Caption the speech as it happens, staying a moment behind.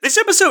This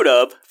episode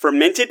of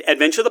Fermented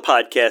Adventure the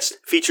Podcast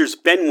features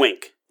Ben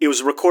Wink. It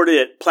was recorded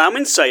at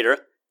Plowman Cider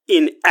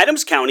in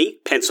Adams County,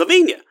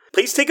 Pennsylvania.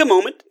 Please take a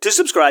moment to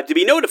subscribe to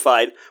be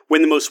notified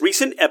when the most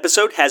recent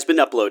episode has been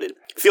uploaded.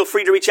 Feel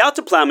free to reach out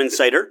to Plowman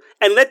Cider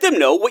and let them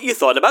know what you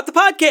thought about the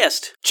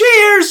podcast.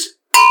 Cheers!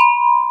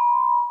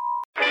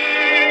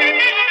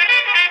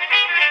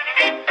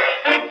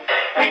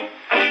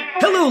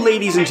 Hello,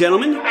 ladies and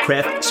gentlemen,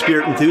 craft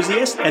spirit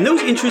enthusiasts, and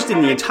those interested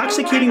in the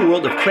intoxicating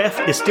world of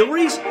craft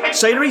distilleries,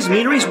 cideries,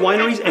 meaderies,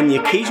 wineries, and the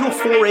occasional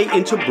foray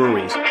into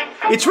breweries.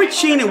 It's Rich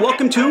Shane, and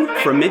welcome to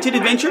Fermented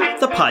Adventure,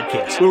 the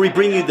podcast, where we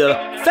bring you the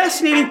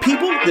fascinating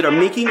people that are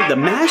making the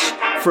mash,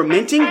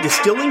 fermenting,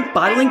 distilling,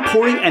 bottling,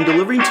 pouring, and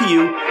delivering to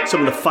you some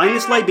of the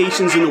finest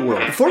libations in the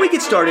world. Before we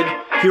get started,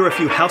 here are a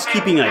few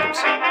housekeeping items.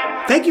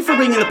 Thank you for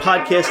bringing the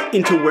podcast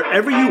into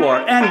wherever you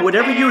are and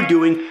whatever you're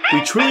doing.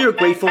 We truly are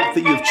grateful that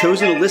you have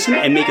chosen to listen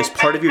and make us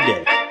part of your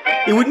day.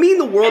 It would mean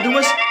the world to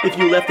us if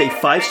you left a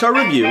 5-star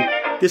review.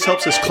 This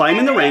helps us climb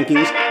in the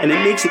rankings, and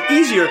it makes it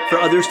easier for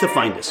others to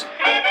find us.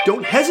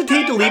 Don't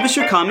hesitate to leave us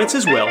your comments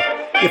as well.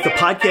 If the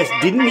podcast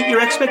didn't meet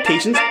your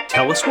expectations,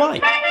 tell us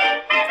why.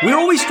 We're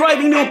always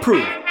striving to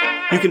improve.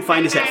 You can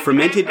find us at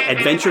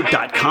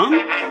fermentedadventure.com.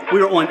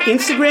 We are on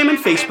Instagram and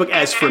Facebook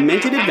as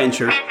Fermented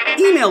Adventure.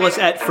 Email us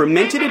at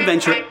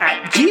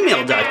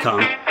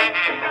fermentedadventure@gmail.com.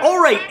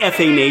 All right,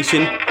 FA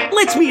Nation,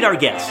 let's meet our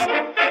guest.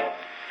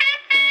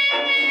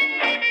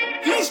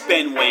 He's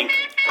Ben Wink.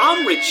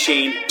 I'm Rich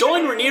Shane.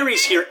 Dawn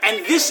Ranieri's here,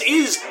 and this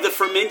is the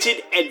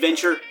Fermented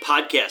Adventure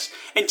Podcast.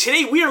 And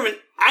today we are in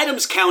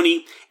Adams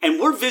County, and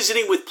we're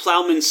visiting with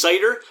Plowman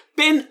Cider.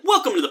 Ben,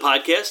 welcome to the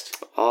podcast.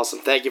 Awesome.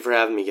 Thank you for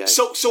having me, guys.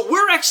 So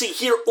we're actually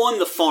here on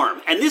the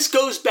farm, and this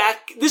goes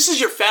back, this is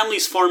your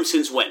family's farm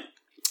since when?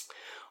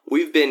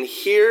 We've been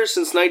here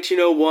since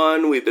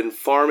 1901. We've been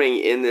farming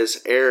in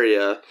this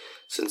area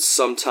since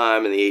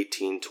sometime in the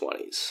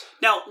 1820s.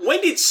 Now, when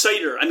did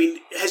cider,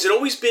 has it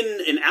always been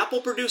an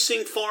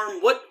apple-producing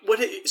farm?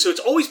 So it's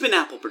always been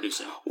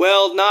apple-producing?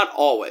 Well, not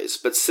always,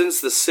 but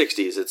since the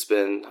 60s it's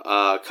been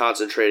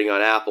concentrating on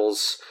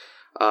apples.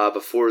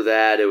 Before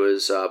that, it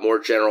was more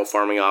general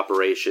farming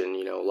operation,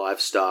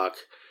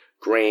 livestock,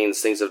 grains,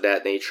 things of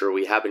that nature.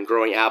 We have been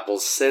growing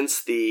apples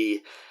since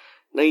the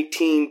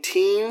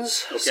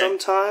 19-teens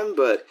sometime,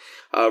 but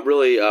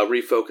really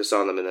refocused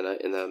on them in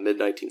the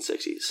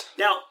mid-1960s.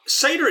 Now,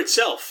 cider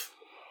itself,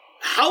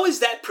 how has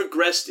that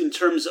progressed in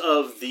terms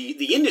of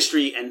the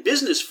industry and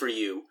business for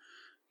you?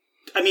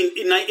 In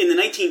the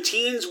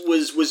 19-teens,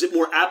 was it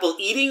more apple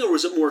eating or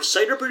was it more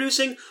cider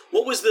producing?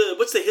 What's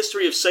the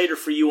history of cider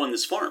for you on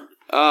this farm?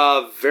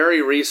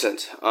 Very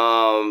recent.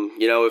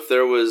 If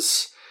there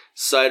was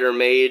cider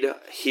made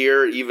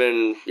here,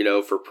 even,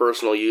 for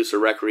personal use or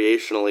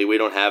recreationally, we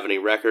don't have any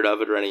record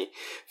of it or any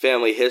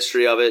family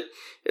history of it.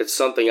 It's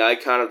something I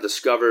kind of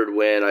discovered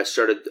when I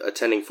started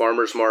attending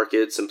farmers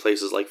markets in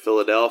places like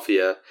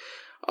Philadelphia.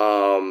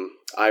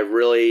 I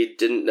really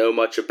didn't know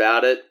much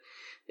about it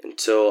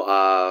until,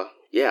 I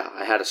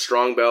had a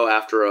Strongbow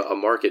after a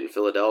market in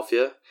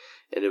Philadelphia,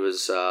 and it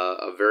was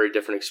a very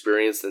different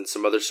experience than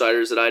some other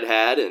ciders that I'd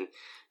had, and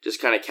just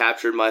kind of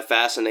captured my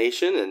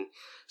fascination and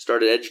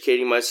started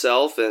educating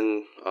myself,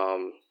 and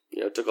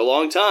it took a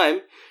long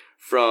time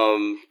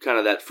from kind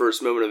of that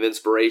first moment of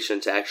inspiration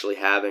to actually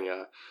having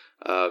a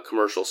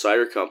commercial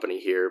cider company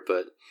here,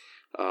 but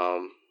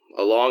a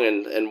long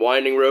and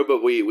winding road,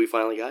 but we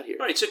finally got here.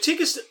 All right, so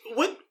take us,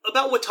 what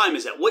time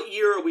is that? What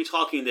year are we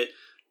talking that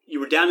you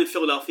were down in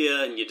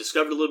Philadelphia and you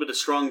discovered a little bit of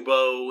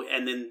Strongbow,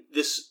 and then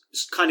this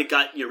kind of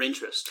got your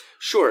interest?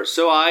 Sure.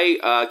 So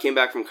I came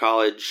back from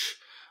college,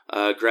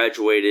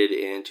 graduated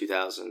in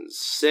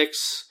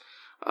 2006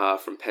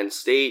 from Penn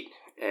State,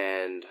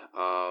 and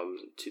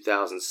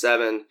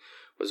 2007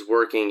 was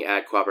working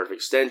at Cooperative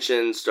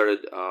Extension,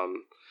 started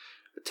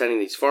attending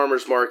these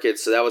farmers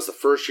markets. So that was the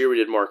first year we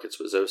did markets,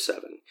 was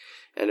 2007.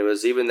 And it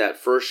was even that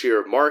first year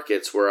of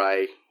markets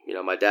where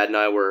my dad and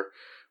I were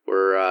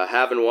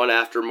having one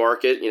after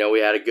market. We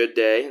had a good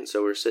day, and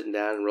so we were sitting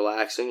down and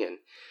relaxing, and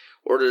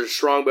ordered a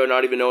Strongbow,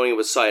 not even knowing it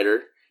was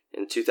cider,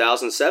 in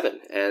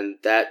 2007. And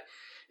that,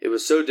 it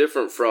was so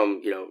different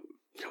from,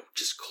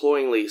 just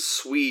cloyingly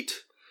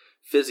sweet,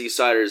 fizzy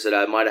ciders that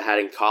I might have had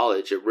in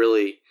college. It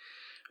really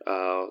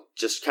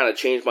just kind of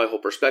changed my whole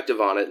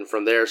perspective on it, and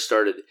from there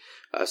started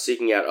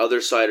seeking out other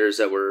ciders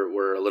that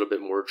were a little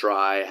bit more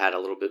dry, had a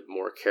little bit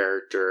more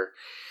character,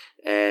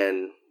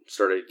 and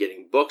started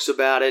getting books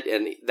about it.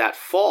 And that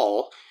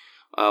fall,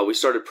 we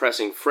started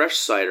pressing fresh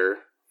cider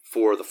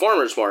for the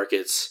farmers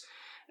markets.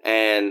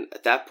 And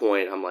at that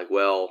point, I'm like,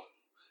 well,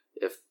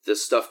 if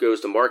this stuff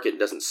goes to market and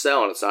doesn't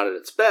sell and it's not at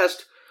its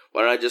best,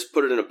 why don't I just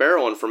put it in a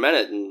barrel and ferment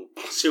it and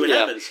see what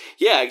happens?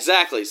 Yeah,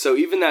 exactly. So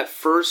even that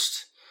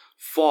first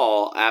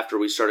fall after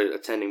we started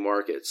attending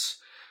markets,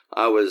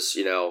 I was,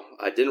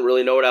 I didn't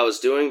really know what I was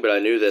doing, but I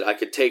knew that I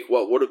could take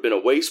what would have been a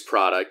waste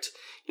product,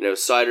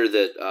 cider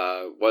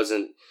that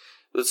wasn't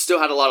it still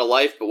had a lot of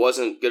life, but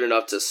wasn't good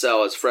enough to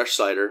sell as fresh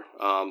cider.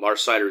 Our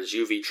cider is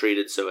UV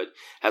treated, so it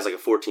has like a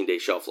 14-day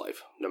shelf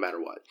life, no matter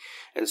what.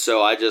 And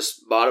so I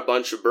just bought a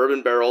bunch of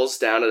bourbon barrels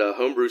down at a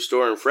homebrew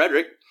store in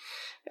Frederick,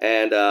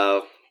 and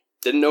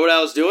didn't know what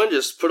I was doing.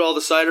 Just put all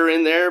the cider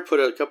in there, put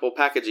a couple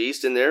package of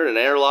yeast in there, an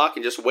airlock,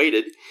 and just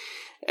waited.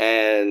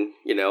 And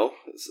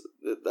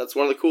that's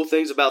one of the cool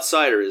things about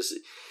cider is,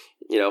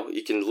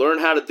 you can learn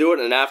how to do it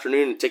in an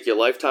afternoon and take you a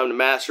lifetime to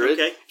master it.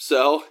 Okay.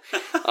 So,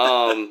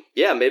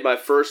 made my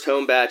first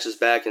home batches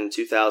back in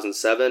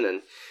 2007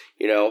 and,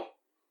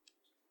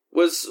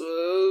 was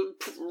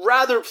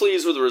rather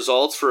pleased with the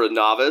results for a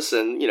novice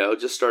and,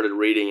 just started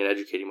reading and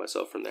educating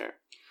myself from there.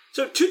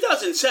 So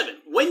 2007,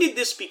 when did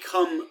this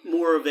become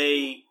more of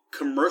a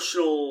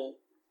commercial,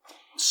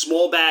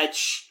 small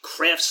batch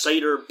craft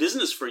cider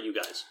business for you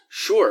guys?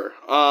 Sure.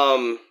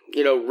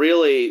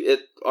 Really,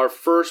 our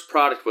first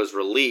product was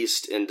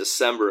released in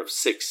December of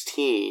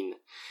 16,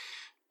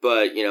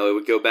 but, it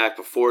would go back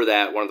before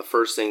that. One of the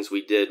first things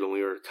we did when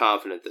we were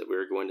confident that we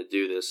were going to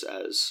do this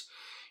as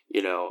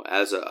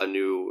a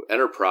new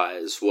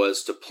enterprise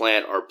was to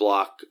plant our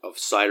block of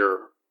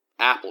cider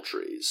apple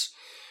trees,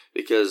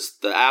 because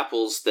the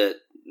apples that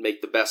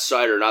make the best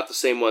cider are not the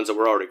same ones that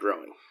we're already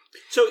growing.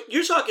 So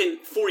you're talking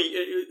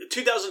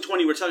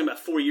 2020, we're talking about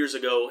 4 years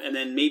ago, and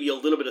then maybe a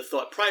little bit of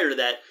thought prior to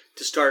that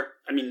to start.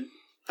 I mean,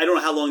 I don't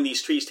know how long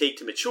these trees take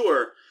to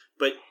mature,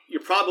 but you're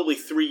probably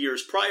 3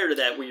 years prior to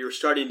that where you're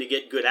starting to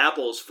get good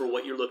apples for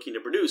what you're looking to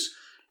produce.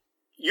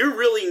 You're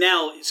really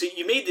now, so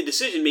you made the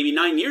decision maybe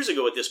 9 years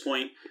ago at this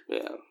point.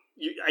 Yeah.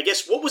 I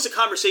guess, what was the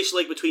conversation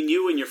like between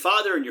you and your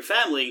father and your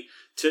family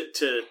to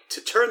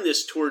turn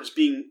this towards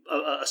being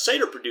a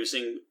cider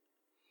producing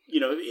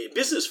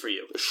business for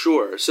you?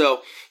 Sure.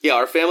 So,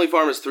 our family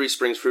farm is Three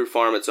Springs Fruit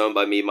Farm. It's owned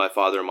by me, my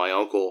father, and my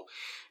uncle.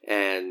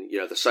 And,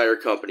 the cider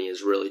company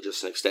is really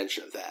just an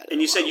extension of that.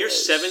 And you said you're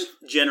seventh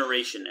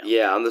generation now.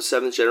 Yeah, I'm the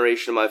seventh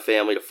generation of my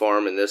family to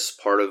farm in this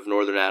part of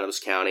northern Adams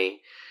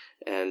County.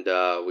 And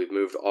we've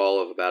moved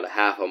all of about a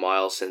half a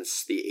mile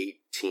since the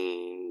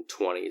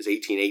 1820s.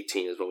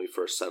 1818 is when we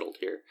first settled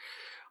here.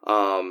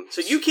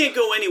 So you can't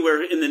go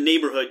anywhere in the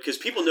neighborhood because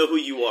people know who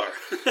you are.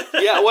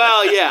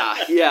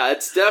 Yeah,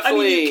 it's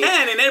definitely. I mean, you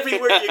can, and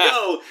everywhere you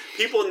go,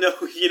 people know,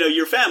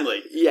 your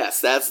family.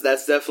 Yes, that's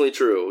definitely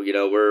true.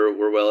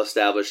 We're well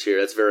established here.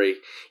 That's very,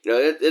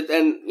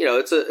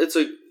 it's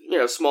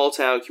a small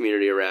town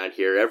community around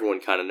here.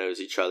 Everyone kind of knows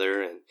each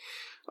other, and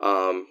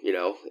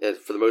and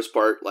for the most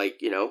part,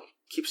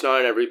 keeps an eye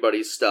on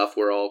everybody's stuff.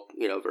 We're all,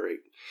 very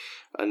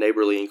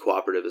neighborly and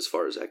cooperative as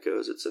far as that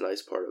goes. It's a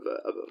nice part of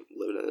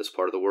living in this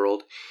part of the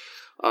world.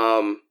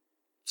 The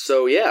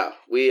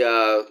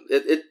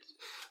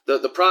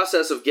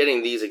process of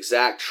getting these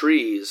exact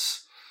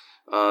trees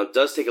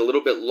does take a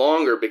little bit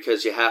longer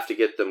because you have to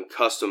get them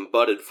custom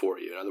budded for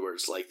you. In other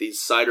words, like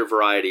these cider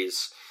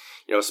varieties,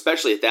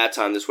 especially at that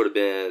time, this would have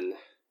been,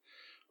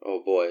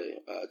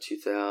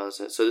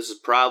 2000. So this is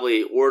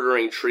probably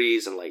ordering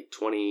trees in like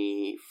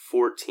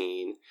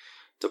 2014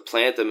 to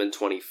plant them in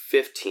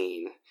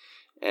 2015.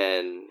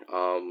 And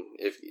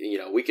if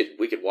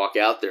we could walk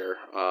out there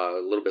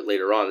a little bit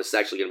later on. This is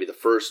actually going to be the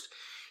first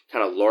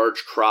kind of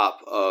large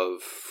crop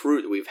of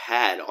fruit that we've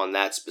had on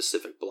that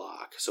specific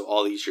block. So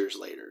all these years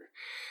later,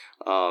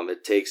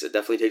 it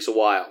definitely takes a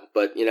while.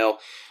 But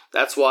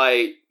that's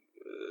why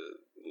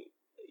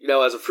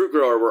as a fruit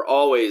grower, we're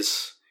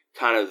always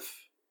kind of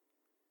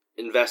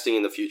investing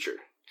in the future.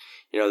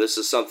 This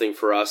is something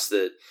for us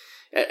that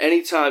at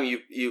any time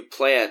you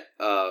plant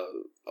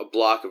a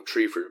block of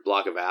tree fruit, a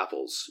block of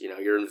apples,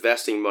 you're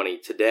investing money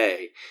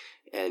today,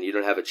 and you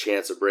don't have a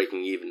chance of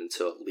breaking even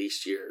until at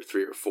least year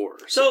 3 or 4.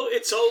 So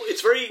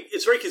it's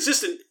very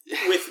consistent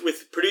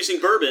with producing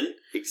bourbon,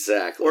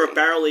 exactly, or a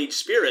barrel aged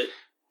spirit.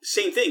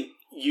 Same thing.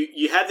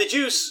 You have the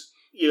juice.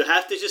 You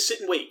have to just sit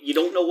and wait. You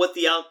don't know what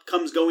the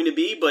outcome's going to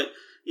be, but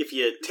if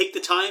you take the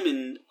time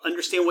and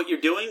understand what you're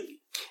doing.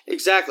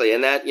 Exactly,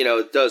 and that,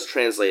 does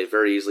translate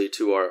very easily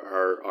to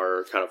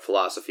our kind of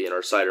philosophy in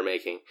our cider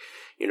making.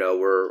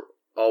 We're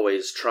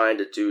always trying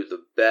to do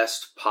the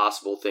best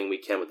possible thing we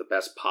can with the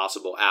best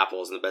possible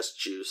apples and the best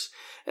juice.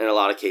 And in a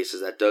lot of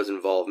cases, that does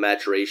involve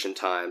maturation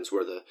times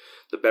where the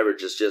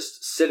beverage is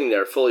just sitting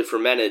there fully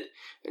fermented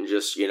and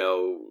just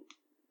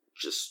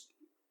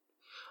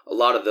a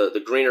lot of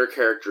the greener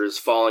characters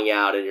falling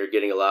out, and you're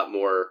getting a lot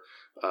more,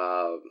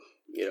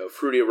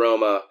 fruity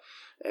aroma,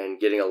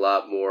 and getting a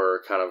lot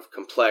more kind of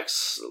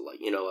complex,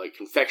 like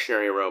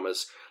confectionery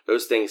aromas.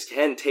 Those things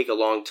can take a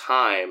long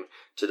time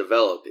to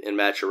develop in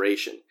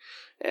maturation.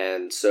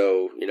 And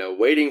so,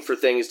 waiting for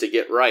things to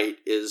get right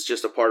is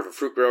just a part of a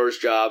fruit grower's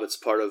job. It's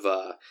part of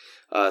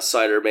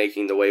cider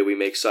making, the way we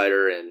make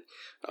cider. And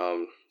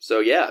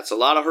it's a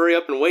lot of hurry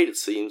up and wait, it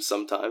seems,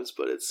 sometimes,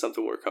 but it's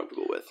something we're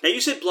comfortable with. Now,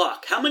 you said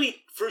block. How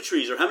many fruit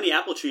trees or how many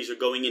apple trees are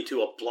going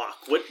into a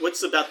block?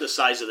 What's about the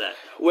size of that?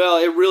 Well,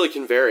 it really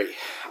can vary.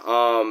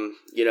 A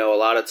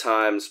lot of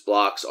times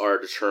blocks are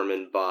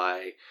determined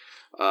by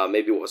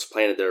maybe what was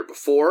planted there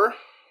before.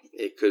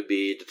 It could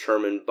be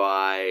determined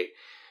by,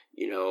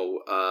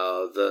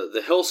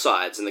 the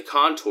hillsides and the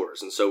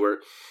contours. And so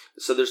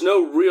there's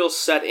no real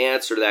set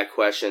answer to that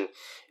question.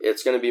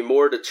 It's going to be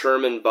more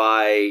determined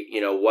by,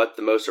 what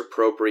the most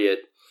appropriate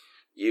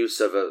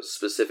use of a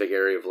specific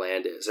area of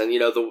land is. And,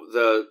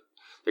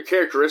 the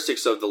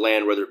characteristics of the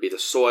land, whether it be the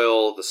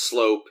soil, the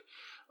slope,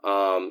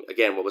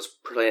 again, what was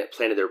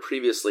planted there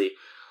previously,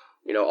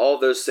 all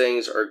of those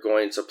things are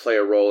going to play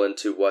a role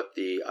into what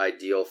the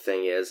ideal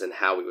thing is and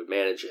how we would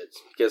manage it.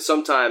 Because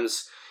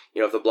sometimes,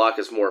 if the block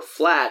is more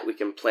flat, we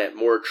can plant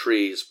more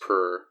trees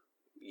per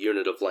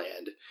unit of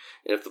land.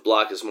 And if the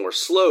block is more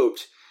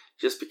sloped,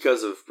 just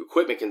because of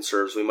equipment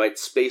conserves, we might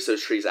space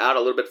those trees out a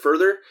little bit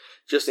further,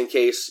 just in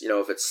case,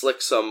 if it's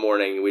slick some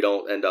morning, we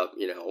don't end up,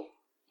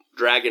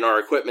 dragging our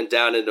equipment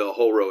down into a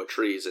whole row of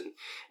trees and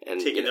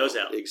taking those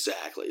out.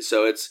 Exactly.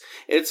 So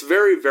it's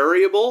very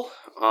variable,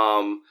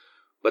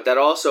 but that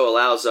also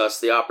allows us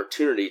the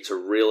opportunity to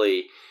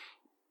really,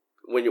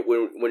 when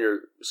you're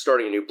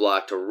starting a new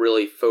block, to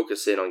really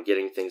focus in on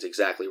getting things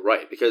exactly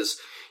right. Because,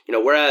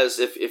 whereas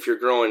if you're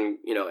growing,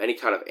 any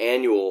kind of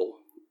annual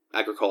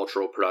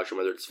agricultural production,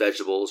 whether it's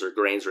vegetables or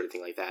grains or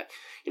anything like that,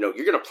 you're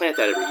going to plant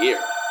that every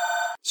year.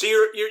 So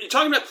you're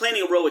talking about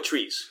planting a row of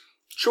trees.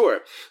 Sure.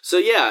 So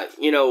yeah,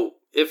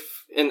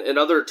 if in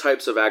other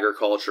types of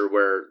agriculture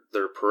where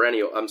they're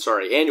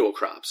annual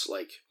crops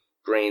like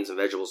grains and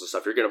vegetables and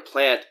stuff, you're going to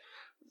plant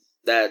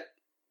that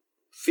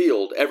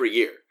field every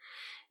year.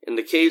 In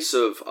the case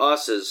of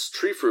us as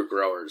tree fruit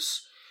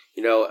growers,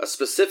 a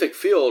specific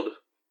field,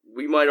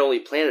 we might only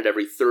plant it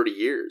every 30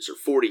 years or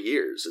 40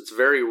 years. It's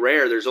very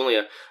rare. There's only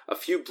a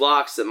few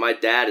blocks that my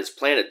dad has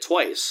planted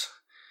twice.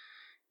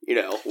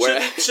 So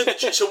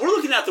we're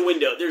looking out the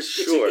window.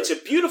 It's a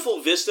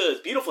beautiful vista, it's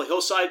a beautiful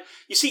hillside.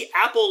 You see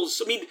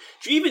apples. I mean,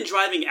 even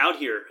driving out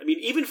here,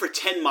 even for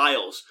 10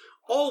 miles,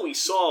 all we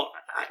saw,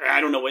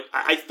 I don't know what,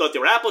 I thought they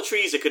were apple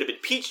trees. It could have been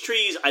peach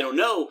trees. I don't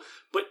know.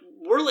 But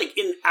we're like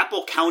in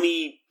Apple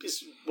County.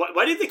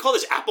 Why did they call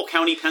this Apple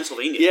County,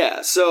 Pennsylvania?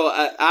 Yeah, so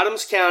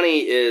Adams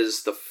County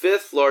is the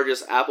 5th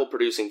largest apple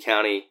producing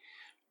county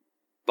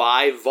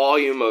by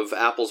volume of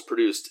apples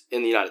produced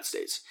in the United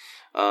States.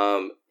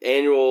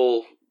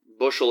 Annual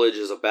bushelage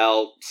is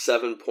about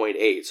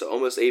 7.8, so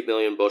almost 8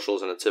 million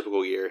bushels in a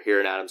typical year here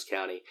in Adams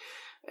County.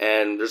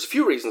 And there's a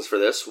few reasons for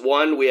this.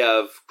 One, we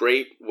have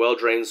great,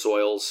 well-drained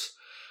soils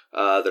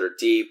that are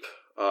deep,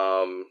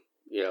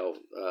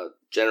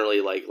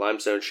 generally like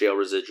limestone shale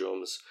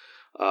residuums,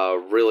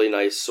 really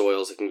nice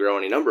soils that can grow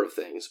any number of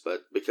things.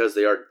 But because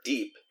they are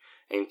deep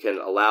and can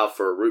allow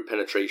for root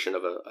penetration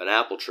of an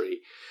apple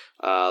tree,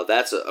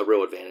 that's a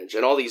real advantage.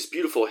 And all these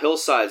beautiful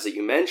hillsides that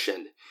you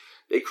mentioned,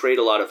 they create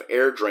a lot of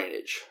air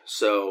drainage.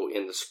 So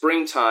in the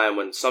springtime,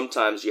 when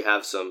sometimes you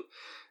have some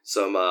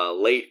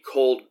late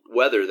cold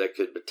weather that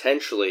could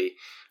potentially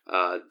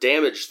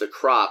damage the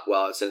crop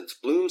while it's in its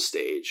bloom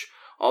stage,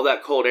 all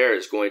that cold air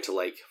is going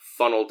to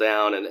funnel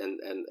down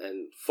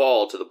and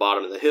fall to the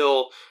bottom of the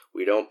hill.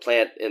 We don't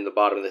plant in the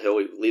bottom of the hill.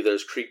 We leave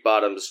those creek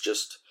bottoms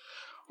just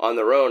on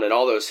their own. And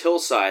all those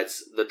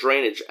hillsides, the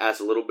drainage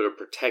adds a little bit of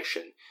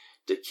protection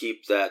to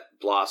keep that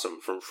blossom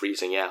from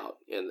freezing out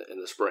in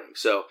the spring.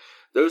 So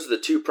those are the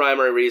two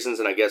primary reasons.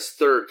 And I guess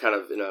third, kind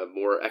of in a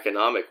more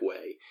economic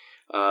way,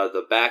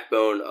 the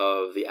backbone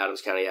of the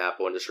Adams County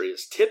apple industry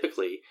has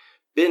typically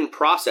been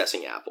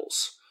processing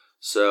apples.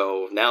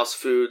 So Nous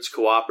Foods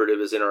Cooperative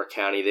is in our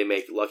county. They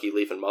make Lucky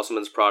Leaf and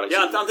Musselman's products.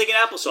 Yeah, I'm thinking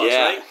applesauce,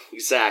 right? Yeah,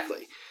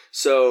 exactly.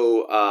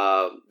 So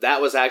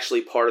that was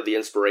actually part of the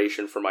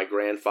inspiration for my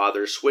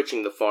grandfather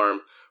switching the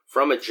farm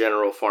from a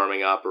general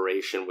farming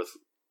operation with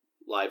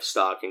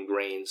livestock and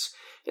grains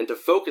into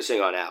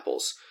focusing on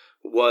apples,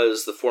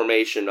 was the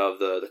formation of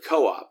the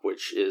co-op,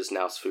 which is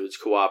Nous Foods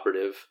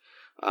Cooperative.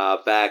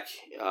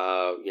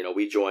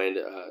 We joined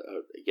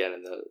again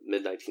in the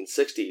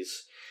mid-1960s.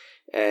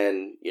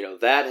 And,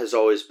 that has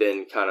always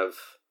been kind of,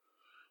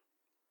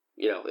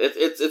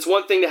 it's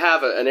one thing to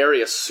have an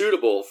area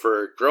suitable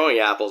for growing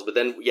apples, but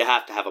then you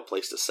have to have a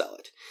place to sell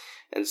it.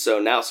 And so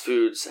Nous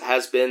Foods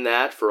has been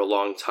that for a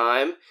long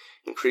time.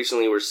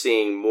 Increasingly, we're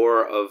seeing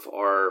more of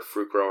our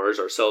fruit growers,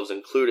 ourselves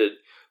included,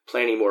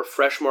 planting more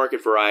fresh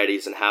market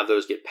varieties and have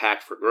those get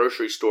packed for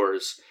grocery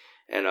stores.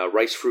 And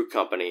Rice Fruit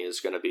Company is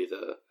going to be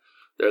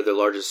they're the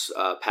largest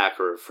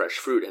packer of fresh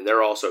fruit, and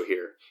they're also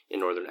here in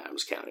northern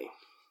Adams County.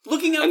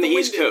 Looking out and the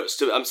East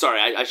Coast. I'm sorry,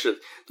 I should.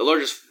 The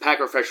largest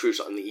packer of fresh fruits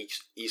on the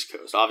East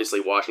Coast. Obviously,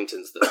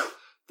 Washington's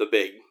the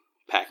big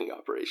packing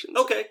operations.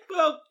 Okay,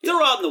 well, they're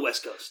out on the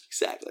West Coast.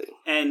 Exactly.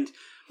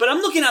 But I'm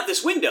looking out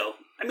this window.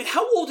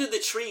 How old are the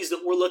trees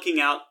that we're looking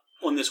out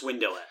on this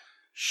window at?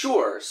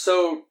 Sure.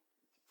 So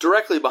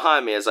directly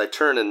behind me, as I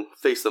turn and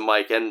face the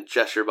mic and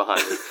gesture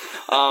behind me,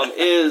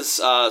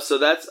 so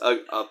that's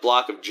a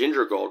block of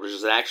ginger gold, which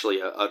is actually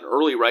an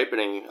early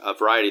ripening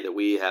variety that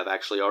we have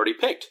actually already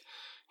picked.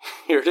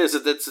 Here it is.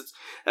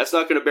 That's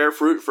not going to bear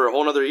fruit for a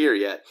whole other year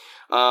yet.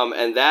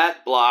 And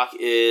that block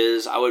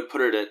is, I would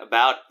put it at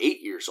about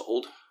 8 years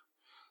old.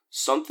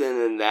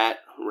 Something in that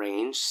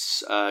range.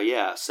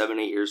 7,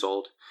 8 years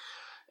old.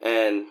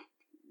 And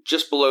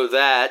just below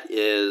that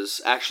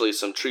is actually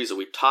some trees that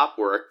we top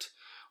worked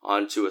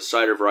onto a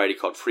cider variety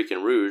called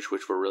Freakin' Rouge,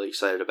 which we're really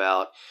excited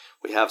about.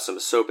 We have some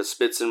Sopa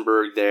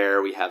Spitzenberg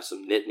there. We have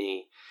some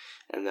Nittany.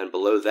 And then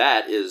below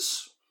that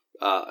is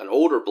an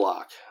older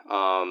block.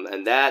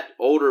 And that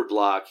older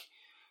block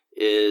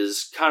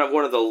is kind of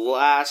one of the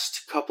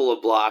last couple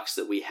of blocks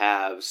that we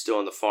have still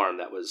on the farm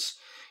that was,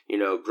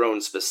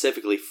 grown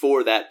specifically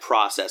for that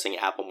processing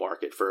apple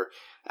market, for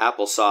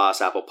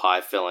applesauce, apple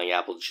pie filling,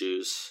 apple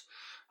juice,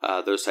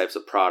 those types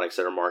of products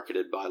that are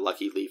marketed by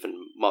Lucky Leaf and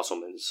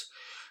Musselman's.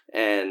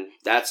 And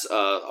that's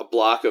a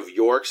block of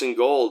Yorks and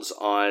Golds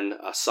on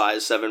a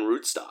size 7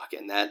 rootstock.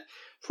 And that,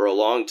 for a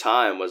long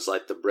time, was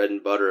like the bread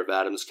and butter of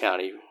Adams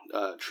County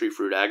tree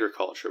fruit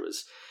agriculture,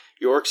 was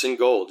Yorks and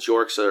Golds.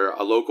 Yorks are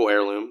a local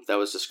heirloom that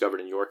was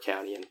discovered in York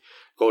County, and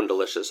Golden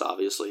Delicious,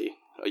 obviously,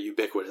 a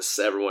ubiquitous,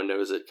 everyone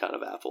knows it kind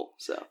of apple.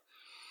 So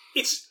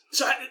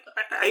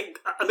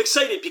I'm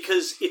excited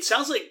because it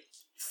sounds like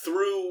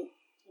through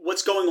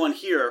what's going on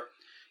here,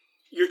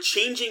 you're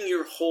changing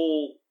your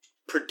whole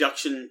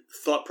production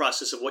thought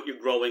process of what you're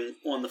growing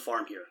on the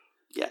farm here.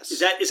 Yes. Is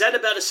that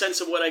about a sense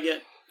of what I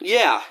get?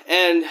 Yeah,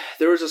 and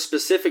there was a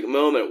specific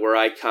moment where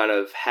I kind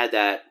of had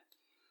that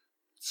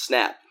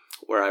snap,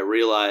 where I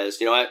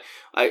realized,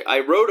 I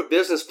wrote a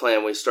business plan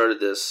when we started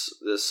this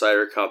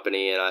cider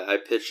company, and I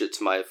pitched it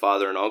to my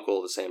father and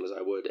uncle the same as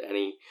I would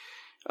any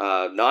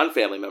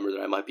non-family member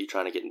that I might be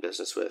trying to get in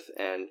business with.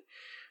 And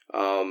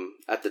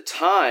at the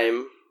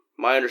time,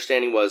 my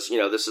understanding was,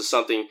 this is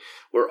something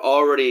we're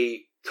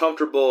already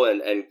comfortable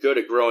and good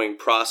at growing,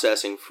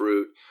 processing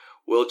fruit.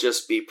 We'll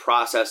just be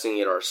processing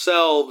it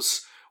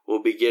ourselves.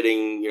 We'll be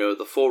getting,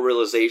 the full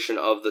realization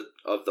of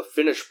the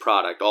finished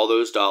product, all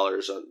those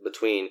dollars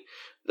between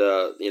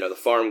the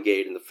farm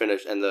gate and the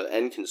finish and the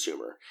end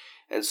consumer.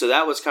 And so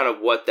that was kind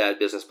of what that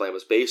business plan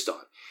was based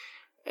on.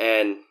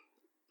 And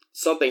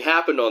something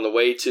happened on the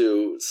way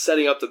to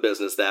setting up the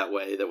business that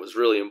way that was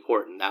really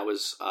important. That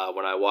was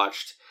when I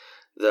watched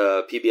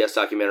the PBS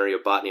documentary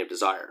of Botany of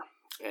Desire.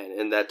 And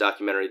in that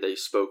documentary, they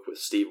spoke with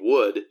Steve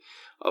Wood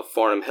of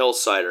Farnham Hill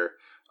Cider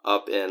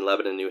up in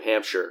Lebanon, New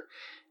Hampshire.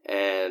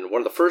 And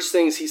one of the first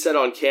things he said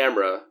on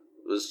camera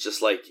was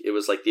just like, it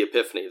was like the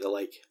epiphany,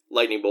 the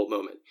lightning bolt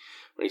moment.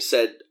 When he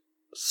said,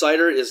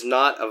 cider is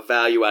not a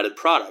value-added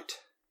product.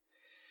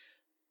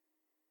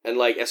 And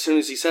as soon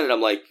as he said it,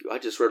 I'm like, I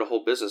just wrote a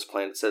whole business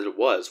plan that said it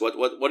was. What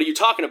are you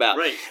talking about?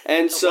 Right.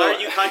 And so, why are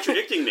you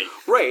contradicting me?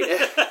 Right.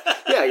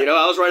 Yeah,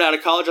 I was right out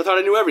of college. I thought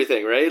I knew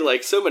everything, right?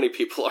 Like so many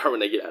people are when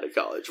they get out of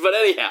college. But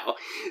anyhow,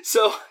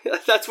 so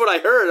that's what I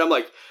heard. I'm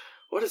like,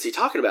 what is he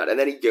talking about? And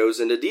then he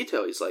goes into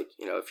detail. He's like,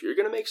 if you're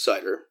going to make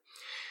cider,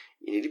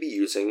 you need to be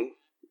using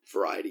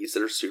varieties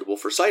that are suitable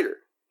for cider.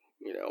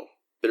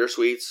 Bitter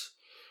sweets,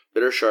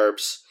 bitter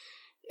sharps.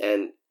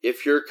 And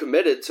if you're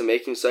committed to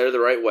making cider the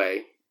right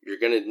way, you're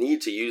going to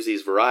need to use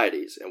these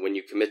varieties. And when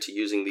you commit to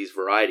using these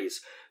varieties,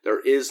 there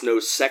is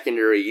no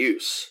secondary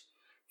use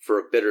for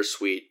a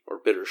bittersweet or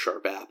bitter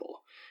sharp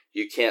apple.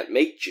 You can't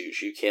make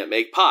juice. You can't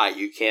make pie.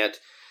 You can't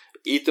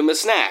eat them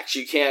as snacks.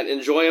 You can't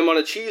enjoy them on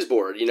a cheese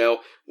board.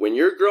 When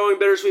you're growing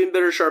bittersweet and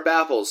bitter sharp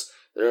apples,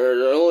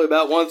 there's only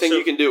about one thing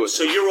you can do with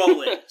them. So you're all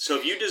in. So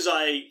if you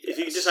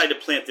decide to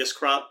plant this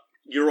crop,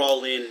 you're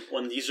all in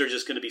on these are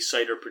just going to be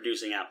cider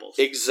producing apples.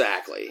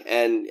 Exactly.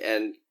 And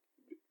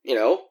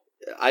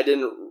I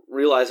didn't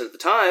realize it at the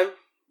time,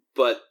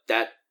 but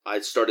that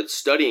I started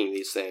studying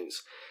these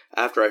things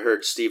after I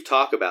heard Steve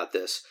talk about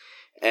this.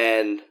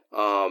 And,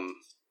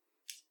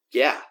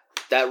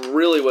 that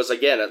really was,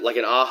 again, like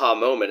an aha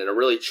moment, and it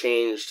really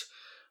changed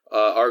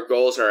our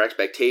goals and our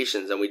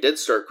expectations. And we did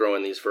start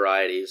growing these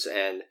varieties.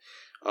 And,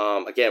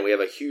 again, we have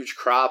a huge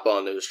crop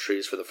on those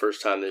trees for the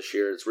first time this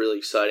year. It's really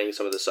exciting,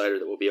 some of the cider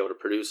that we'll be able to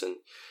produce in,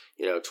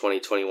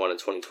 2021 and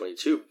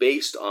 2022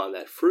 based on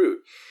that fruit.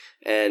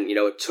 And,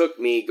 it took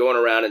me going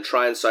around and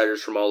trying ciders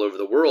from all over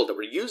the world that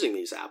were using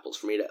these apples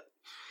for me to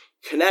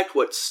connect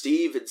what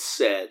Steve had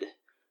said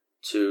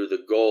to the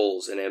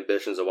goals and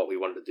ambitions of what we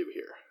wanted to do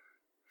here.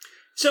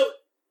 So,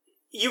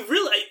 you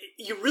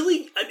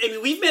really,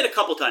 we've met a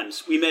couple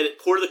times. We met at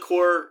Core to the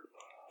Core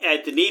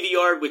at the Navy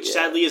Yard, which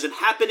sadly isn't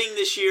happening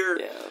this year.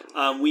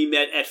 Yeah. We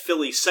met at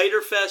Philly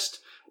Cider Fest,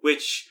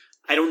 which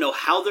I don't know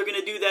how they're going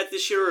to do that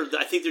this year.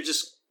 I think they're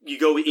just, you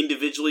go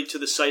individually to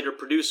the cider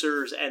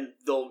producers and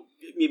they'll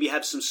maybe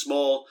have some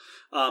small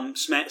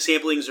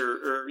samplings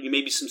or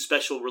maybe some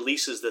special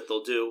releases that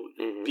they'll do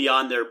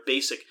beyond their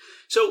basic.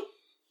 So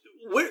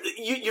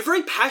you're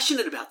very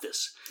passionate about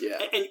this. Yeah.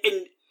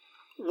 And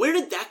where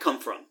did that come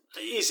from?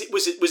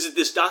 Was it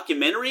this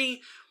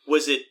documentary?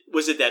 Was it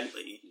that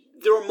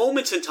there were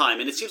moments in time,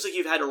 and it seems like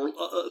you've had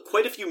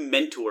quite a few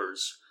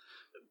mentors,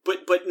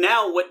 but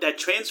now what that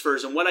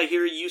transfers and what I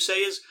hear you say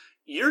is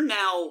you're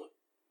now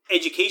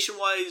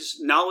education-wise,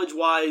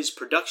 knowledge-wise,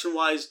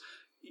 production-wise,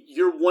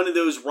 you're one of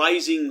those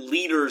rising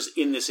leaders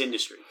in this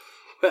industry.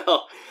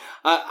 Well,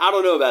 I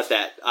don't know about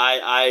that.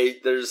 I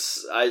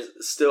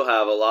still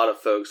have a lot of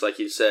folks, like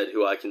you said,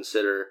 who I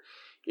consider,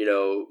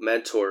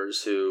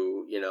 mentors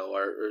who,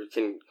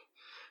 can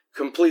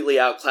completely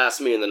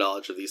outclass me in the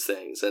knowledge of these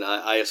things, and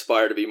I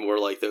aspire to be more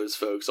like those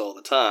folks all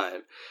the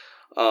time.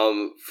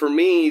 For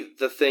me,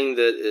 the thing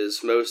that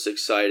is most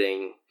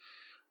exciting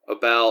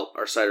about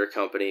our cider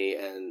company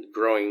and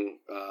growing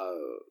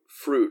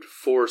fruit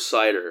for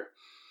cider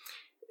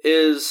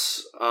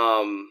is,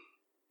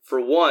 for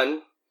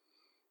one,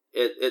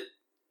 it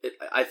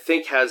I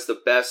think has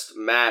the best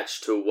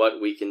match to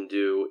what we can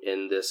do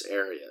in this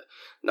area.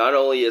 Not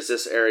only is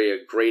this area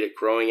great at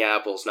growing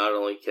apples, not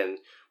only can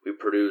we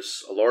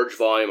produce a large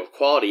volume of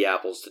quality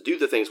apples to do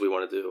the things we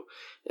want to do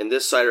in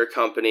this cider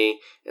company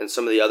and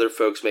some of the other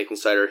folks making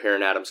cider here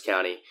in Adams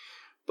County,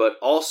 but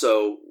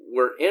also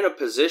we're in a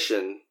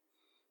position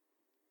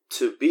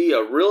to be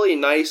a really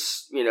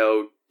nice,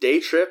 day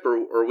trip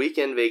or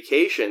weekend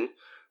vacation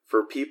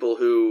for people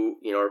who,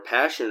 are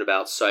passionate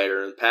about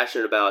cider and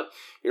passionate about,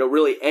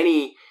 really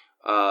any,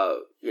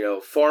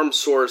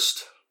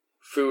 farm-sourced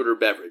food or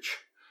beverage.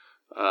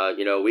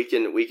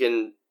 We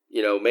can,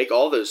 make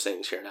all those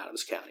things here in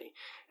Adams County.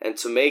 And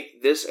to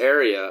make this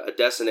area a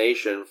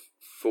destination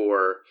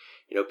for,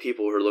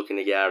 people who are looking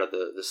to get out of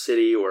the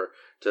city, or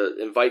to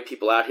invite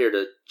people out here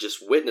to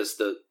just witness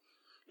the,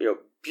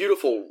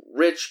 beautiful,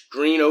 rich,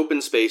 green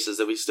open spaces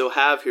that we still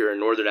have here in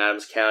northern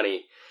Adams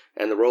County,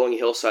 and the rolling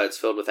hillsides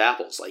filled with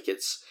apples. Like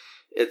it's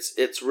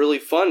really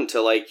fun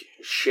to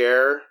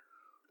share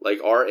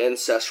our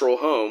ancestral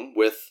home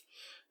with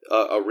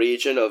a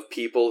region of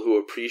people who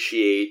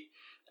appreciate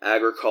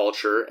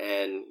agriculture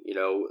and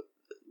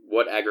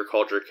what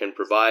agriculture can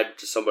provide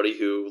to somebody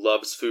who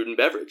loves food and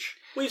beverage.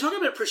 Well, you're talking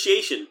about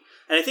appreciation,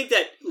 and I think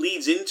that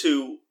leads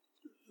into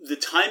the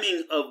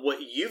timing of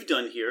what you've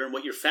done here and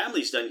what your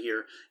family's done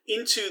here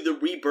into the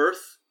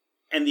rebirth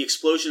and the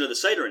explosion of the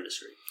cider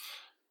industry.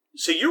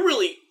 So you're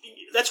really,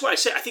 that's why I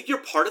say, I think you're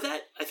part of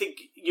that. I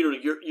think,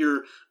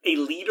 you're a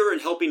leader in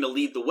helping to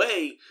lead the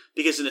way,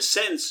 because in a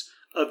sense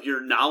of your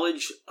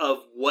knowledge of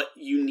what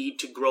you need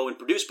to grow and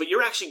produce, but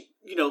you're actually,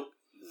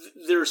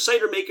 there are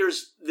cider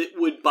makers that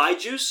would buy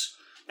juice,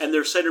 and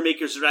there are cider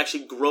makers that are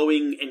actually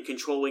growing and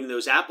controlling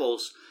those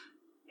apples.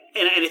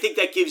 And I think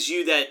that gives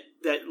you that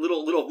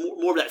little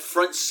more of that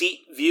front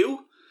seat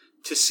view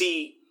to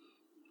see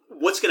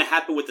what's going to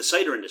happen with the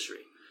cider industry.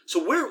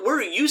 So where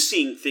are you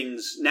seeing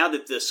things now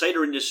that the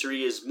cider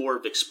industry is more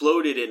of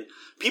exploded, and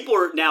people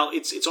are now,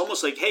 it's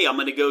almost like, hey, I'm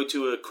going to go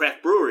to a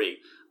craft brewery.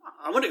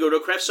 I'm going to go to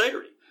a craft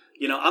cidery.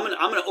 I'm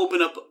going to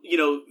open up,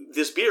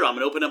 this beer. I'm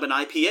going to open up an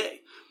IPA.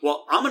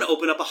 Well, I'm going to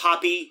open up a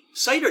hoppy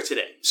cider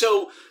today.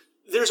 So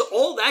there's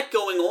all that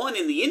going on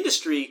in the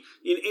industry.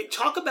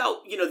 Talk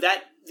about,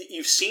 that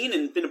you've seen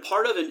and been a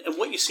part of, and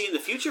what you see in the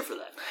future for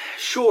that.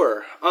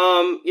 Sure.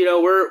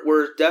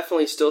 We're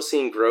definitely still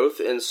seeing growth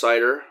in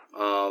cider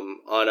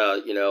on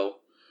a,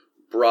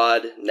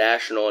 broad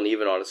national and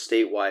even on a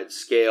statewide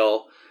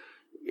scale.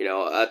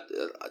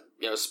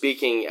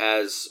 Speaking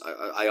as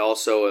I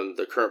also am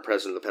the current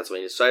president of the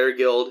Pennsylvania Cider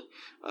Guild.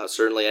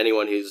 Certainly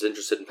anyone who's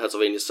interested in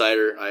Pennsylvania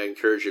cider, I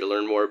encourage you to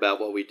learn more about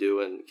what we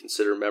do and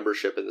consider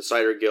membership in the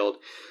Cider Guild.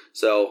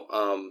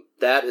 So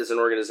that is an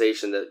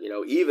organization that,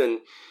 even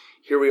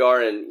here we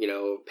are in,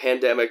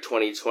 pandemic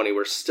 2020,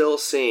 we're still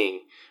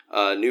seeing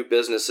new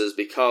businesses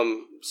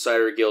become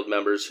Cider Guild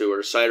members who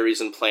are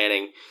cideries in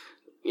planning.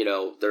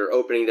 They're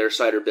opening their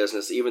cider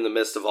business even in the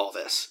midst of all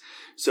this.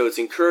 So it's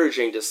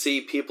encouraging to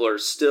see people are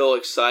still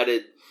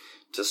excited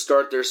to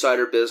start their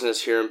cider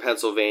business here in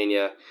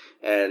Pennsylvania,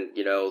 and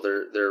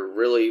they're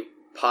really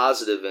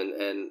positive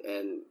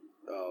and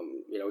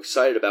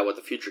excited about what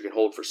the future can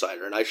hold for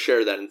cider, and I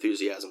share that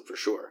enthusiasm for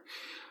sure.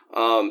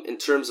 In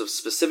terms of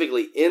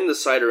specifically in the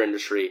cider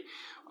industry,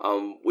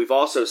 we've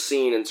also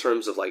seen in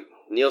terms of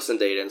Nielsen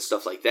data and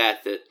stuff like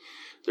that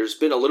there's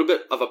been a little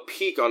bit of a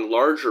peak on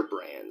larger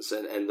brands,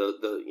 and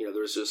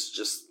there's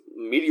just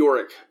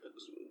meteoric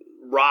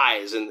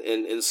rise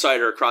in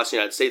cider across the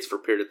United States for a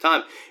period of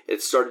time.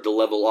 It started to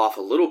level off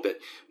a little bit,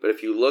 but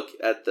if you look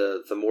at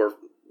the more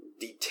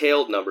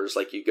detailed numbers,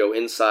 like you go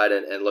inside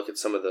and look at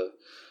some of the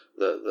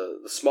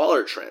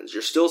smaller trends,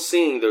 you're still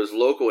seeing those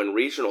local and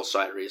regional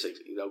cideries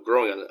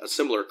growing on a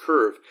similar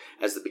curve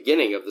as the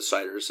beginning of the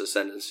cider's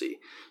ascendancy.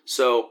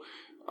 So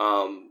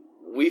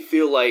we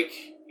feel like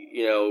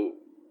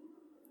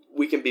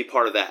we can be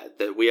part of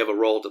that we have a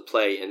role to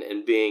play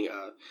in being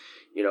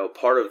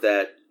part of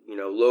that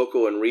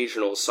local and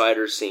regional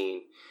cider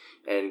scene,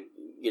 and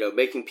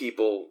making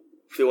people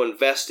feel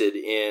invested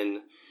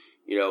in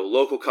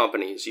local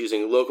companies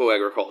using local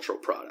agricultural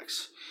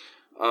products.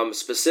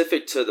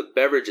 Specific to the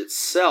beverage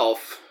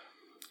itself,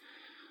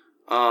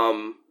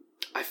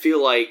 I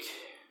feel like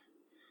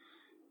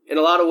in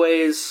a lot of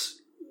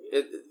ways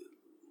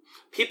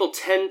people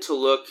tend to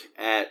look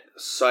at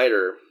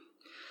cider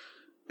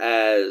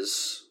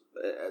as,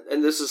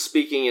 and this is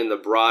speaking in the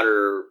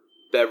broader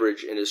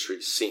beverage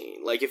industry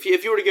scene. Like if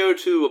you were to go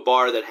to a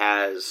bar that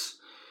has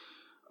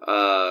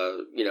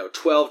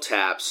 12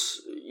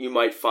 taps, you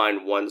might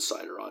find one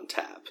cider on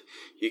tap.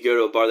 You go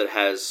to a bar that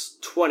has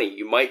 20,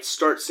 you might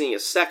start seeing a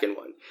second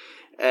one.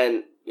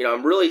 And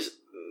I'm really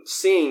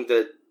seeing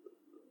that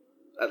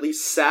at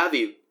least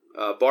savvy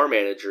bar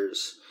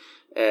managers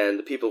and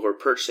the people who are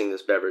purchasing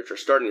this beverage are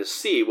starting to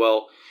see,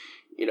 well,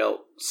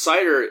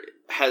 cider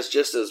has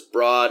just as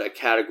broad a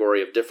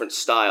category of different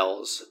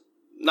styles,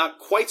 not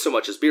quite so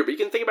much as beer, but you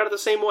can think about it the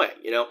same way.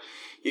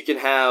 You can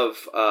have,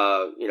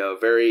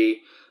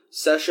 very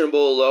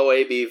sessionable, low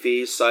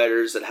ABV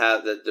ciders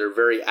that they're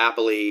very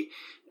appley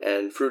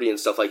and fruity and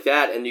stuff like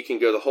that, and you can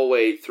go the whole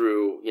way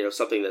through,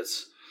 something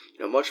that's,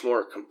 much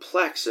more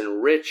complex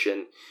and rich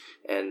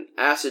and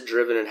acid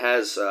driven and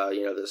has,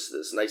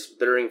 this nice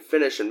bittering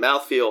finish and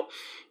mouthfeel,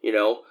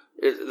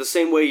 the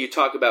same way you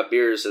talk about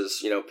beers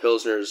as,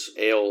 pilsners,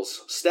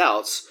 ales,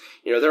 stouts,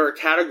 there are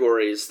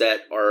categories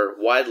that are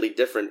widely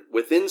different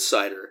within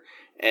cider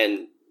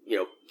and,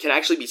 can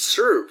actually be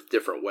served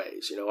different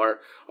ways.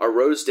 Our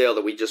Rosedale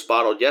that we just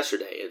bottled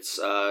yesterday, it's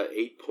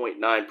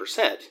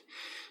 8.9%.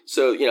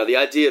 So, the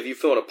idea of you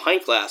filling a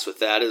pint glass with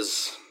that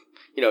is,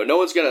 no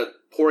one's going to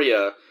pour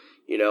you,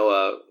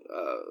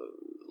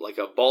 like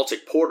a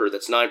Baltic porter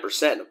that's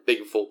 9% in a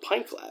big full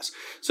pint glass.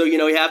 So,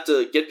 you have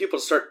to get people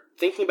to start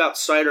thinking about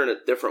cider in a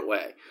different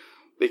way.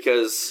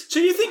 Because... So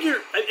you think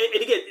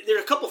and again, there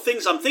are a couple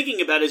things I'm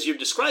thinking about as you're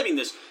describing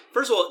this.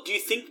 First of all, do you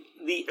think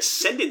the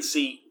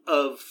ascendancy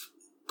of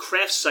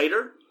craft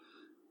cider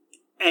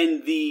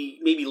and the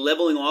maybe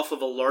leveling off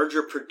of a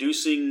larger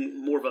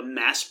producing, more of a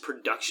mass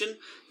production,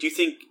 do you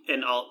think,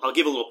 and I'll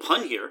give a little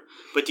pun here,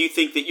 but do you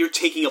think that you're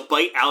taking a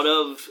bite out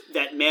of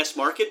that mass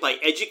market by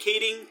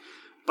educating,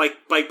 by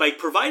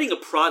providing a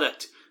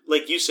product,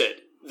 like you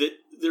said, that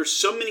there's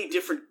so many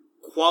different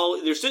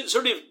quality, there's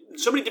so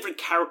many different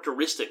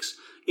characteristics.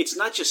 It's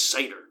not just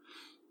cider.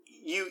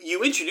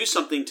 You introduce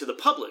something to the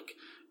public,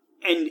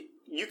 and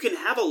you can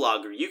have a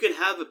lager, you can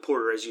have a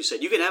porter, as you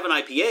said, you can have an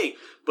IPA,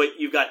 but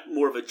you've got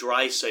more of a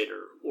dry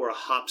cider or a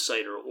hop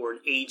cider or an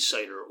aged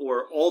cider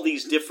or all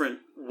these different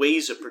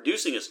ways of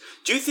producing this.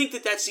 Do you think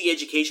that that's the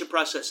education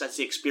process, that's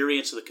the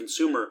experience of the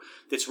consumer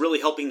that's really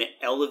helping to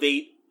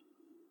elevate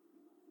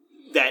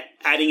that,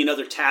 adding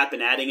another tap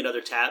and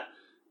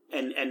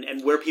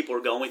where people are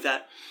going with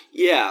that?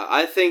 Yeah,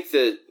 I think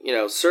that,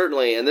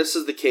 certainly, and this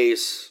is the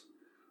case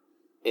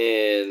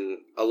in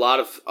a lot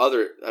of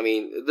other,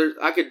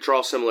 I could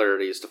draw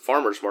similarities to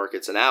farmers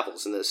markets and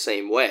apples in the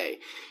same way.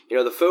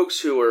 The folks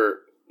who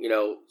are,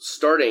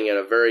 starting in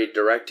a very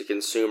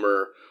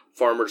direct-to-consumer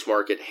farmers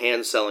market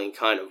hand-selling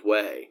kind of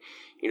way,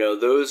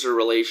 those are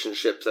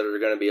relationships that are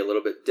going to be a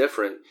little bit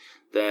different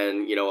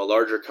than, a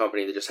larger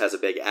company that just has a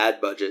big ad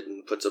budget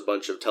and puts a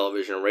bunch of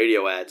television and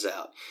radio ads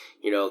out.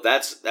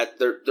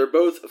 They're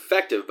both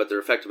effective, but they're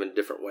effective in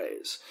different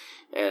ways.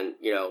 And,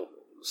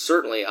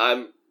 certainly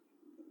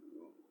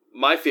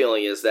my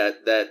feeling is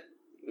that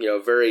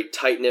very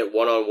tight-knit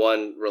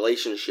one-on-one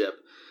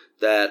relationship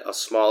that a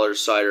smaller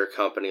cider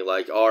company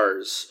like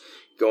ours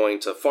going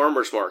to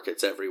farmers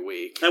markets every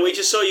week. And we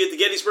just saw you at the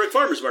Gettysburg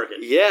Farmers Market.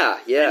 Yeah.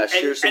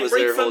 Shearson was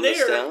there holding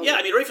us down. Yeah,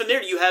 right from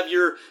there you have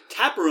your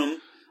tap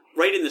room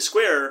right in the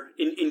square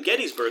in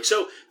Gettysburg.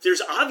 So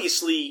there's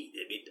obviously,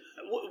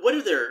 what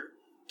are there,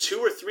 2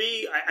 or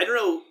 3, I don't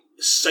know,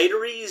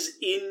 cideries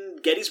in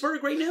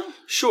Gettysburg right now?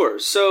 Sure.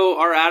 So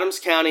our Adams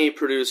County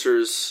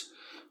producers,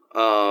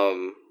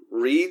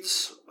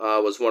 Reed's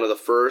was one of the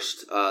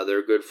first.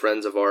 They're good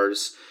friends of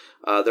ours.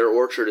 Their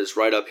orchard is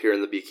right up here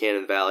in the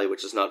Buchanan Valley,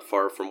 which is not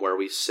far from where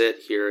we sit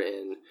here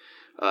in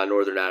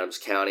northern Adams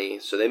County.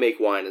 So they make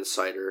wine and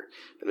cider.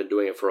 They've been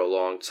doing it for a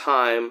long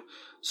time.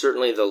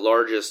 Certainly the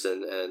largest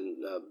and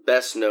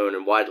best known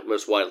and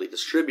most widely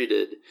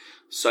distributed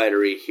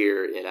cidery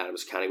here in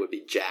Adams County would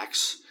be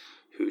Jack's,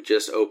 who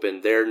just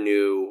opened their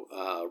new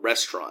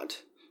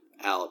restaurant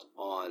out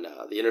on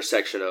the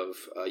intersection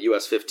of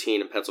US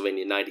 15 and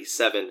Pennsylvania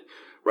 97,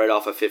 right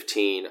off of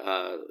 15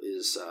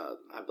 is,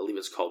 I believe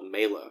it's called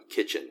Mela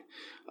Kitchen,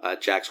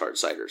 Jack's Hard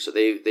Cider. So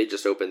they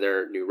just opened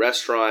their new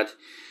restaurant.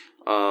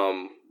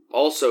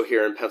 Also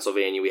here in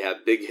Pennsylvania, we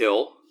have Big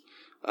Hill.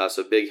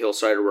 So Big Hill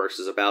Cider Works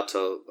is about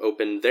to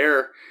open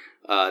their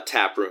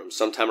tap room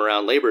sometime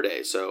around Labor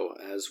Day. So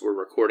as we're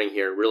recording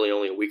here, really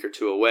only a week or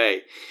 2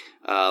 away,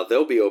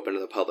 they'll be open to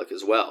the public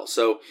as well.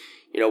 So,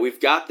 we've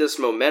got this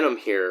momentum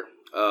here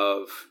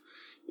of,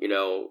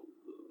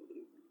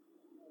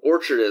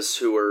 orchardists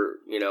who are,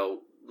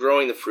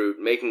 growing the fruit,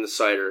 making the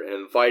cider, and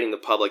inviting the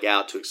public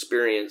out to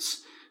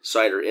experience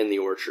cider in the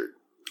orchard.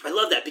 I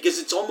love that because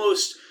it's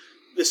almost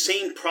the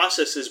same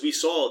process as we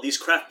saw these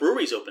craft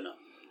breweries open up.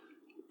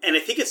 And I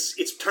think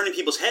it's turning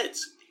people's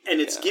heads. And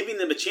it's giving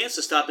them a chance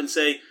to stop and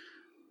say,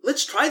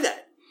 let's try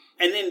that.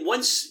 And then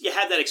once you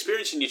have that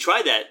experience and you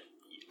try that,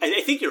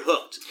 I think you're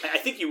hooked. I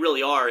think you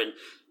really are. And,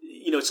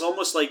 it's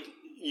almost like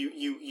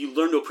you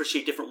learn to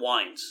appreciate different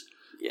wines.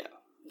 Yeah.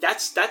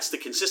 That's the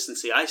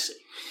consistency I see.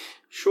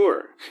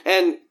 Sure.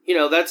 And,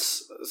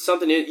 that's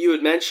something you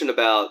had mentioned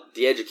about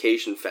the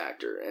education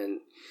factor.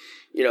 And,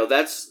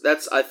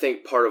 that's I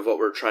think, part of what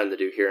we're trying to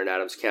do here in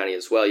Adams County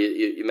as well.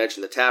 You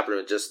mentioned the tap room,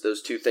 and just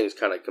those two things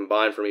kind of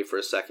combined for me for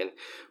a second.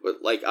 But,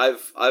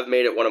 I've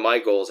made it one of my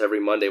goals.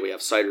 Every Monday we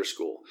have cider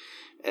school.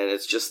 And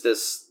it's just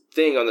this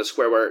thing on the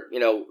square where,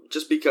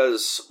 just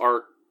because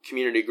our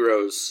community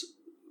grows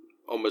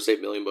almost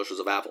 8 million bushels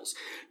of apples.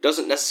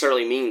 Doesn't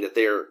necessarily mean that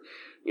they're,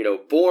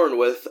 born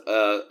with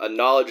a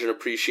knowledge and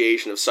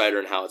appreciation of cider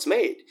and how it's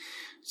made.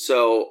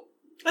 So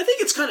I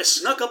think it's kind of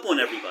snuck up on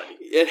everybody.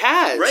 It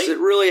has. Right? It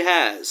really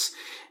has.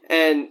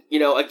 And,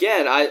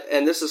 again,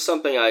 and this is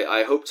something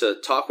I hope to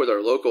talk with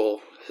our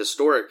local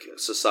historic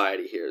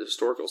society here, the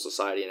Historical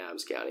Society in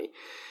Adams County.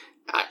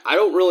 I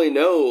don't really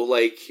know,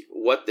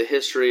 what the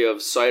history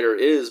of cider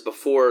is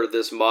before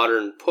this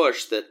modern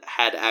push that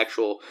had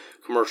actual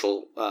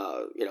commercial,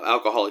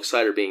 alcoholic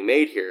cider being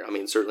made here. I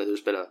mean, certainly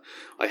there's been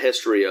a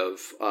history of,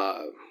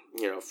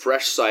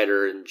 fresh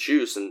cider and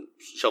juice and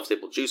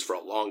shelf-stable juice for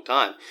a long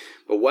time.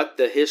 But what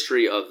the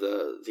history of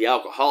the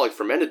alcoholic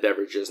fermented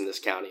beverages in this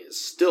county is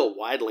still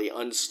widely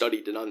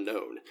unstudied and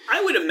unknown.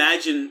 I would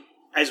imagine,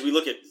 as we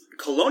look at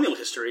colonial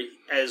history,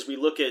 as we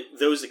look at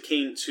those that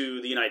came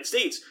to the United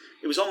States,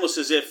 it was almost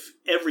as if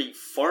every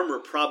farmer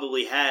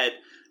probably had,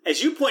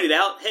 as you pointed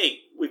out, hey,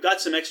 we've got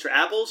some extra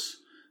apples,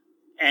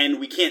 and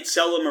we can't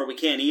sell them or we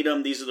can't eat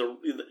them. These are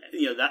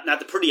not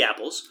the pretty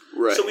apples.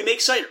 Right. So we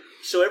make cider.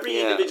 So every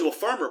individual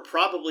farmer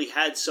probably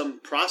had some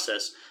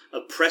process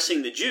of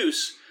pressing the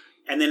juice,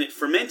 and then it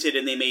fermented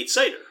and they made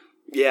cider.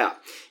 Yeah.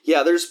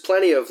 Yeah, there's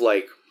plenty of,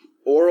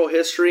 oral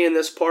history in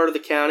this part of the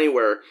county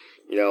where,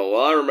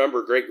 I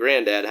remember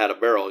great-granddad had a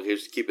barrel. He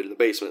used to keep it in the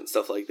basement and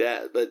stuff like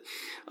that. But,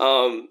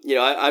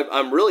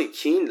 I'm really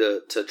keen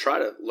to try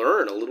to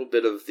learn a little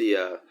bit of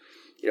the,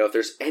 if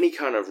there's any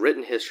kind of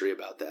written history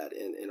about that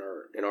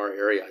in our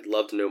area, I'd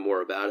love to know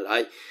more about it.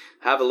 I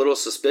have a little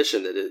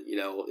suspicion that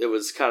it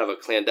was kind of a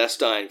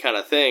clandestine kind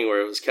of thing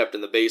where it was kept in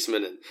the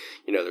basement and,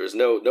 there was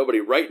nobody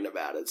writing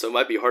about it. So it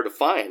might be hard to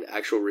find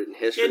actual written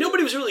history. Yeah,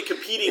 nobody was really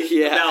competing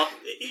about,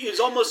 it was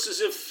almost as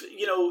if,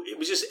 it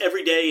was just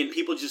every day and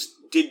people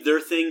just did their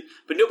thing,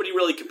 but nobody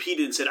really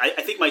competed and said,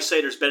 I think my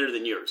cider's better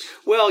than yours.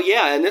 Well,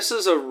 yeah, and this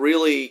is a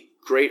really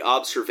great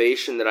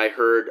observation that I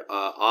heard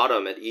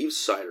Autumn at Eve's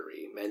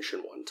Cidery mention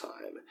one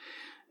time.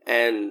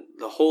 And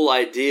the whole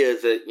idea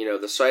that,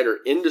 the cider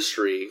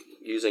industry,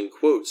 using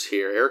quotes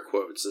here, air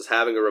quotes, is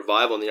having a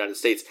revival in the United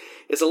States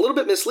is a little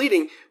bit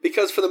misleading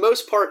because for the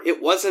most part,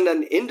 it wasn't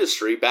an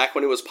industry back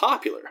when it was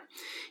popular.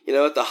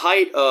 At the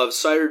height of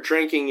cider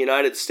drinking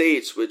United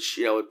States, which,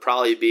 would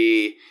probably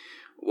be,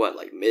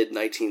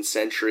 mid-19th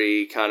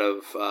century kind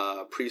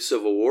of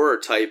pre-Civil War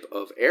type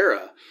of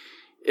era,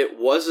 it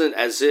wasn't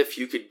as if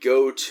you could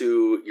go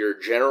to your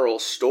general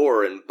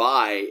store and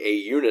buy a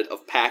unit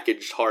of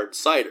packaged hard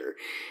cider.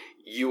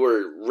 You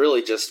were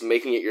really just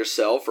making it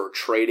yourself or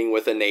trading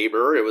with a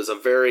neighbor. It was a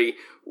very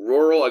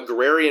rural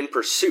agrarian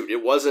pursuit.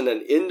 It wasn't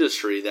an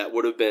industry that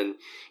would have been,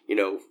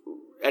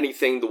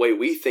 anything the way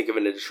we think of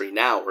an industry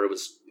now, where it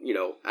was,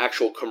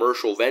 actual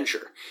commercial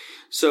venture.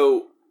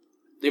 So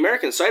the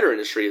American cider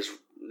industry is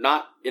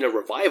not in a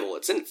revival.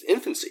 It's in its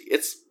infancy.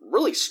 It's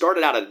really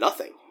started out of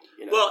nothing.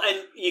 Well,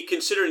 and you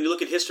consider and you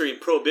look at history,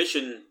 and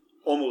Prohibition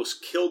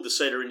almost killed the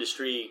cider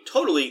industry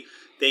totally.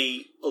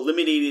 They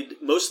eliminated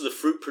most of the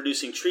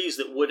fruit-producing trees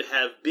that would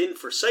have been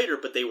for cider,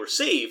 but they were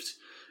saved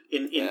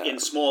in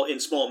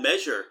small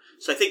measure.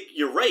 So I think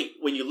you're right.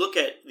 When you look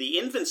at the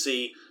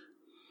infancy,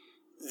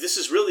 this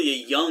is really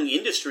a young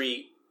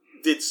industry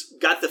that's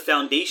got the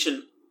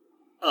foundation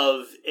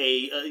of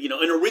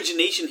an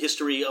origination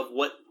history of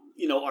what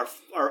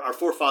our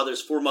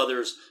forefathers,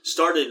 foremothers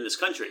started in this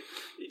country.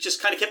 It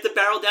just kind of kept the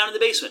barrel down in the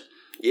basement.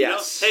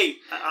 Yes. Hey,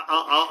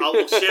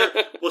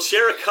 we'll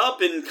share a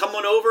cup and come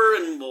on over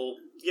and we'll,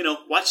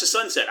 watch the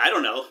sunset. I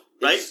don't know,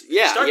 right?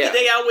 Start the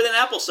day out with an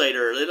apple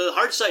cider, a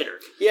hard cider.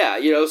 Yeah,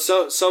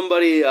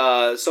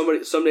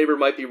 some neighbor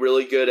might be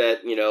really good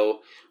at,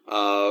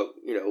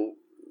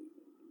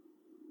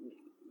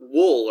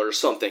 wool or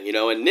something,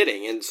 and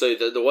knitting. And so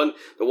the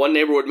one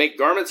neighbor would make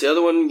garments, the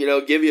other one,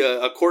 give you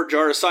a quart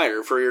jar of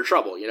cider for your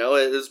trouble.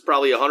 It's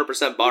probably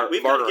 100% barter.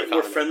 We've got to get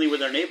more friendly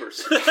with our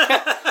neighbors.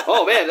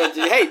 Oh man,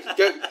 hey,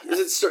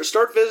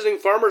 start visiting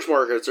farmers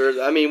markets, or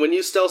when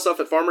you sell stuff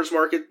at farmers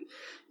market,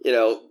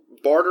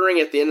 bartering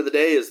at the end of the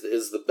day is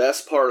the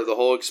best part of the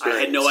whole experience.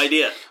 I had no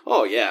idea.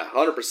 Oh yeah,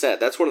 100%.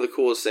 That's one of the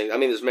coolest things.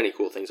 There's many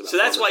cool things about. So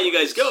that's why you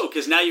guys go,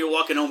 because now you're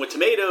walking home with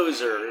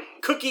tomatoes or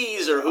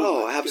cookies or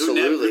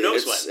absolutely. Who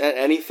knows what.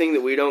 Anything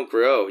that we don't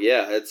grow.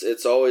 Yeah,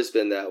 it's always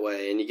been that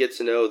way, and you get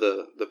to know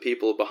the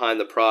people behind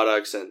the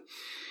products, and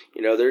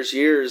there's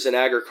years in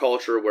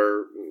agriculture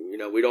where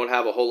we don't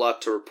have a whole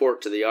lot to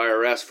report to the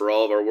IRS for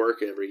all of our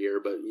work every year,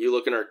 but you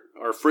look in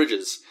our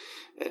fridges.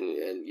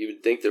 And you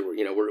would think that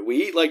we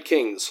eat like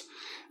kings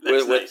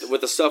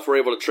with the stuff we're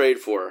able to trade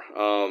for.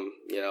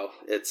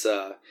 It's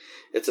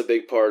a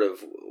big part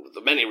of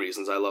the many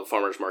reasons I love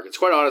farmers markets.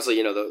 Quite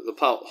honestly, the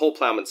whole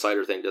Plowman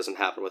cider thing doesn't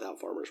happen without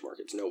farmers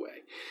markets. No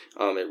way.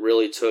 It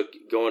really took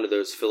going to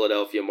those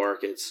Philadelphia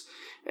markets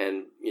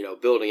and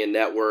building a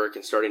network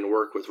and starting to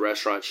work with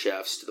restaurant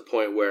chefs to the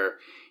point where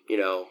we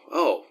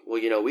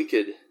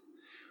could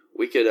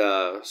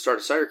start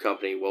a cider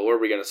company. Well, where are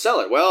we going to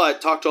sell it? Well, I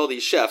talked to all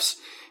these chefs.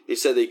 They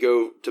said they'd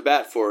go to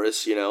bat for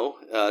us,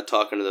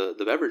 talking to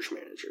the beverage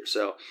manager.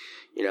 So,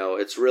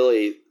 it's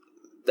really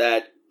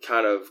that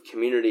kind of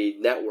community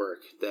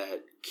network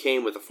that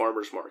came with the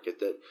farmers market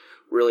that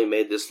really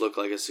made this look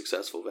like a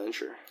successful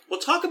venture. Well,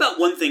 talk about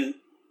one thing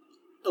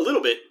a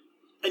little bit.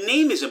 A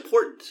name is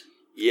important.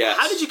 Yes.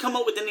 How did you come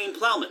up with the name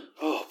Plowman?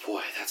 Oh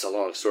boy, that's a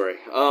long story.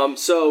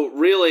 So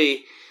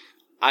really,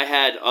 I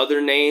had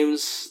other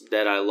names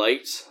that I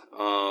liked.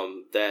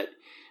 That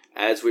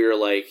as we were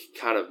like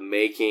kind of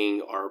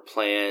making our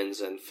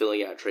plans and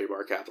filling out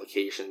trademark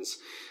applications,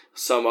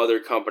 some other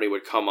company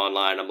would come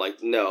online. I'm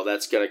like, no,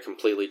 that's going to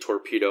completely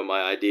torpedo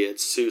my idea.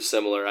 It's too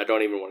similar. I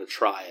don't even want to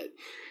try it.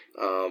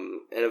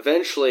 And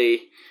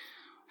eventually,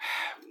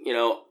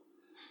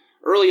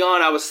 early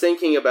on, I was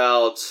thinking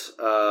about,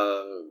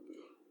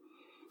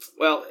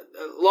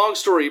 long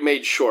story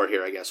made short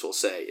here, I guess we'll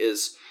say,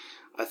 is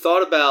I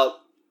thought about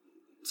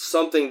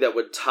something that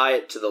would tie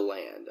it to the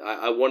land.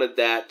 I wanted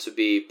that to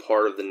be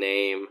part of the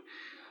name.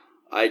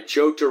 I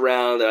joked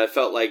around that I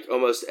felt like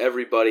almost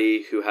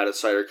everybody who had a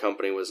cider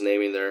company was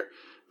naming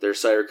their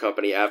cider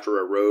company after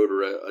a road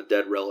or a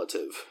dead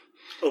relative.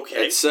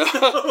 Okay. And so,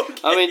 Okay.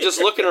 I mean, just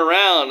looking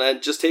around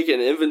and just taking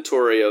an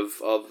inventory of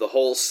the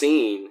whole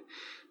scene,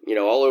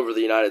 all over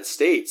the United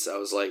States, I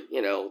was like,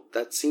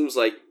 that seems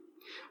like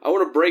I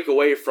want to break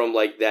away from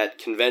like that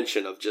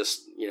convention of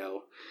just,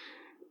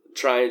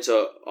 trying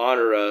to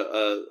honor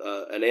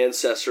an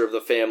ancestor of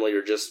the family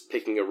or just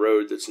picking a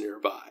road that's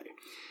nearby.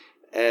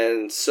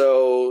 And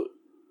so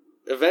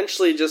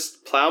eventually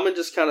just Plowman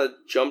just kind of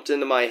jumped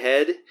into my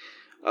head.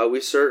 We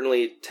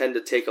certainly tend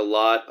to take a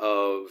lot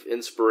of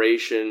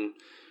inspiration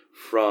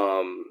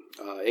from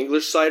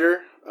English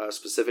cider,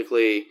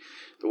 specifically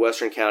the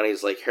western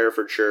counties like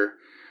Herefordshire.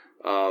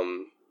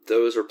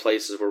 Those are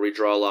places where we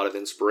draw a lot of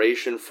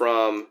inspiration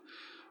from.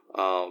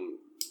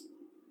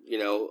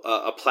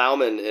 A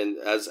plowman, and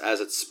as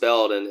it's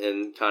spelled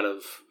and kind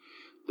of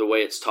the way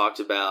it's talked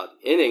about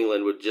in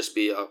England, would just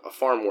be a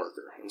farm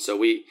worker. And so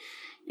we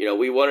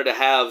wanted to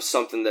have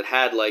something that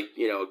had like,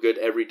 a good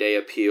everyday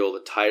appeal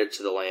that tied it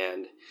to the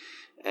land.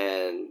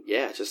 And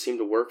yeah, it just seemed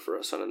to work for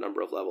us on a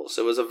number of levels.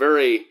 So it was a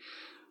very,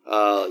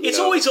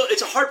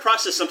 it's a hard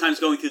process sometimes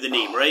going through the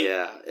name, right?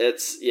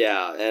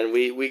 Yeah, and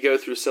we go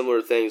through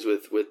similar things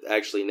with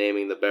actually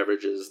naming the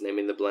beverages,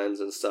 naming the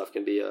blends and stuff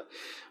can be a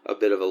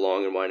bit of a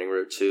long and winding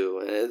road too.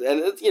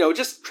 And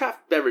just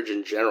craft beverage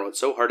in general, it's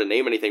so hard to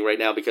name anything right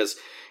now because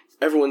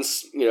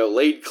everyone's,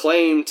 laid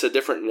claim to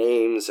different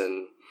names,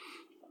 and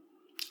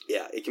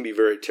yeah, it can be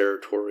very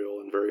territorial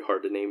and very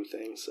hard to name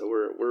things. So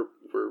we're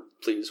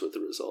pleased with the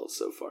results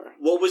so far.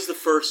 What was the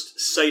first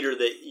cider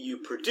that you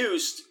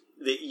produced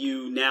that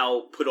you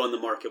now put on the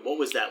market? What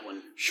was that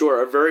one? Sure.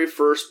 Our very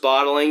first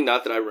bottling,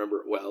 not that I remember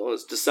it well, it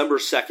was December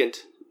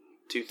 2nd,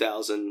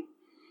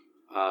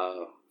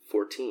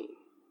 2014.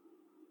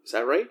 Is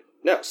that right?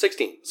 No,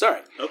 16. Sorry.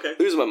 Okay.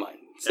 Losing my mind.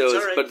 So That's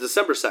all right. But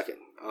December 2nd.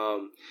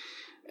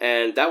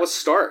 And that was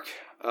Stark.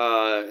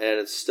 And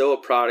it's still a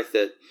product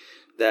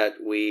that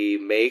we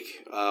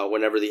make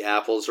whenever the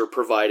apples are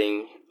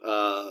providing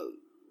an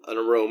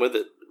aroma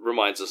that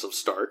reminds us of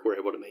Stark. We're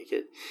able to make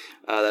it.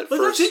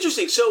 That's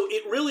interesting. So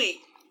it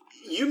really,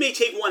 you may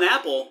take one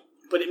apple,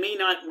 but it may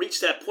not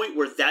reach that point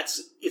where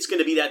it's going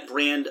to be that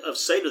brand of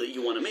cider that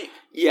you want to make.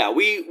 Yeah,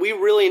 we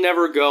really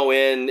never go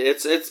in.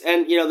 It's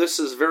and this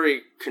is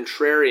very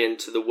contrarian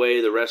to the way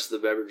the rest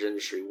of the beverage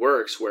industry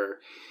works, where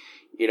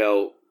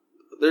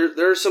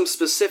there are some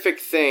specific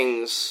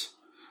things.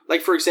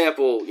 Like for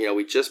example,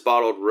 we just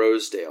bottled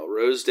Rosedale.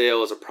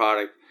 Rosedale is a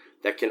product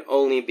that can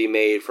only be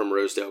made from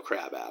Rosedale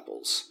crab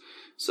apples.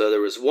 So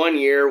there was one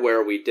year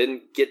where we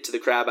didn't get to the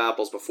crab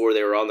apples before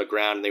they were on the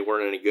ground and they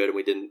weren't any good,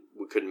 and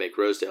we couldn't make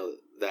Rosedale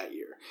that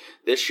year.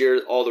 This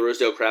year, all the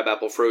Rosedale crab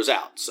apple froze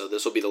out. So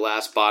this will be the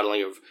last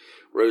bottling of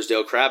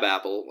Rosedale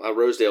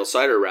Rosedale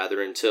cider rather,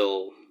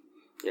 until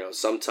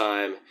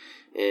sometime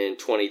in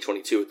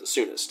 2022 at the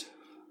soonest.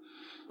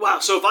 Wow!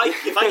 So if I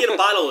get a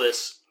bottle of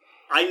this,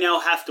 I now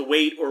have to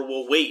wait, or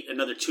will wait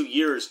another 2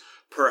 years,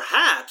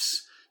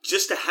 perhaps,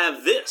 just to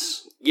have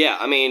this. Yeah,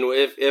 I mean,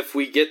 if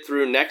we get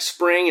through next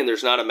spring and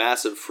there's not a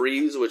massive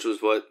freeze, which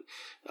was what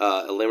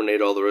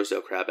eliminated all the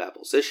Rosedale crab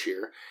apples this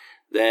year,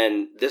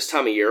 then this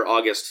time of year,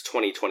 August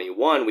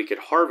 2021, we could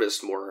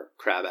harvest more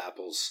crab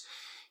apples.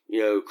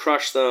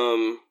 Crush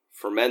them,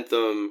 ferment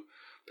them,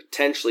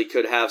 potentially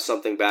could have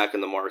something back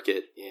in the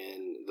market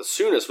in the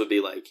soonest would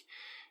be like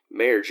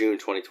May or June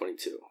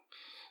 2022.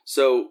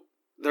 So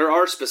there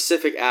are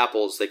specific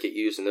apples that get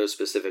used in those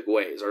specific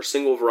ways. Our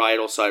single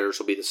varietal ciders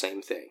will be the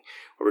same thing.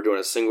 Where we're doing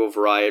a single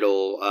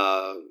varietal,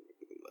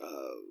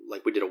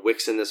 like we did a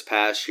Wixon this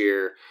past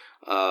year.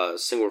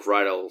 Single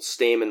varietal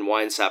Stayman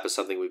wine sap is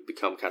something we've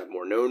become kind of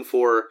more known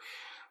for.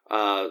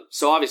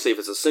 So obviously if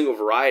it's a single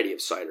variety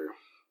of cider,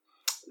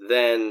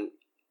 then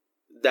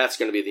that's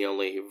going to be the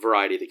only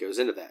variety that goes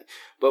into that.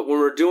 But when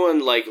we're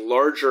doing like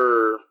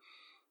larger,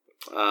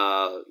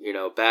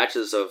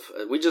 batches of,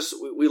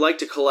 we like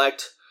to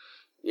collect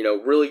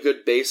really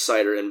good base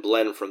cider and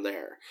blend from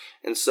there.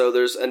 And so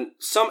there's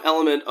some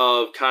element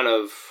of kind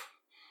of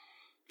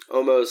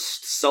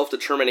almost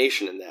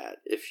self-determination in that,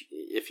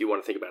 if you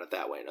want to think about it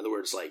that way. In other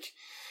words, like,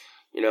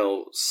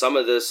 some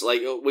of this,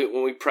 like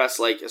when we press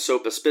like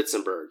Asopa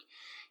Spitzenberg,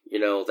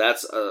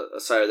 that's a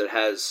cider that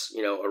has,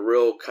 a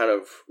real kind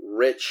of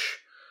rich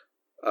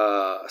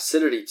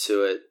acidity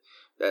to it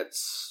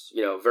that's,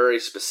 very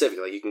specific.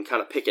 Like you can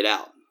kind of pick it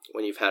out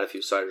when you've had a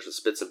few ciders with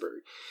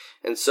Spitzenberg.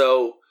 And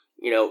so,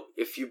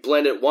 if you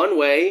blend it one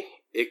way,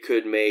 it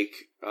could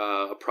make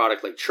a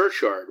product like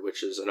Churchyard,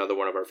 which is another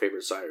one of our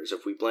favorite ciders.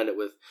 If we blend it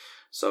with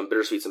some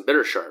bittersweets and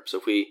bitter sharps,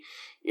 if we,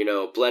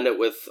 blend it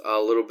with a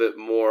little bit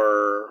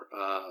more,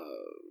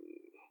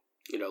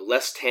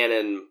 less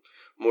tannin,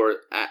 more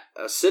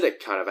acidic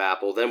kind of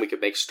apple, then we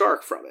could make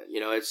Stark from it.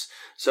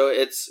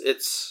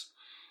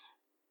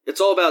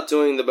 It's all about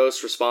doing the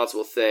most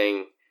responsible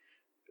thing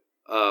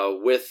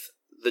with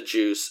the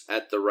juice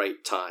at the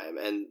right time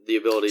and the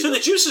ability. So the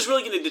juice is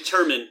really going to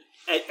determine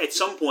at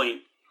some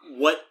point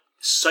what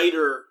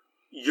cider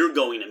you're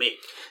going to make.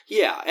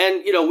 Yeah,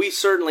 and we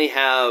certainly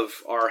have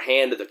our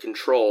hand at the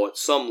control at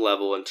some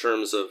level in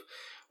terms of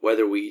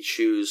whether we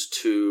choose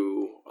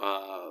to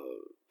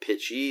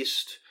pitch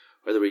yeast,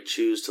 whether we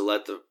choose to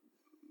let the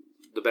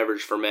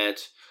beverage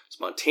ferment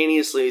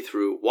spontaneously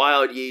through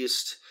wild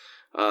yeast.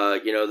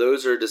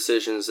 Those are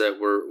decisions that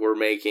we're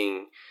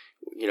making,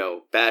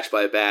 batch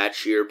by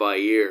batch, year by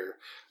year,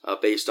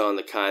 based on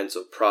the kinds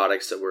of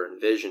products that we're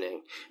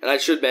envisioning. And I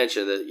should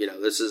mention that,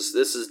 this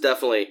is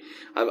definitely,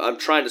 I'm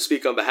trying to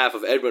speak on behalf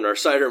of Edwin, our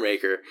cider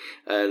maker,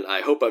 and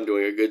I hope I'm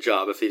doing a good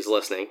job if he's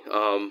listening.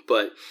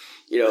 But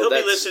he'll be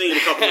listening in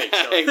a couple weeks.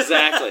 So.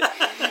 Exactly.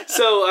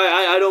 So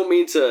I don't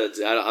mean to.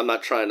 I'm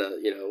not trying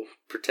to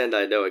pretend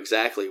I know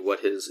exactly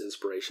what his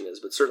inspiration is,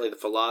 but certainly the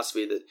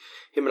philosophy that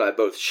him and I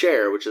both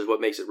share, which is what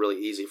makes it really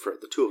easy for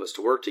the two of us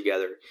to work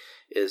together,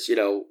 is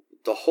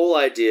the whole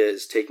idea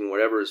is taking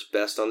whatever is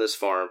best on this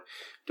farm,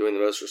 doing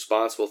the most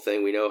responsible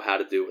thing we know how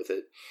to do with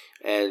it,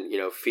 and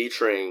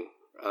featuring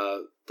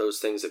those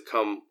things that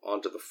come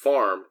onto the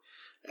farm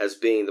as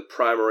being the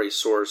primary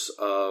source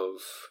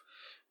of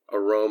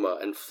aroma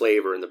and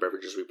flavor in the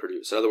beverages we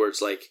produce. In other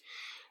words,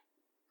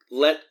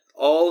 let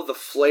all the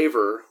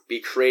flavor be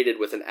created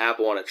with an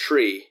apple on a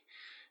tree,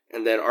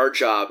 and then our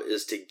job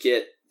is to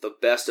get the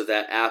best of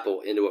that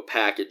apple into a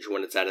package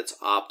when it's at its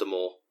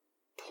optimal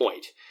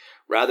point,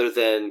 rather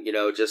than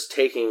just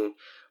taking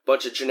a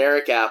bunch of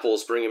generic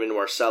apples, bring them into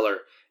our cellar,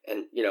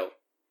 and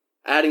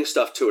adding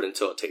stuff to it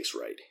until it tastes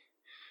right.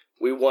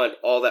 We want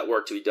all that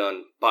work to be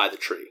done by the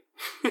tree.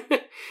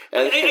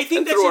 I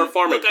think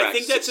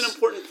that's an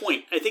important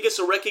point. I think it's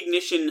a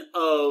recognition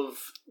of,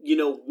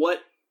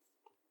 what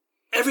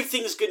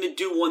everything's going to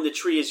do on the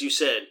tree, as you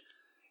said,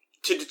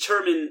 to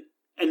determine,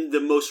 and the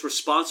most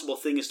responsible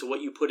thing as to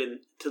what you put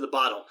into the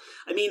bottle.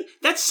 I mean,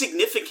 that's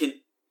significant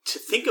to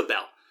think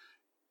about,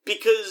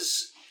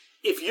 because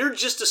if you're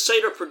just a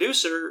cider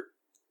producer,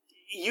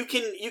 you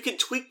can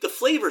tweak the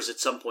flavors at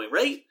some point,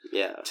 right?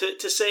 Yeah.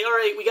 To say, all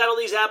right, we got all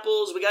these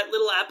apples, we got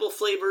little apple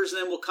flavors,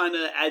 and then we'll kind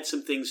of add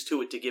some things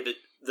to it to give it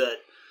the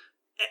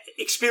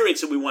experience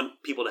that we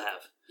want people to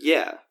have.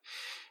 Yeah.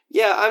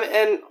 Yeah,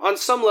 and on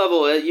some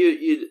level,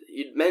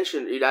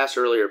 you'd asked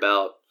earlier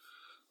about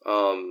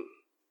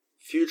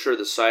future of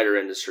the cider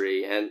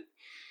industry, and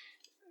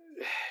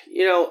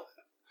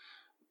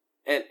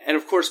and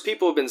of course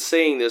people have been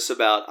saying this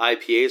about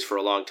IPAs for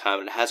a long time,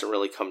 and it hasn't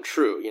really come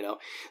true.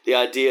 The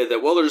idea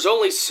that there's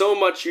only so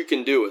much you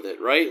can do with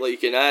it, right?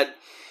 Like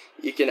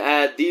you can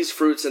add these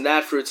fruits and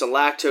that fruits and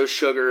lactose,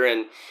 sugar,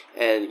 and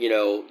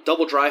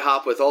double dry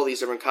hop with all these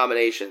different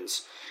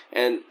combinations,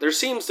 and there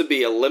seems to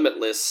be a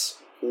limitless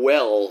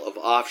well of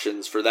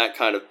options for that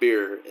kind of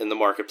beer in the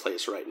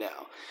marketplace right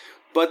now.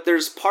 But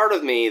there's part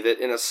of me that,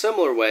 in a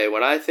similar way,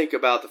 when I think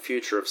about the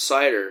future of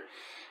cider,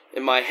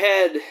 in my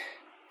head,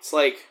 it's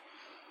like,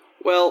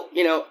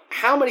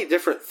 how many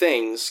different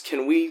things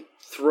can we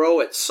throw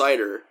at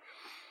cider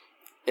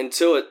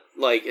until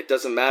it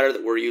doesn't matter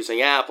that we're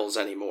using apples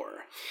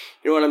anymore?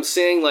 You know what I'm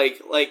saying?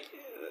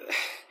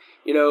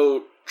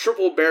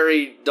 Triple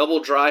berry, double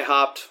dry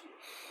hopped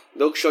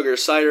milk sugar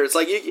cider. It's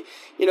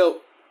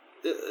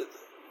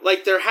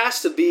there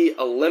has to be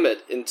a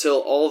limit until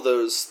all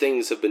those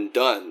things have been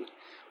done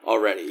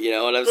already,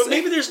 But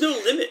maybe there's no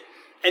limit.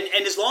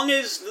 And as long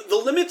as the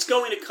limit's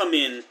going to come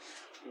in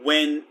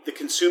when the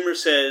consumer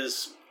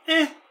says,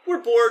 we're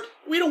bored,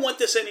 we don't want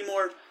this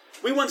anymore,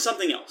 we want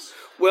something else.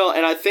 Well,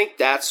 and I think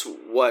that's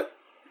what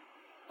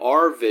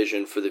our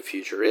vision for the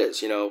future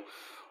is,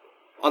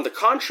 On the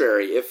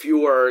contrary, if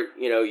you are,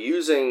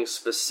 using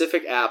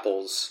specific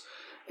apples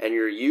and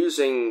you're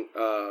using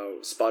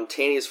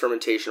spontaneous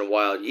fermentation of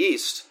wild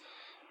yeast,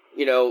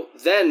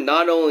 then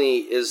not only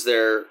is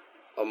there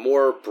a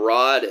more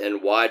broad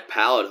and wide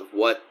palette of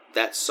what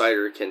that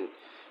cider can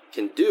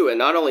do, and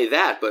not only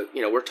that, but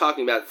we're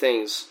talking about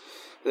things.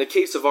 In the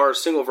case of our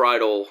single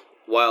varietal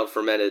wild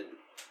fermented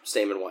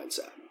Stayman wine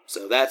sap,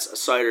 so that's a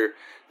cider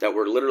that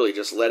we're literally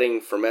just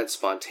letting ferment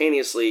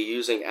spontaneously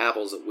using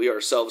apples that we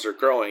ourselves are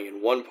growing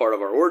in one part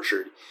of our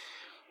orchard.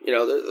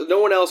 No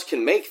one else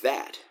can make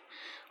that.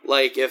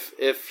 Like if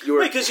you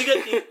were right, because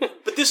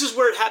but this is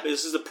where it happens.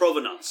 This is the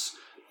provenance.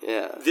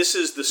 Yeah. This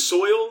is the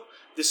soil.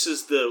 This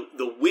is the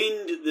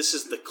wind. This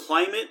is the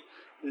climate.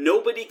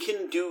 Nobody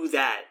can do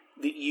that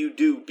that you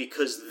do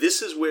because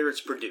this is where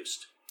it's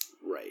produced.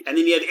 Right. And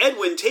then you have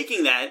Edwin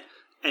taking that,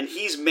 and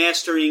he's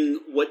mastering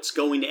what's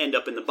going to end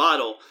up in the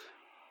bottle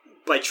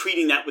by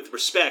treating that with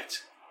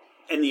respect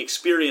and the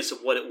experience of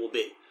what it will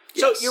be.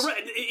 Yes. So you're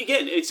right.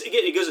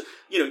 It goes.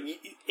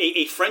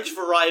 A French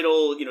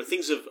varietal.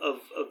 Things of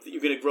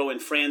you're going to grow in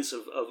France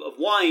of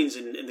wines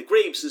and the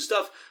grapes and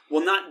stuff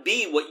will not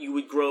be what you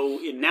would grow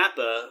in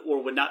Napa,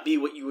 or would not be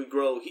what you would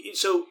grow.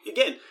 So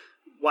again,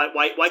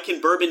 why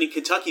can bourbon in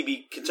Kentucky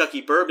be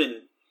Kentucky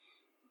bourbon?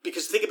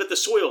 Because think about the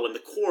soil and the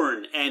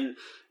corn and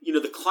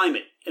the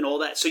climate and all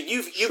that. So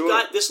you've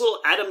got this little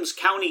Adams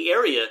County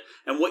area,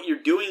 and what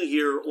you're doing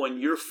here on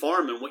your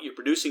farm and what you're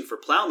producing for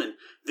Plowman.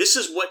 This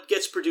is what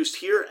gets produced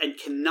here and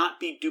cannot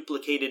be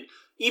duplicated,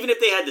 even if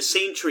they had the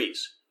same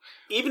trees,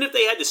 even if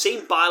they had the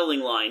same bottling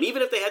line,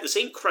 even if they had the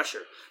same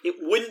crusher. It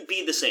wouldn't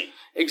be the same.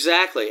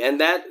 Exactly, and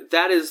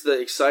that is the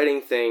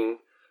exciting thing.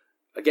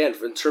 Again,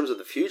 in terms of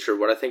the future,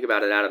 what I think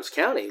about in Adams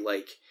County,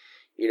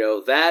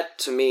 that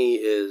to me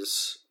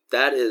is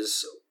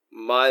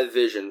my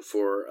vision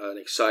for an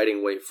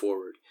exciting way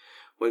forward.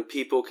 When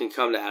people can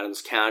come to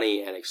Adams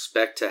County and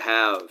expect to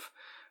have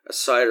a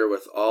cider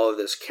with all of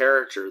this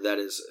character that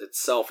is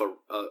itself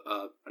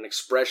an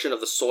expression of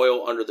the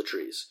soil under the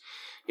trees,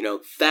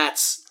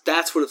 that's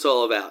what it's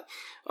all about.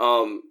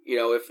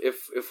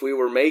 If we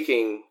were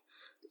making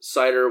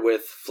cider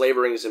with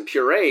flavorings and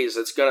purees,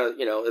 it's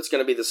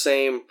gonna be the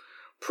same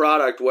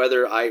product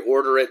whether I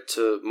order it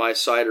to my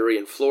cidery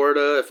in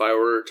Florida, if I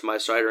order it to my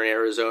cidery in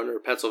Arizona or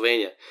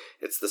Pennsylvania.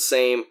 It's the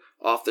same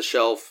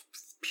off-the-shelf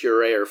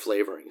puree or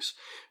flavorings.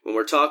 When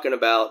we're talking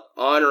about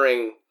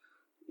honoring,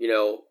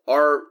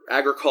 our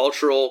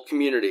agricultural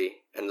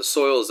community and the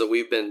soils that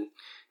we've been,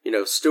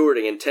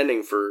 stewarding and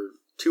tending for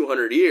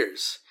 200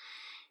 years,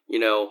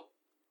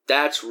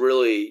 that's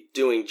really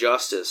doing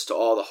justice to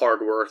all the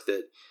hard work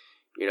that,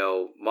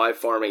 my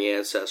farming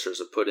ancestors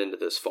have put into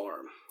this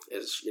farm.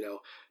 Is,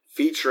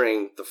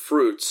 featuring the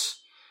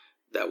fruits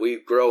that we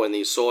grow in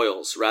these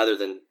soils rather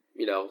than,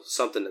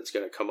 something that's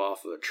going to come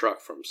off of a truck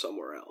from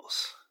somewhere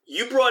else.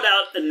 You brought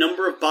out a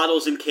number of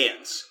bottles and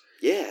cans.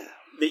 Yeah.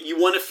 That you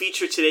want to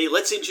feature today.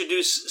 Let's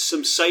introduce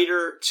some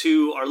cider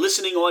to our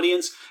listening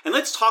audience, and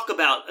let's talk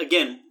about,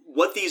 again,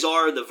 what these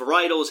are, the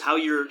varietals, how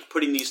you're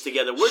putting these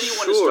together. Where do you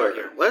want to start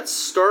here? Let's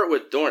start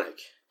with Dornick.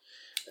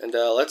 And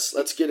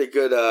let's get a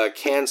good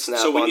can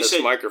snap on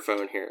this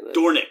microphone here.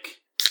 Dornick.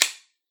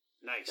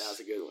 Nice. That was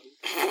a good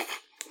one.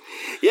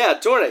 Yeah,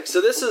 Dornick.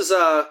 So this is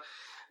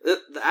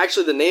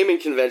actually the naming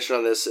convention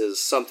on this is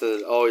something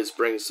that always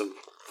brings some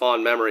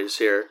fond memories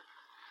here.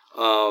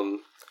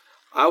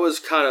 I was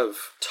kind of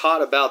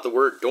taught about the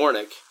word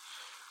Dornick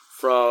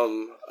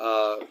from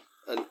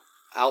an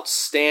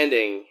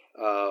outstanding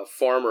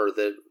farmer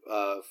that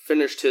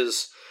finished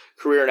his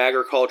career in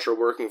agriculture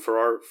working for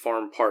our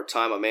farm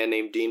part-time, a man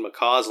named Dean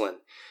McCausland,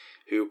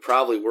 who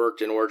probably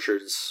worked in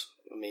orchards,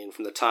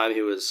 from the time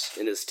he was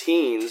in his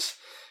teens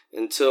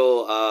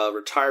until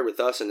retired with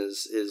us in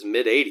his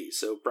mid-80s.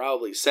 So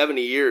probably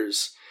 70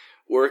 years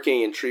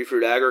working in tree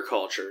fruit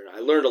agriculture. I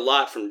learned a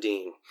lot from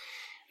Dean.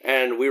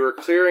 And we were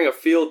clearing a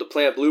field to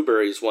plant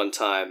blueberries one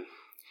time,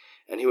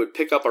 and he would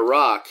pick up a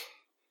rock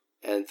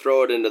and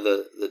throw it into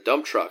the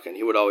dump truck, and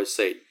he would always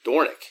say,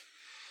 Dornick.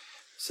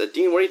 I said,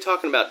 Dean, what are you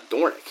talking about,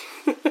 Dornick?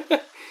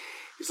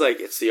 He's like,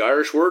 it's the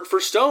Irish word for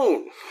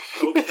stone.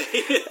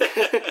 Okay.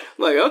 I'm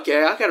like,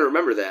 okay, I got to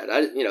remember that.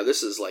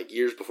 This is like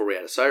years before we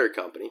had a cider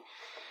company.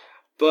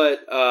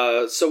 But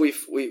so we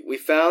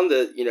found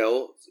that,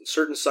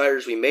 certain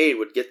ciders we made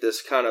would get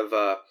this kind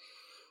of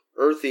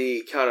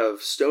earthy, kind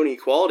of stony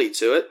quality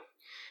to it.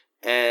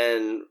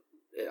 And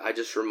I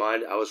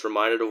was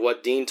reminded of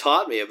what Dean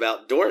taught me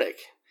about Dornick.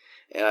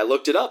 And I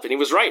looked it up, and he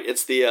was right.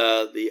 It's the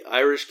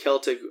Irish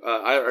Celtic,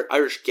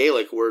 Irish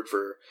Gaelic word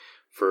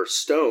for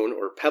stone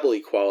or pebbly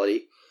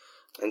quality.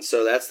 And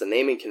so that's the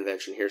naming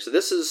convention here. So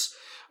this is,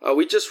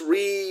 we just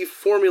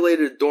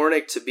reformulated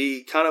Dornick to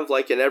be kind of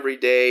like an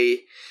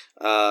everyday,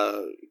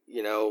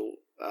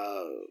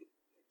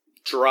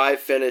 dry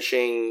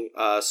finishing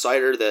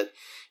cider that,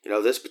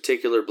 this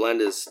particular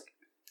blend is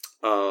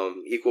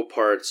equal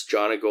parts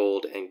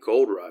Johnny-Gold and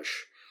Gold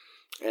Rush.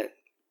 And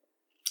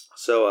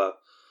so,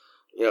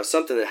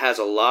 something that has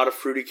a lot of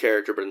fruity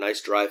character but a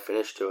nice dry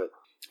finish to it.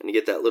 And you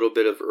get that little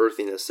bit of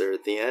earthiness there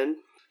at the end.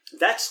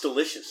 That's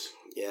delicious.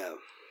 Yeah.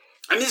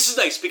 This is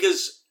nice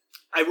because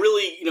I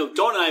really,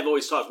 Dawn and I have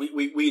always talked.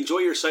 We enjoy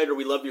your cider.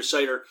 We love your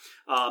cider.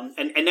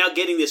 And now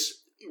getting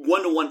this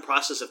one-to-one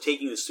process of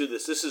taking this through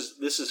this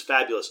is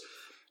fabulous.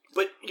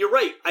 But you're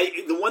right.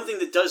 The one thing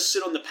that does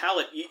sit on the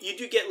palate, you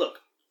do get,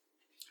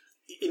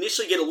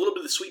 initially get a little bit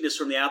of the sweetness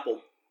from the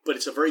apple, but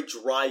it's a very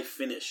dry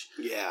finish.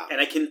 Yeah.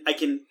 And I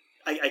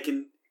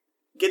can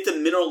get the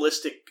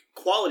mineralistic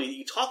quality that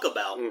you talk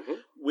about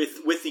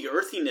with the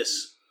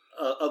earthiness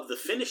of the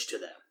finish to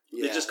that.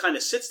 Yeah. It just kind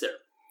of sits there.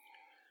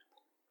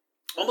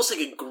 Almost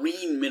like a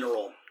green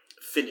mineral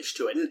finish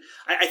to it. And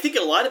I think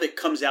a lot of it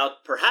comes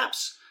out,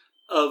 perhaps,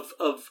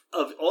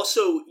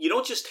 also, you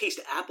don't just taste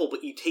apple,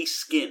 but you taste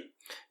skin,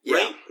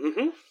 right?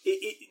 Mm-hmm.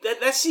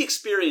 That's the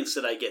experience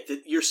that I get.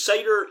 That your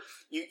cider,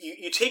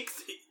 you take.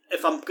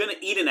 If I'm going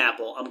to eat an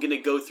apple, I'm going to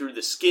go through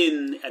the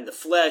skin and the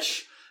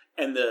flesh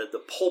and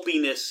the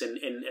pulpiness and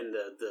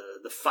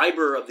the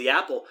fiber of the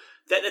apple.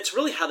 That's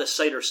really how the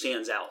cider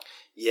stands out.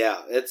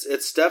 Yeah,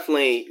 it's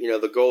definitely,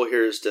 the goal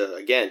here is to,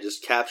 again,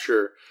 just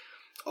capture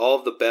all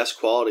of the best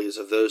qualities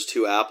of those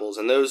two apples.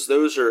 And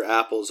those are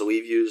apples that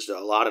we've used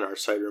a lot in our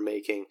cider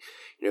making.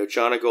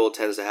 Jonagold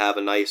tends to have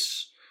a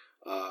nice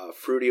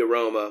fruity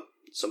aroma,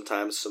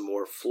 sometimes some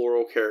more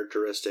floral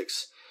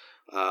characteristics.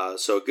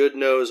 So a good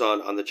nose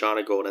on the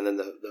Jonagold, and then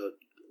the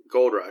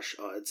Gold Rush.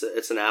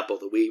 It's an apple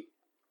that we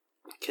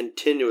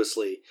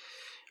continuously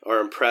are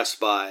impressed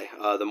by.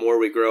 The more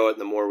we grow it,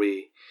 the more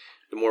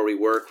we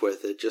work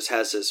with it. Just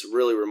has this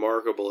really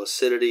remarkable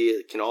acidity.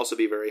 It can also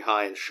be very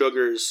high in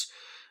sugars.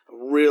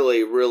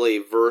 Really, really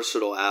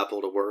versatile apple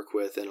to work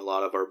with in a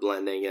lot of our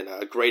blending, and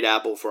a great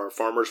apple for our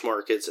farmers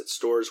markets. It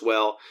stores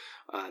well,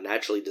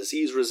 naturally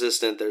disease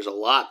resistant. There's a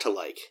lot to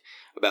like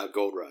about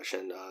Gold Rush,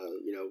 and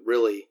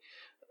really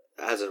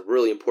has a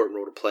really important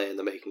role to play in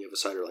the making of a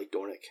cider like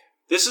Dornick.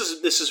 This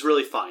is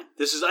really fine.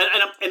 This is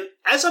and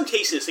as I'm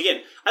tasting this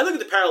again, I look at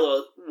the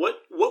parallel. What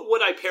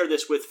would I pair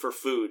this with for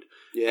food?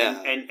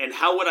 Yeah, and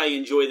how would I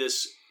enjoy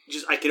this?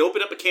 Just I could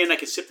open up a can, I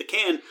could sip the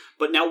can,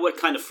 but now what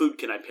kind of food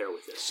can I pair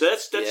with this? So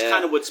that's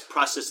kind of what's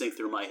processing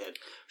through my head.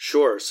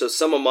 Sure. So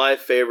some of my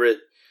favorite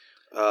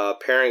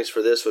pairings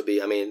for this would be,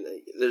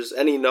 there's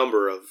any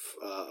number of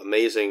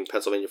amazing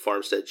Pennsylvania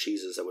farmstead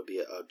cheeses that would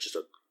be just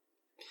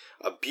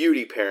a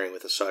beauty pairing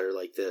with a cider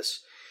like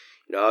this.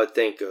 I would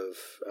think of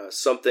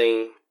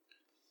something,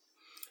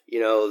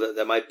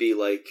 that might be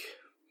like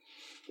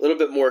a little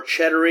bit more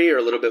cheddary or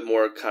a little bit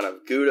more kind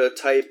of Gouda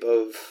type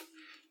of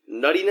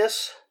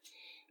nuttiness.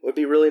 Would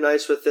be really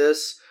nice with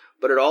this,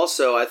 but it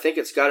also, I think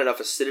it's got enough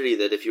acidity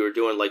that if you were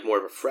doing like more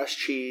of a fresh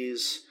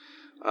cheese,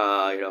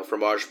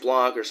 fromage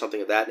blanc or something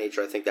of that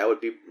nature, I think that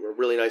would be a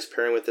really nice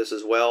pairing with this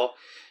as well.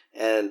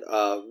 And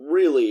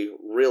really,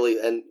 really,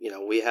 and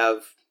we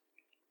have,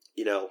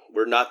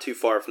 we're not too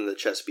far from the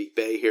Chesapeake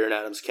Bay here in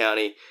Adams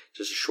County,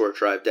 just a short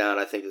drive down.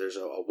 I think there's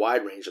a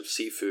wide range of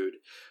seafood,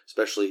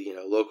 especially,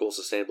 local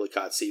sustainably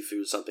caught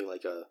seafood, something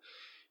like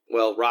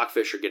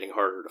rockfish are getting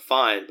harder to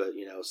find, but,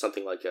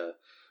 something like a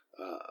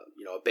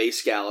bay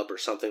scallop or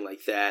something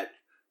like that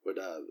would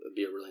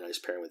be a really nice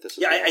pairing with this.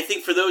 Yeah, well. I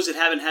think for those that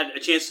haven't had a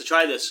chance to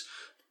try this,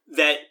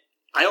 that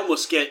I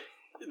almost get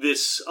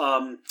this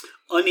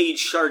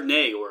unaged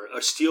Chardonnay or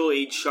a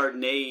steel-aged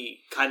Chardonnay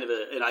kind of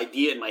an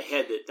idea in my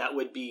head that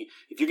would be,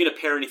 if you're going to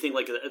pair anything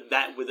like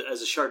that with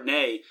as a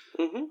Chardonnay,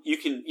 mm-hmm.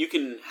 you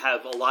can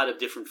have a lot of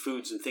different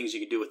foods and things you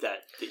could do with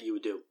that you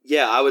would do.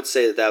 Yeah, I would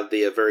say that would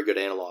be a very good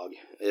analog.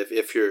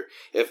 If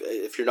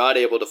you're not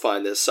able to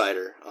find this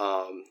cider,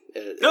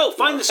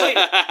 find the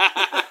cider.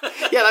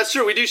 Yeah, that's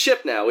true. We do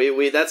ship now.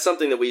 We that's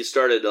something that we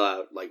started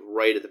like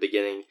right at the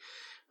beginning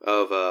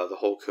of the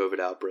whole COVID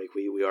outbreak.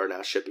 We are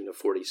now shipping to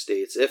 40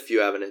 states. If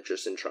you have an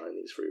interest in trying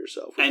these for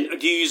yourself. And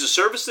do you use a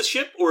service to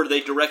ship, or do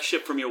they direct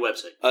ship from your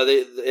website?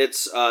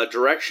 It's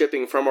direct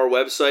shipping from our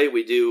website.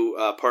 We do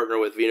partner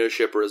with Vino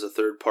Shipper as a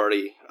third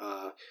party,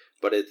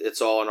 but it's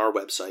all on our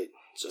website,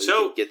 so you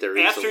can get there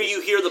easily. After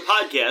you hear the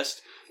podcast,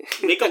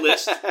 make a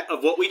list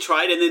of what we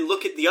tried, and then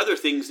look at the other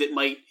things that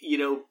might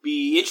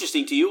be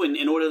interesting to you,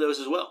 and order those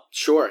as well.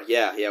 Sure.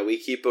 Yeah. We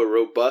keep a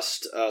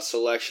robust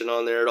selection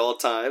on there at all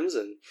times,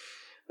 and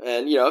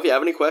if you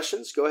have any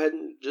questions, go ahead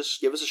and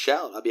just give us a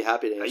shout. I'd be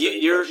happy to answer any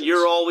questions.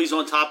 You're always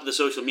on top of the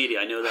social media.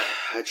 I know that.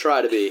 I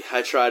try to be.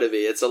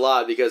 It's a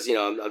lot because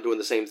I'm doing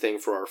the same thing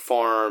for our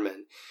farm,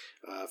 and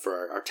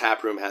for our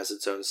tap room has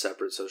its own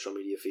separate social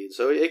media feed.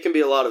 So it can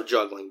be a lot of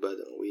juggling, but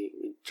we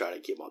try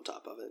to keep on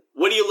top of it.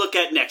 What do you look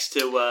at next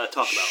to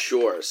talk about?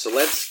 Sure. So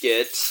let's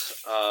get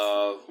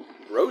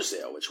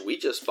Rosedale, which we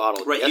just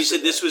bottled. Right.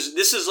 Yesterday. You said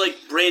this is like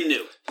brand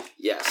new.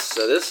 Yes.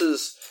 So this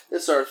is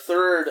our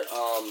third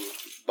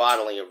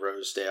bottling of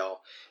Rosedale,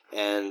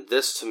 and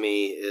this to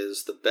me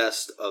is the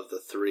best of the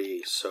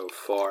three so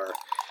far.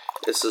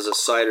 This is a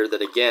cider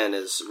that again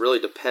is really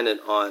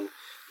dependent on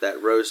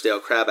that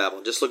Rosedale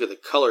crabapple. Just look at the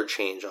color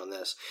change on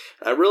this.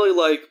 And I really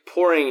like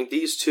pouring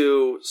these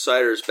two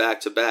ciders back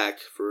to back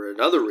for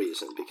another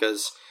reason,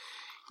 because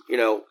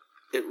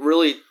it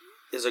really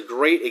is a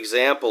great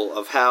example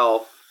of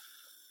how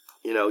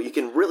you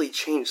can really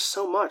change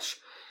so much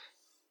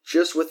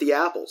just with the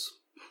apples.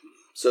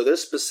 So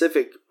this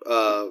specific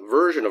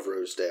version of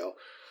Rosedale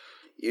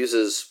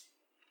uses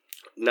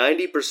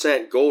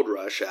 90% Gold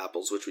Rush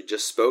apples, which we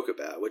just spoke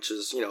about, which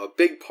is a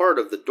big part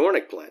of the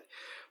Dornick blend.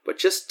 But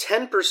just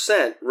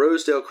 10%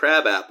 Rosedale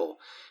crabapple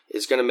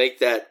is going to make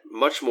that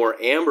much more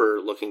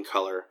amber-looking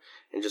color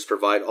and just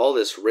provide all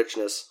this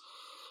richness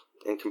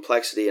and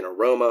complexity and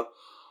aroma.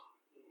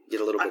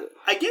 Get a little bit.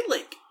 I get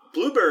like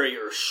blueberry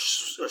or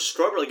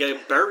strawberry, like a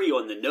berry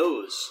on the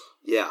nose.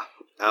 Yeah,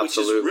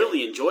 absolutely. Which is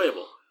really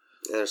enjoyable.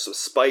 And there's some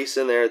spice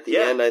in there at the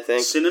end, I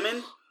think.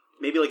 Cinnamon,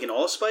 maybe like an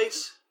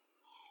allspice.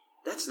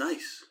 That's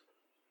nice.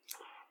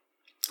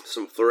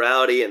 some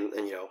plurality, and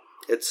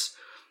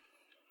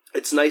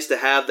it's nice to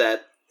have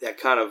that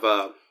kind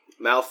of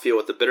mouthfeel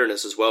with the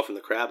bitterness as well from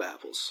the crab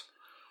apples.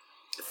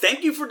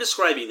 Thank you for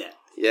describing that.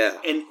 Yeah.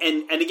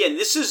 And again,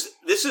 this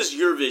is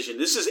your vision.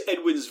 This is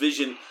Edwin's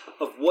vision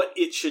of what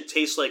it should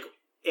taste like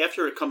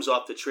after it comes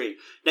off the tree.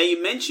 Now,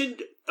 you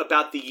mentioned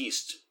about the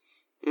yeast,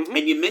 and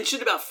you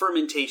mentioned about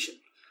fermentation.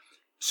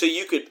 So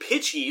you could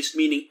pitch yeast,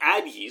 meaning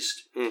add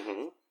yeast,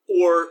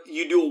 or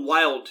you do a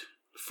wild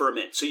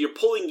ferment. So you're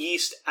pulling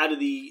yeast out of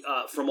the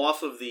from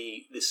off of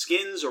the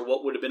skins or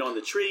what would have been on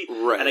the tree,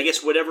 right? And I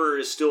guess whatever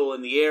is still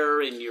in the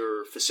air in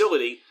your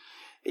facility.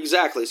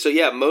 Exactly. So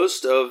yeah,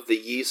 most of the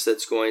yeast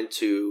that's going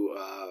to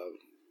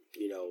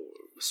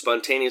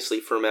spontaneously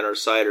ferment our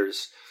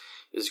ciders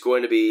is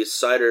going to be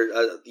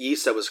cider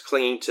yeast that was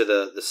clinging to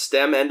the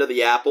stem end of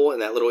the apple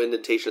and that little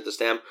indentation at the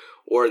stem,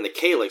 or in the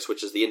calyx,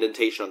 which is the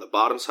indentation on the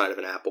bottom side of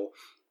an apple.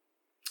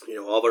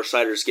 All of our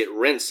ciders get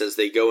rinsed as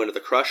they go into the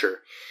crusher.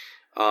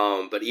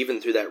 But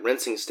even through that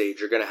rinsing stage,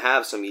 you're going to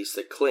have some yeast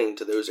that cling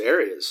to those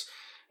areas.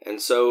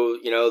 And so,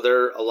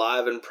 they're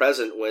alive and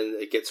present when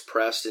it gets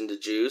pressed into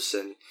juice.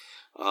 And,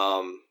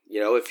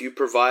 if you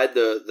provide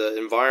the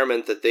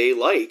environment that they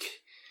like,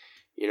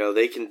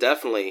 they can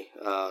definitely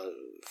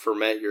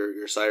ferment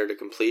your cider to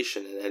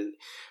completion. And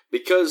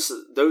because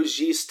those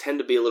yeasts tend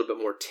to be a little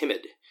bit more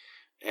timid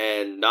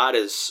and not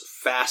as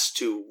fast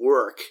to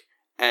work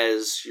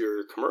as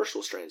your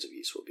commercial strains of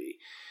yeast will be,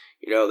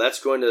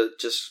 that's going to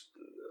just,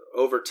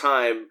 over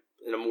time,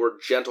 in a more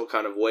gentle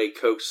kind of way,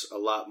 coax a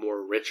lot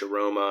more rich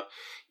aroma.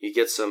 You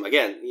get some,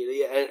 again,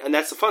 and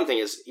that's the fun thing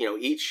is,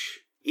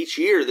 each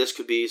year this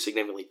could be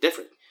significantly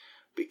different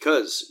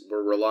because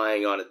we're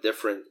relying on a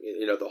different,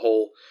 the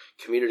whole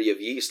community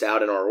of yeast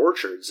out in our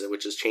orchards,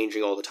 which is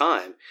changing all the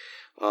time.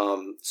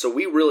 So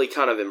we really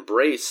kind of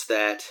embrace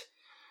that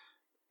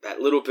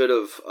little bit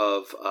of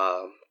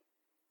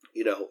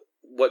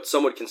what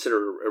some would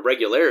consider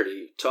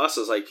irregularity to us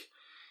is like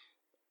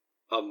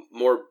a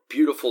more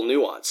beautiful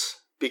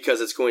nuance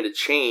because it's going to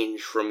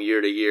change from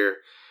year to year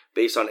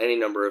based on any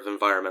number of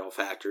environmental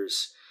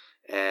factors.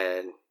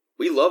 And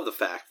we love the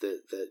fact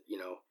that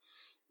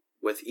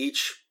with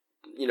each,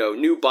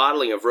 new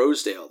bottling of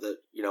Rosedale that,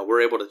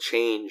 we're able to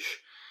change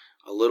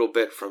a little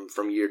bit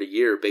from year to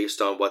year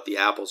based on what the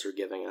apples are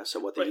giving us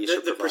and what the yeast are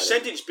providing. The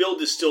percentage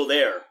build is still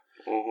there,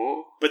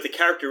 but the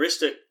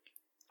characteristic,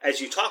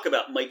 as you talk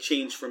about, might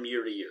change from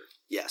year to year.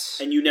 Yes.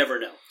 And you never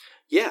know.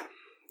 Yeah.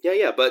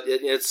 But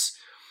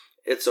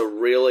it's a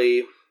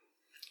really,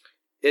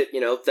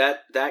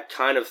 that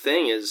kind of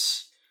thing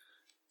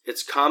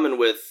it's common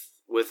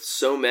with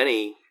so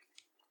many,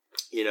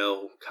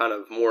 kind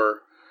of more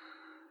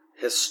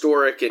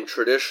historic and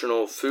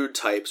traditional food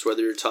types,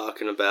 whether you're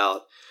talking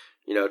about,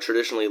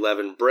 traditionally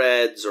leavened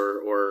breads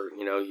or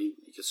you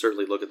can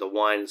certainly look at the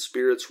wine and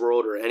spirits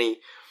world or any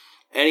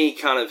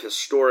kind of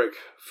historic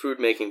food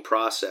making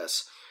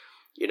process.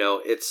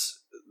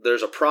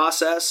 There's a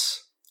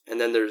process and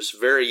then there's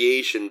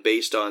variation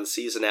based on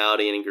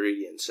seasonality and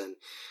ingredients. And,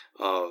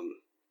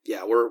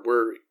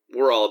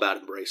 we're all about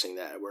embracing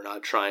that. We're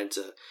not trying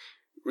to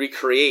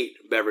recreate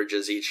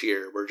beverages each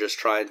year. We're just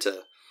trying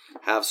to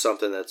have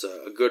something that's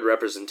a good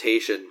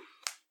representation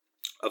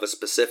of a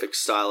specific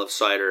style of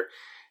cider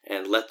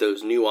and let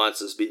those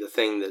nuances be the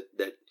thing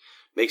that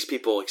makes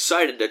people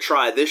excited to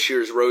try this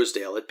year's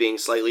Rosedale, it being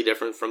slightly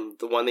different from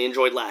the one they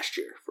enjoyed last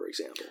year, for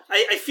example.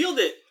 I feel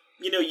that,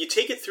 you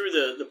take it through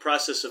the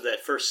process of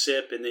that first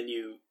sip and then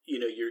you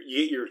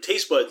get your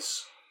taste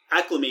buds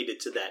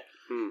acclimated to that.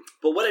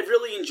 But what I've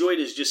really enjoyed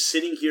is just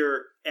sitting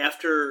here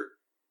after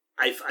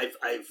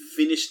I've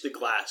finished the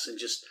glass and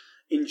just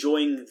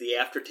enjoying the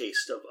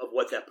aftertaste of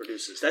what that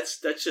produces.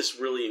 That's just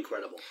really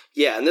incredible.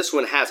 Yeah, and this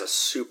one has a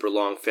super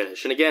long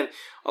finish. And again,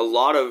 a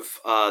lot of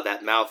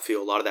that mouthfeel,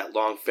 a lot of that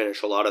long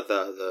finish, a lot of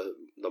the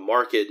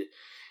marked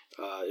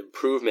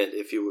improvement,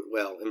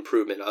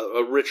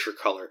 a richer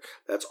color.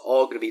 That's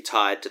all going to be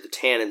tied to the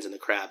tannins in the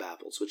crab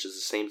apples, which is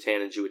the same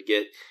tannins you would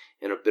get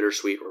in a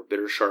bittersweet or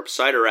bitter sharp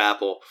cider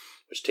apple,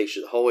 which takes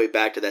you the whole way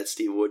back to that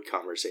Steve Wood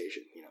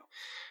conversation.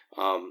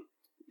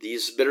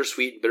 These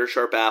bittersweet, bitter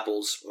sharp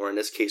apples, or in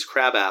this case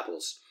crab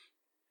apples,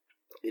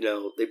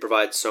 they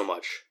provide so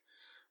much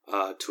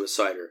to a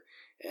cider.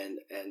 And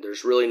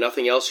there's really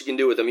nothing else you can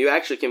do with them. You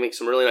actually can make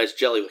some really nice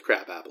jelly with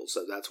crab apples.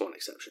 So that's one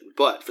exception.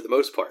 But for the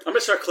most part, I'm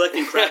going to start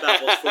collecting crab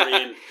apples for you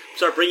and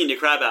start bringing you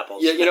crab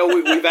apples.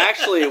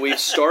 Yeah, we've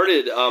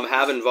started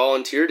having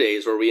volunteer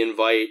days where we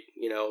invite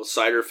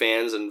cider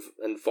fans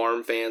and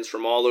farm fans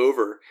from all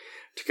over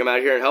to come out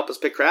here and help us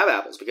pick crab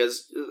apples.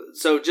 Because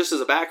so just as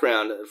a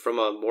background from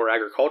a more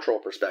agricultural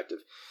perspective,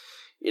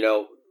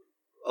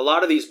 a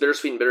lot of these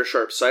bittersweet and bitter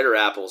sharp cider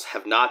apples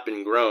have not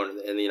been grown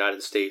in the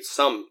United States.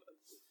 Some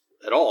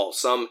at all.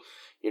 Some,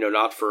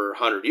 not for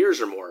 100 years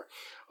or more.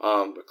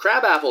 But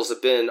crab apples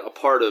have been a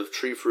part of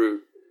tree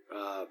fruit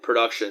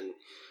production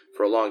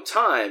for a long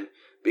time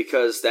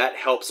because that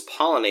helps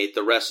pollinate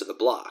the rest of the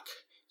block.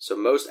 So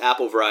most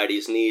apple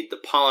varieties need the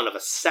pollen of a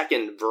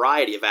second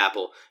variety of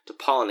apple to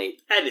pollinate.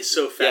 That is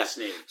so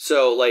fascinating. Yeah.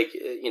 So, like,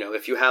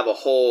 if you have a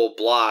whole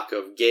block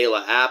of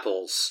Gala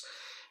apples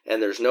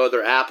and there's no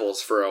other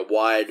apples for a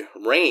wide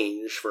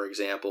range, for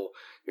example,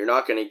 you're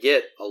not going to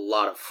get a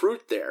lot of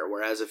fruit there.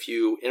 Whereas if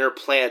you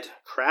interplant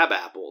crab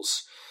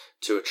apples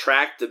to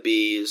attract the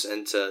bees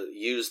and to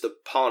use the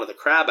pollen of the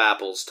crab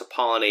apples to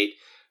pollinate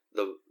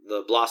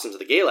the blossoms of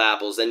the Gala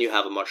apples, then you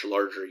have a much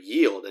larger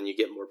yield and you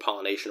get more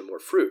pollination and more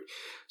fruit.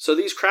 So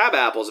these crab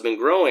apples have been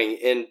growing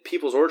in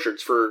people's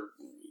orchards for,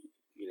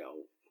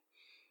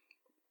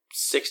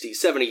 60,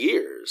 70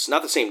 years.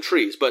 Not the same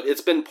trees, but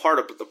it's been part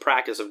of the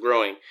practice of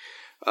growing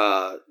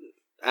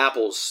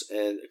apples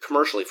and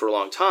commercially for a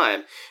long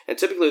time. And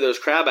typically those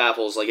crab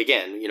apples, like,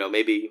 again,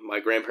 maybe my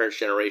grandparents'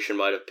 generation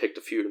might have picked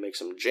a few to make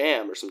some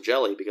jam or some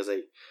jelly, because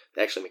they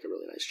actually make a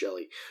really nice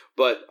jelly.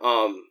 But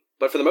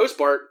for the most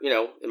part,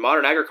 in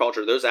modern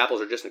agriculture, those apples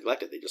are just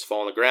neglected. They just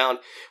fall on the ground.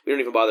 We don't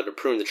even bother to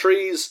prune the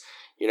trees.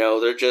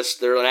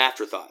 They're an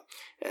afterthought.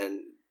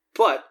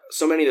 But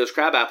so many of those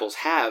crab apples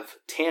have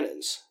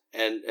tannins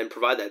and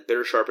provide that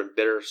bitter sharp and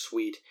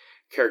bitter-sweet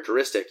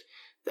characteristic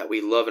that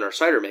we love in our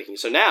cider making.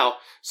 So now,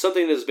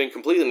 something that has been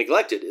completely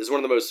neglected is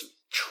one of the most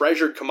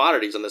treasured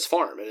commodities on this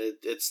farm. And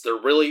they're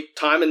really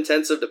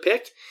time-intensive to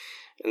pick.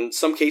 In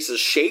some cases,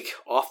 shake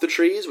off the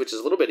trees, which is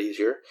a little bit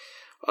easier.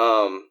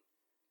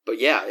 But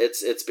yeah,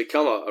 it's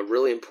become a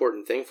really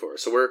important thing for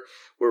us. So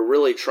we're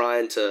really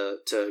trying to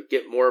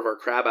get more of our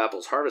crab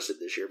apples harvested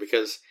this year,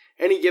 because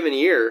any given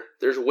year,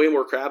 there's way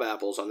more crab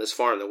apples on this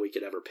farm than we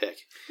could ever pick.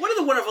 One of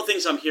the wonderful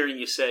things I'm hearing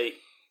you say,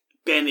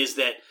 Ben, is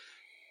that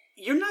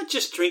you're not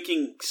just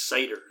drinking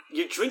cider.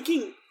 You're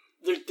drinking,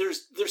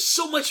 there's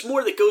so much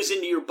more that goes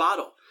into your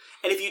bottle.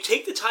 And if you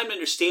take the time to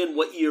understand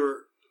what you're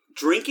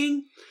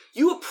drinking,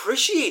 you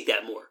appreciate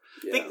that more.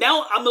 Yeah. I think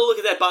now I'm going to look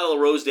at that bottle of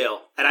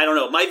Rosedale, and I don't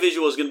know, my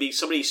visual is going to be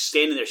somebody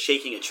standing there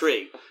shaking a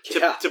tree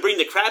to bring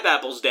the crab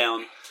apples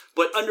down,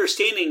 but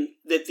understanding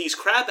that these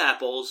crab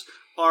apples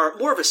are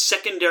more of a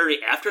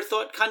secondary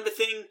afterthought kind of a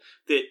thing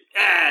that,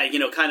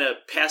 kind of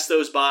pass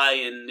those by,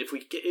 and if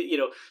we,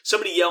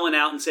 somebody yelling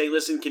out and saying,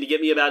 listen, can you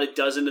get me about a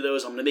dozen of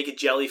those? I'm going to make a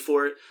jelly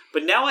for it.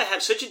 But now I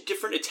have such a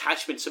different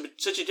attachment,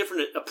 such a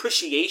different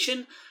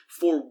appreciation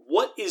for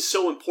what is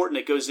so important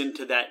that goes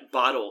into that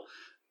bottle.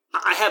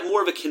 I have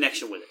more of a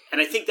connection with it.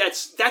 And I think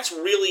that's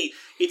really,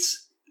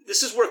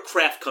 this is where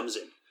craft comes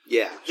in.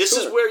 Yeah, This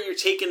is where you're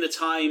taking the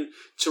time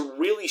to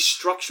really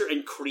structure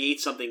and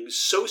create something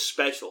so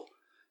special,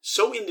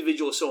 so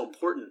individual, so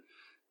important,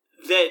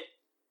 that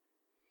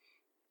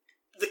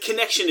the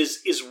connection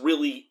is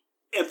really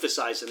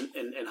emphasized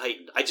and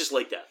heightened. I just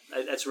like that.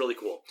 That's really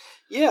cool.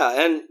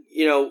 Yeah, and,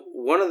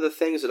 one of the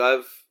things that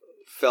I've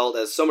felt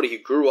as somebody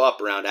who grew up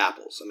around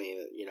apples,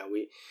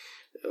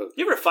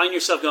 you ever find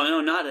yourself going, oh,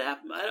 not an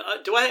apple?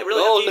 Do I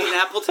really have to eat an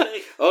apple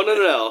today?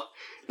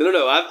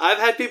 No. I've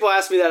had people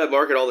ask me that at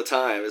market all the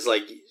time. It's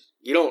like,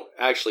 you don't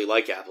actually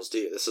like apples, do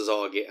you? This is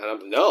all again. And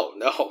I'm no. You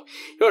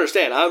don't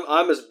understand.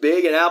 I'm as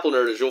big an apple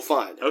nerd as you'll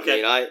find.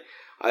 Okay.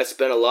 I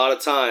spent a lot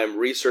of time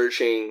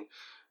researching,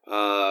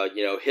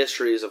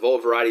 histories of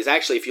old varieties.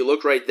 Actually, if you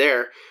look right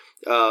there,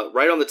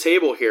 right on the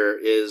table here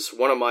is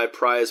one of my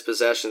prized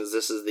possessions.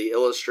 This is the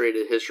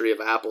Illustrated History of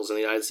Apples in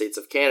the United States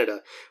of Canada,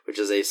 which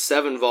is a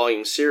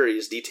 7-volume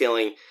series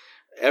detailing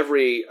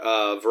every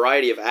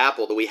variety of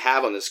apple that we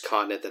have on this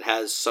continent that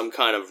has some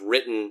kind of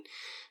written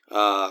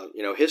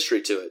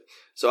history to it.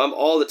 So I'm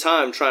all the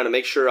time trying to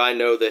make sure I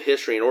know the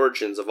history and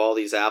origins of all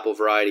these apple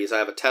varieties. I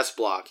have a test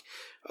block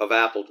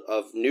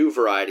of new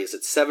varieties.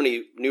 It's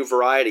 70 new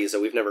varieties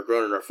that we've never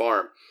grown in our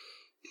farm.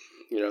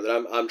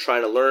 That I'm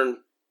trying to learn,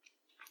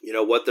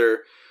 what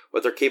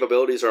their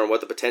capabilities are and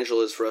what the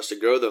potential is for us to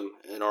grow them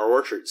in our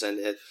orchards. And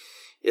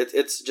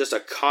it's just a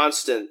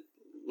constant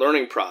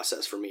learning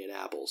process for me in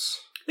apples.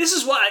 This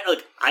is why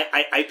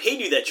I paid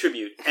you that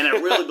tribute, and I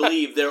really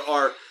believe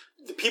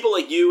the people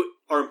like you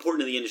are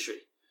important to the industry.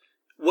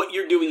 What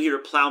you're doing here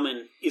at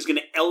Plowman is going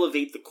to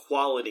elevate the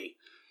quality,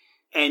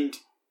 and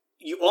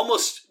you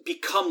almost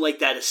become like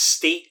that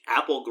estate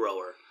apple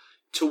grower,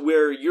 to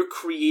where you're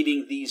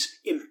creating these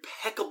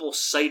impeccable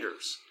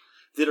ciders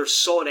that are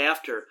sought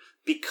after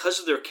because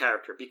of their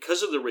character,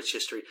 because of the rich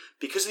history,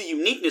 because of the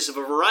uniqueness of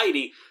a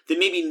variety that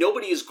maybe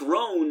nobody has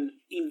grown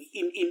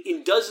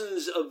in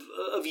dozens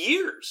of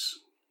years.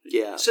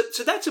 Yeah.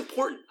 So that's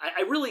important.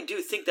 I really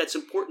do think that's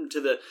important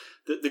to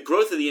the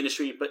growth of the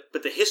industry,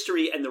 but the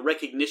history and the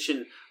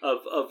recognition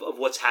of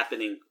what's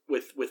happening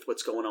with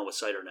what's going on with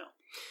cider now.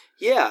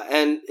 Yeah,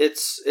 and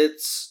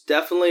it's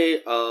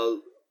definitely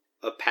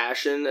a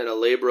passion and a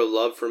labor of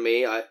love for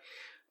me.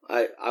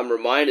 I'm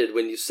reminded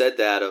when you said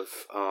that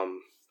of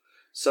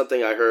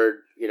something I heard,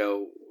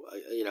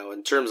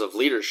 in terms of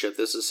leadership.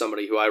 This is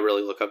somebody who I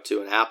really look up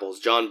to in apples.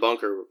 John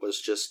Bunker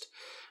was just,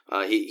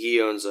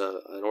 he owns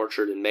an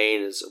orchard in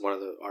Maine, is one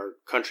of our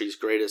country's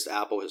greatest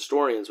apple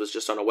historians, was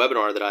just on a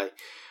webinar that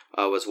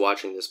I was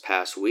watching this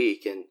past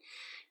week. And,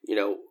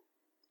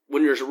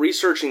 when you're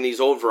researching these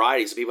old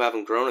varieties, people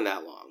haven't grown in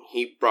that long.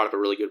 He brought up a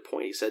really good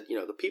point. He said,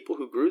 the people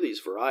who grew these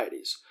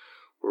varieties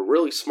were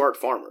really smart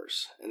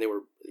farmers, and they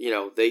were,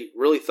 they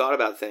really thought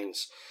about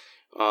things,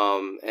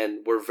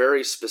 and were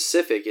very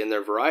specific in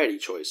their variety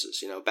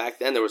choices. Back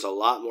then there was a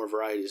lot more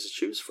varieties to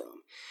choose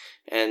from,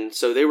 and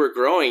so they were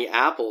growing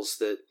apples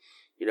that,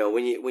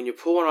 when you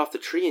pull one off the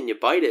tree and you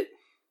bite it,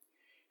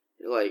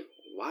 you're like,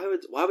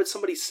 why would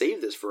somebody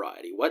save this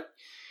variety? What,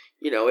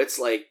 it's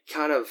like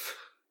kind of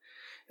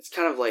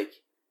like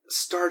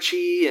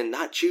starchy and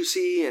not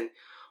juicy, and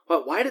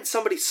why did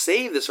somebody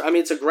save this? I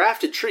mean, it's a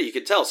grafted tree. You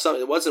could tell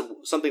it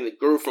wasn't something that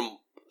grew from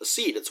a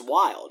seed. It's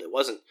wild. It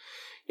wasn't,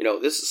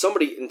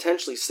 somebody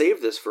intentionally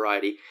saved this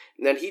variety.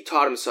 And then he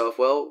taught himself,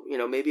 well,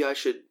 maybe I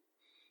should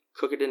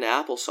cook it in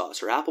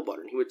applesauce or apple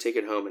butter. And he would take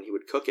it home and he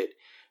would cook it,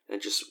 and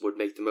it just would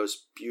make the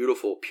most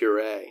beautiful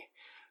puree.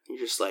 And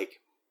you're just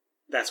like,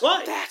 that's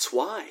why. That's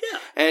why. Yeah.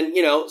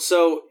 And,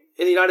 so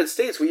in the United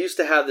States, we used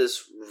to have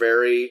this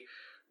very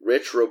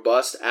rich,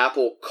 robust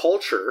apple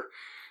culture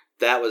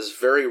that was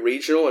very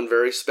regional and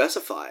very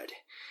specified.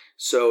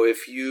 So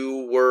if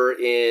you were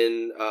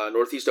in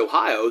Northeast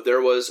Ohio, there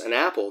was an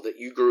apple that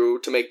you grew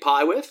to make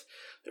pie with.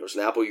 There was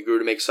an apple you grew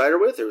to make cider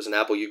with. There was an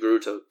apple you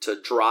grew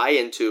to dry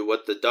into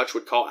what the Dutch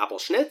would call apple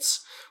schnitz,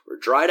 or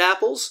dried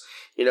apples.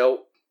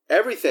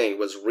 Everything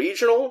was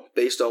regional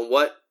based on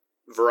what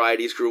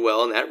varieties grew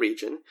well in that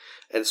region,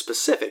 and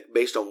specific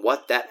based on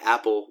what that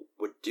apple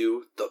would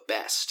do the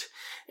best.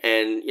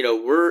 And,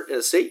 we're in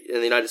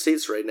the United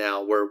States right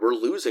now where we're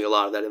losing a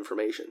lot of that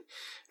information.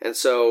 And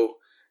so,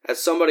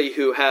 as somebody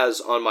who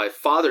has on my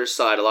father's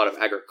side a lot of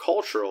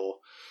agricultural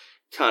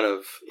kind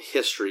of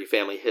history,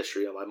 family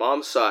history, on my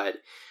mom's side,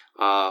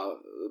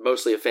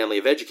 mostly a family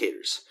of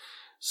educators.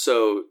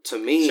 So to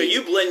me, so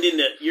you blend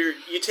into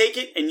you take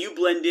it and you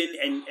blend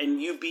in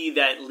and you be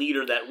that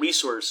leader, that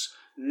resource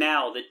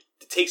now that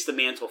takes the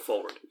mantle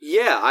forward.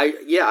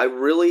 I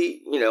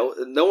really,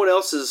 no one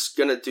else is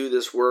going to do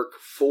this work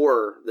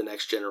for the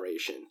next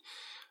generation.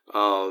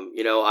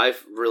 I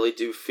really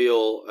do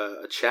feel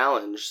a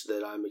challenge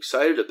that I'm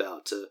excited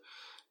about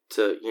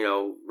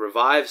to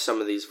revive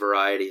some of these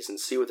varieties and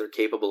see what they're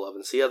capable of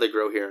and see how they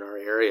grow here in our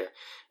area,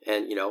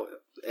 and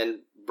and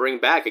bring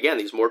back again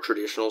these more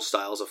traditional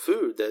styles of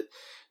food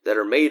that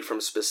are made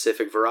from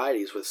specific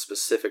varieties with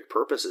specific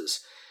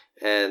purposes.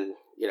 And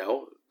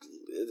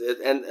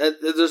and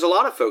there's a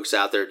lot of folks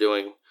out there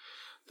doing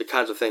the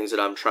kinds of things that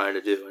I'm trying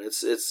to do, and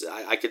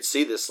I could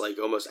see this like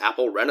almost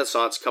apple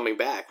renaissance coming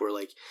back, where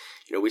like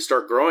we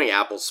start growing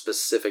apples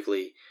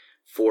specifically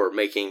for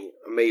making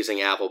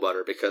amazing apple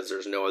butter because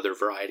there's no other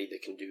variety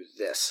that can do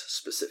this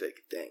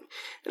specific thing.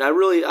 And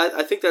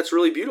I think that's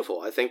really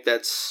beautiful. I think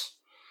that's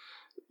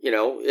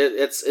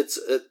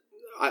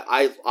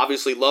I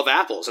obviously love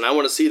apples, and I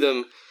want to see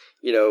them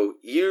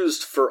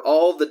used for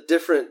all the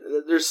different.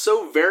 They're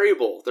so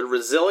variable. They're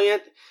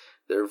resilient.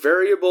 They're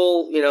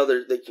variable.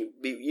 They can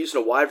be used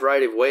in a wide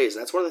variety of ways,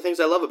 and that's one of the things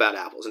I love about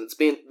apples. And it's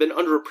been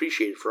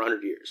underappreciated for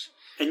 100 years.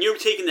 And you're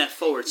taking that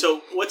forward.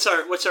 So what's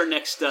our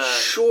next?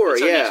 Sure.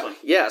 What's our next one?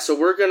 Yeah. So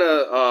we're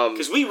gonna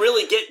because we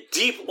really get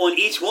deep on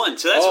each one.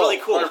 So that's really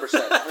cool.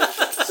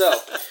 100%. So.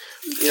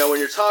 When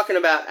you're talking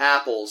about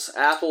apples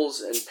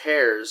and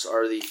pears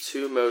are the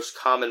two most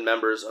common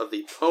members of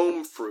the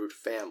pome fruit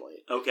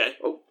family. Okay.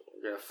 Oh,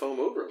 we're going to foam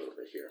over a little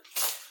bit here.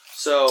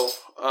 So,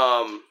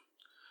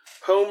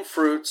 pome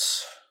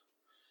fruits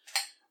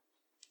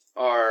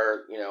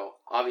are,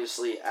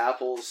 obviously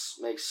apples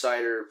make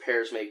cider,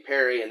 pears make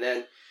perry, and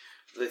then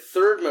the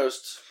third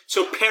most...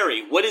 So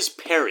perry, what is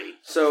perry?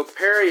 So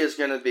perry is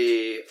going to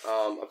be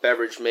a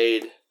beverage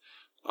made...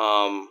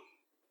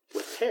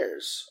 with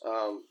pears.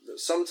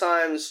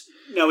 Sometimes...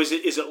 Now, is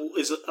it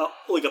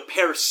like a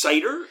pear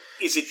cider?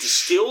 Is it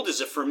distilled?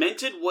 Is it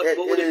fermented? What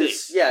would it be?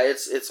 Yeah,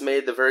 it's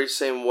made the very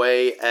same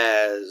way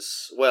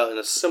as... Well, in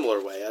a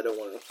similar way. I don't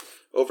want to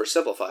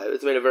oversimplify it.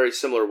 It's made a very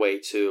similar way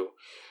to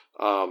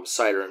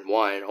cider and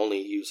wine, only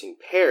using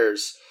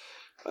pears.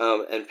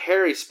 And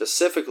perry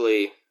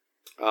specifically,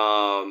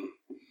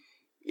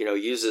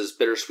 uses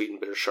bittersweet and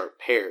bitter sharp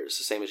pears,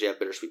 the same as you have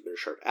bittersweet, bitter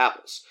sharp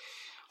apples.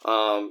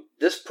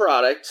 This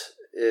product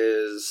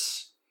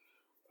is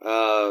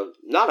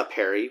not a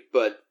perry,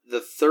 but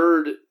the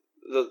third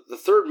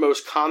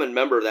most common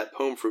member of that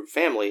pome fruit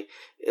family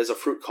is a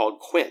fruit called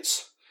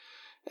quince.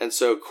 And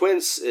so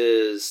quince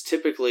is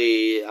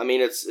typically,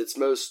 its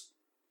most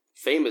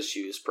famous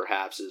use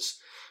perhaps is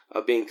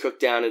being cooked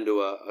down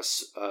into a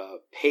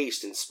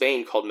paste in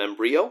Spain called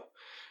membrillo.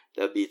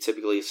 That'd be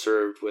typically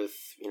served with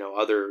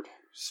other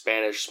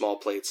Spanish small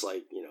plates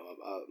like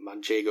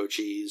manchego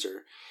cheese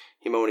or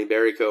Jimon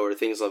Iberico or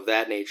things of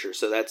that nature.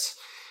 So that's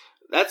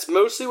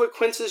mostly what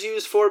quince is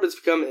used for, but it's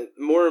become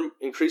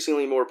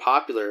increasingly more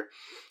popular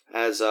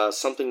as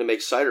something to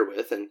make cider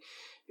with. And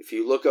if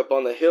you look up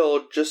on the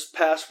hill, just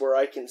past where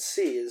I can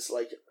see is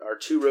like our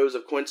 2 rows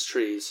of quince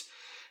trees.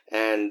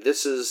 And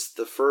this is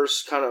the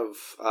first kind of,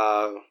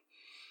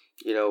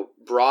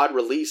 broad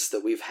release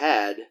that we've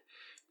had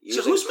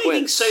using So who's quince.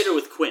 making cider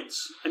with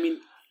quince? Are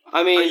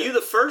you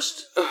the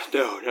first?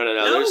 No.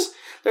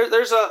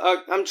 There's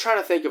I'm trying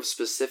to think of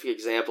specific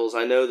examples.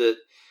 I know that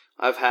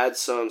I've had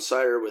some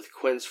cider with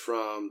quince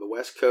from the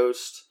West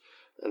Coast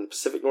and the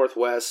Pacific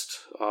Northwest.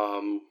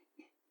 I'm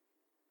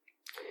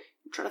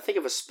trying to think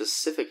of a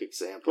specific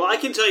example. Well, I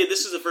can tell you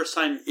this is the first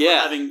time we're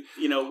having,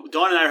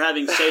 Dawn and I are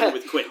having cider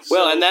with quince.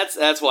 Well, and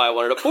that's why I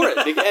wanted to pour it.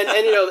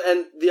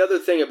 And the other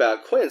thing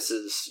about quince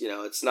is,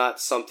 it's not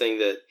something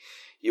that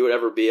you would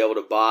ever be able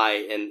to buy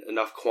in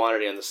enough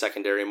quantity on the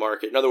secondary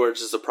market. In other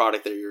words, it's a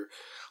product that you're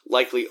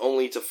likely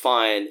only to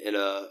find in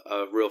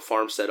a real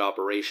farmstead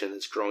operation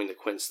that's growing the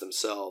quince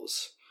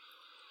themselves.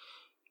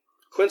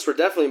 Quince were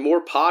definitely more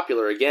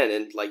popular, again,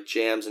 in like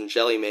jams and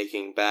jelly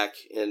making back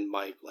in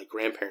my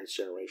grandparents'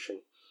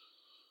 generation.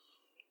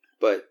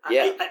 But,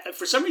 yeah. I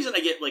for some reason, I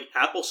get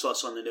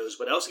applesauce on the nose,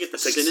 but I also get the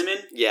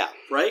cinnamon. Yeah.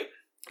 Right?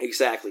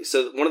 Exactly.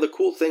 So one of the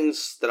cool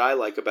things that I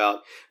like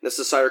about this is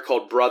a cider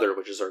called Brother,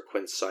 which is our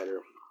quince cider.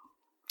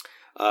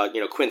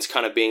 Quince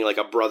kind of being like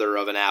a brother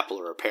of an apple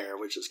or a pear,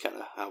 which is kind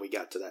of how we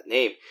got to that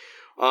name.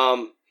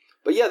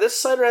 But yeah, this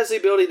cider has the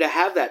ability to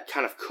have that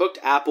kind of cooked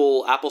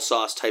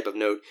applesauce type of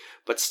note,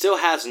 but still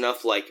has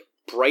enough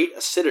bright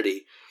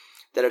acidity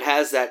that it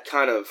has that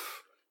kind of,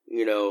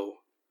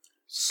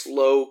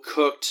 slow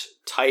cooked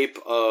type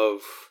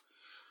of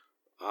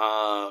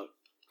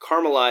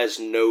caramelized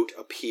note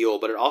appeal,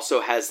 but it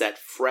also has that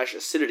fresh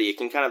acidity. It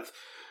can kind of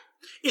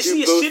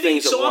do both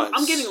things at once.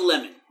 I'm getting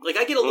lemon.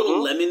 I get a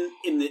little lemon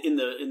in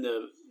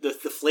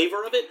the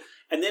flavor of it,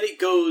 and then it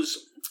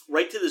goes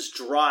right to this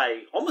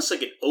dry, almost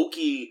like an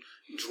oaky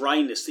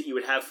dryness that you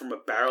would have from a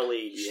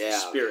barrel-aged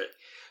spirit.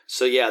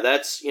 So yeah,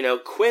 that's,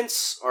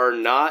 quince are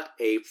not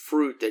a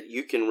fruit that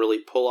you can really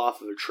pull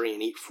off of a tree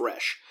and eat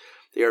fresh.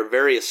 They are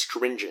very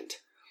astringent.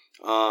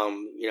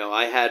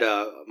 I had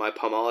my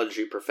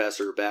pomology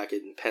professor back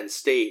in Penn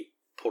State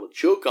pulled a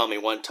joke on me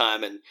one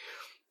time and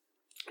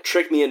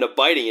tricked me into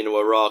biting into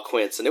a raw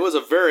quince, and it was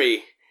a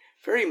very,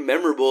 very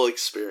memorable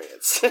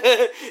experience.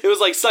 It was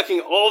like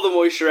sucking all the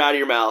moisture out of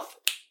your mouth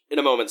in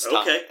a moment's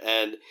time. Okay.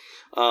 And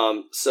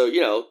so,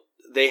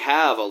 they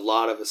have a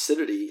lot of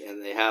acidity,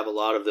 and they have a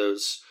lot of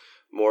those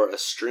more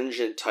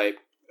astringent type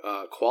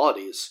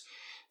qualities.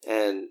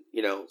 And,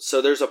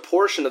 so there's a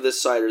portion of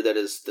this cider that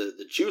is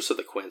the juice of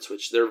the quince,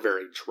 which they're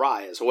very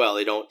dry as well.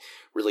 They don't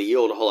really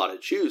yield a whole lot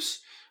of juice.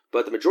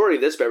 But the majority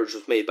of this beverage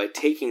was made by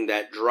taking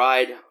that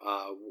dried,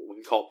 what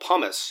we call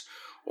pumice,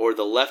 or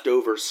the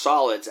leftover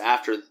solids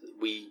after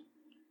we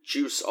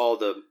juice all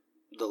the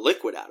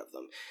liquid out of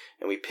them.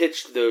 And we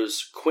pitched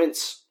those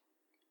quince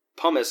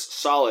pumice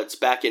solids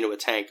back into a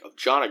tank of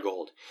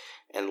Jonagold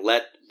and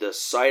let the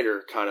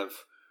cider kind of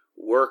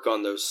work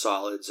on those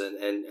solids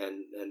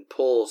and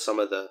pull some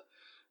of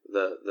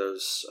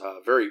those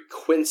very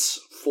quince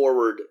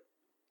forward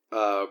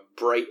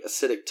bright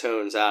acidic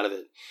tones out of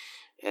it.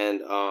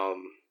 And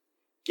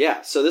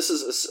so this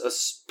is a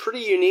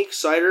pretty unique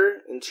cider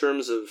in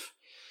terms of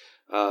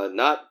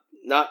not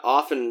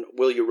often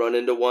will you run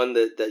into one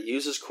that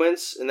uses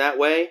quince in that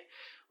way.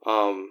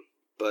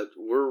 But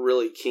we're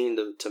really keen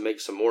to make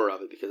some more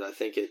of it because I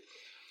think it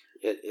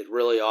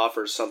really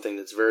offers something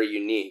that's very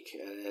unique.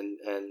 And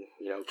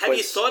have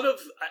you thought of?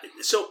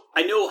 So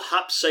I know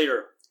hop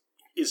cider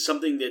is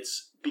something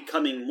that's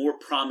becoming more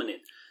prominent.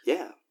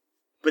 Yeah.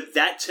 But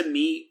that to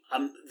me,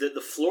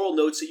 the floral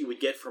notes that you would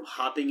get from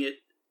hopping it,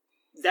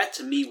 that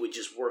to me would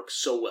just work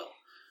so well.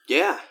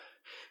 Yeah.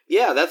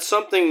 Yeah, that's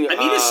something. I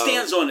mean, it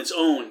stands on its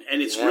own,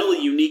 and it's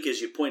really unique, as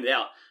you pointed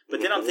out.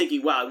 But then I'm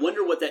thinking, wow, I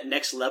wonder what that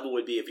next level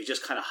would be if you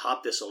just kind of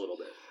hop this a little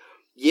bit.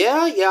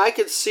 Yeah, I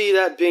could see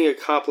that being a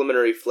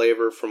complementary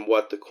flavor from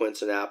what the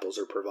quince and apples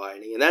are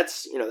providing, and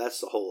that's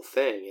the whole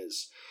thing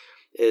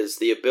is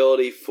the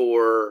ability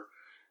for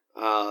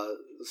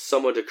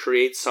someone to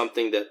create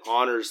something that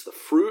honors the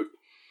fruit,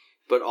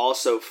 but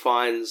also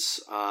finds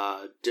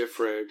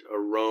different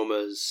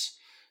aromas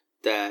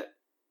that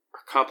are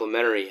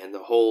complementary, and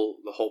the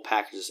whole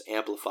package is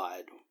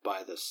amplified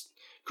by this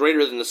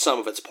greater than the sum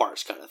of its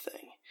parts kind of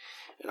thing.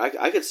 And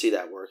I could see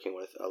that working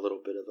with a little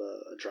bit of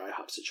a dry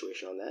hop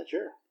situation on that,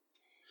 sure.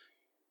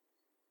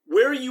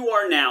 Where you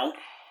are now,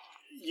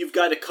 you've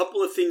got a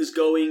couple of things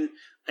going.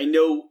 I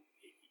know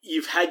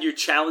you've had your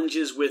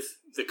challenges with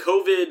the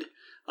COVID.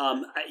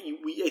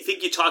 I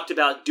think you talked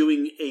about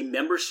doing a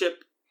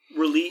membership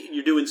release.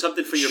 You're doing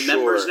something for your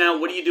members now.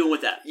 What are you doing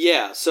with that?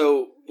 Yeah,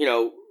 so,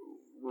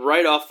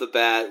 right off the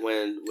bat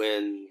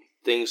when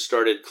things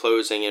started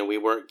closing and we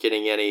weren't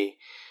getting any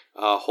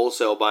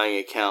wholesale buying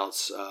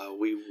accounts,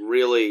 we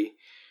really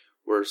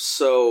were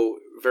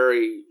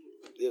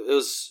it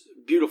was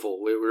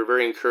beautiful. We were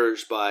very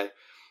encouraged by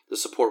the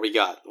support we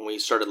got when we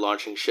started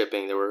launching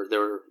shipping. There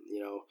were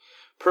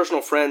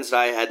personal friends that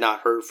I had not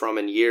heard from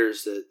in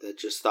years that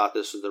just thought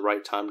this was the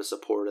right time to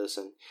support us,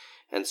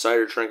 and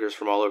cider drinkers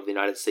from all over the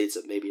United States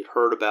that maybe had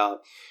heard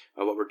about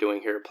what we're doing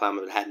here at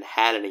Plowman but hadn't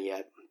had any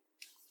yet.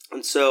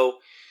 And so,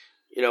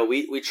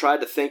 we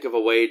tried to think of a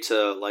way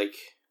to,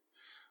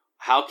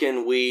 how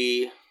can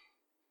we,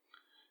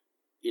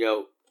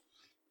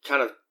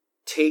 kind of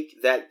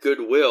take that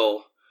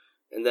goodwill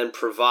and then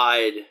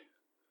provide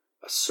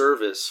a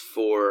service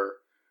for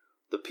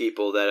the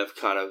people that have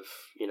kind of,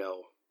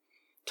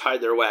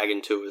 tied their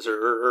wagon to us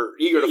or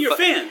eager to your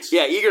fans.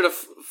 Yeah, eager to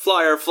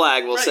fly our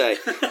flag, we'll Right. say.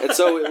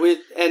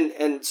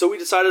 And so we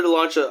decided to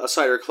launch a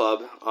cider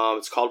club.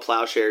 It's called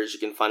Plowshares. You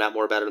can find out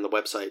more about it on the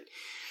website.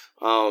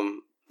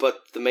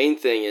 But the main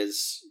thing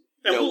is,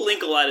 And we'll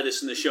link a lot of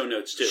this in the show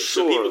notes, too.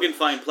 Sure. So people can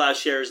find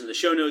Plowshares in the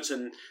show notes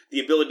and the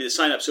ability to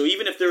sign up. So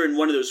even if they're in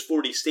one of those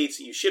 40 states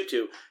that you ship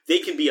to, they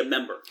can be a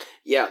member.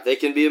 Yeah, they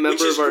can be a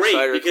member of our cider club. Which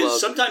is great, because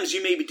sometimes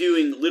you may be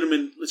doing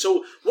Litterman.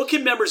 So what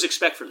can members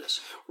expect for this?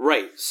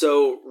 Right.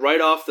 So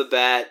right off the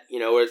bat,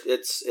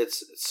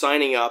 it's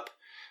signing up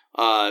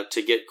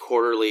to get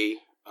quarterly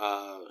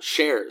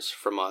shares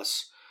from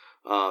us.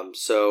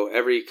 So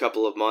every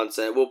couple of months,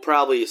 and we'll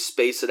probably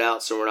space it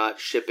out so we're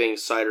not shipping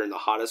cider in the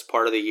hottest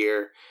part of the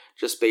year,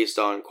 just based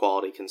on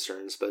quality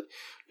concerns. But,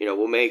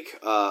 we'll make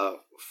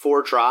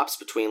 4 drops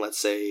between, let's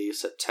say,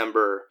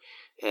 September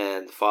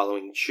and the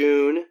following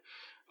June.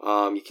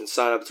 You can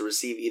sign up to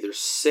receive either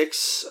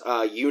 6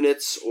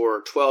 units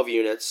or 12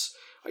 units,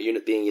 a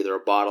unit being either a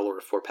bottle or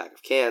a 4-pack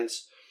of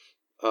cans,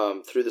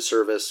 through the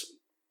service.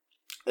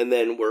 And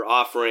then we're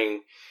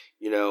offering,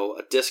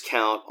 a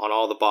discount on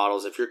all the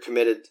bottles. If you're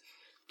committed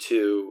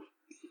to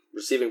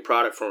receiving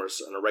product from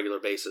us on a regular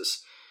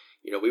basis,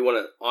 we want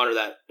to honor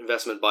that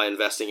investment by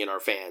investing in our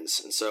fans.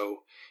 And so,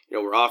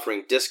 we're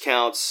offering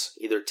discounts,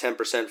 either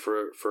 10%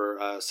 for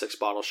a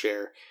 6-bottle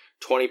share,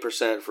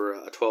 20% for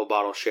a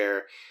 12-bottle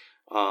share.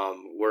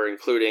 We're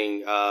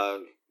including, I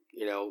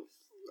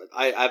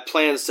have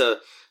plans to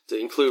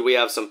include, we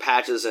have some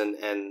patches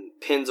and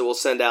pins that we'll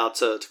send out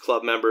to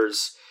club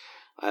members.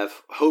 I have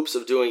hopes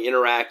of doing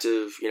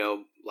interactive,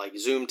 like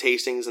Zoom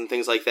tastings and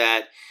things like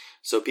that,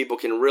 so people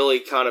can really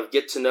kind of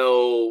get to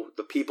know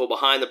the people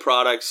behind the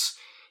products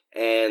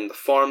and the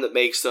farm that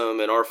makes them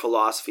and our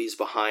philosophies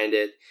behind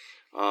it.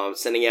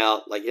 Sending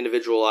out like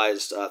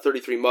individualized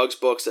 33 mugs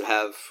books that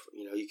have,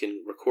 you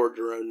can record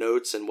your own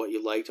notes and what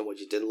you liked and what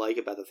you didn't like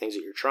about the things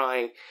that you're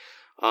trying,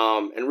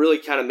 and really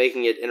kind of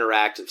making it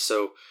interactive.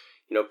 So,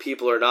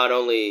 people are not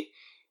only,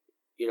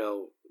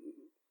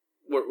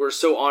 we're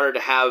so honored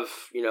to have,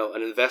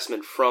 an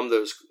investment from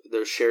those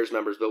shares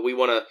members, but we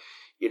want to,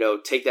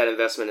 take that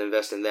investment and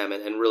invest in them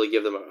and really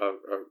give them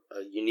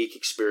a unique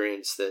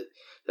experience that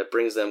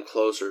brings them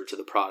closer to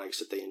the products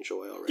that they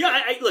enjoy already.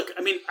 Yeah,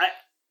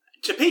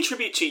 to pay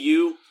tribute to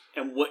you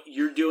and what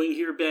you're doing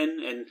here, Ben,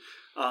 and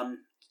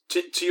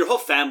to your whole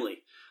family,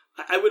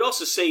 I would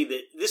also say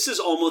that this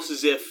is almost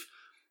as if,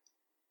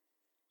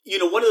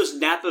 one of those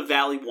Napa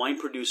Valley wine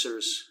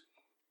producers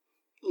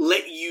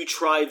let you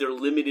try their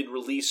limited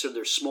release or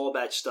their small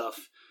batch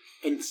stuff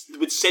and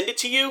would send it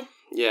to you.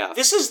 Yeah.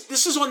 This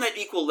is on that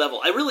equal level.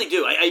 I really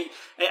do. I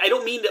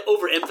don't mean to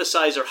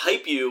overemphasize or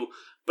hype you,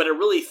 but I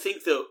really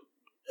think that,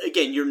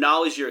 again, your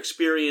knowledge, your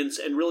experience,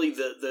 and really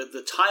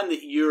the time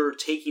that you're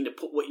taking to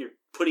put what you're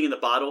putting in the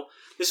bottle.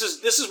 This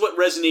is what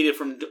resonated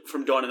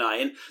from Dawn and I.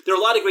 And there are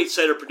a lot of great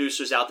cider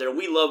producers out there, and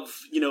we love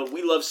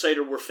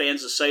cider. We're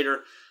fans of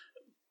cider,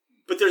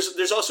 but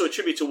there's also a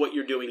tribute to what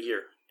you're doing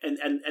here and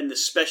the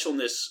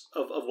specialness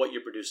of what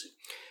you're producing.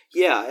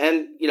 Yeah,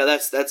 and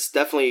that's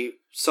definitely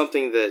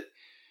something that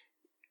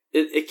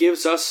it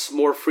gives us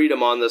more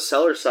freedom on the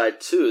seller side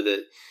too.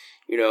 That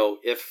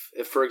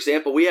if for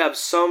example we have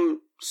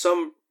some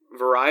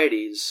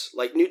varieties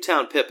like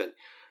Newtown Pippin,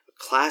 a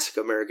classic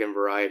American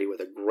variety with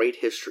a great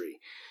history.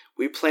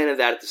 We planted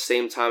that at the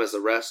same time as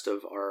the rest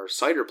of our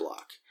cider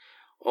block.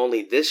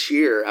 Only this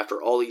year, after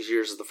all these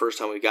years, is the first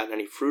time we've gotten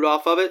any fruit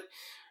off of it.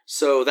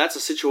 So that's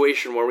a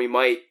situation where we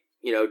might,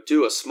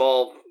 do a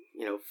small,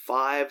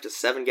 5 to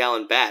 7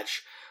 gallon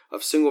batch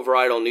of single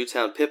varietal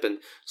Newtown Pippin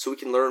so we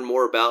can learn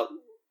more about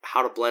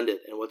how to blend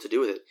it and what to do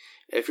with it.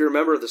 If you're a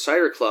member of the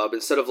Cider Club,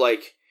 instead of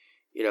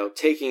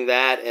taking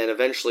that and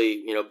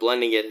eventually,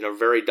 blending it in a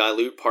very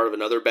dilute part of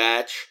another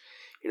batch,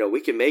 we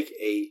can make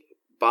a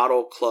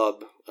bottle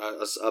club,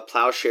 a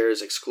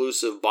Plowshares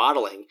exclusive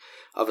bottling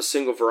of a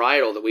single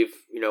varietal that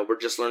we're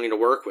just learning to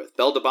work with.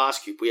 Belle de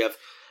Bosque. We have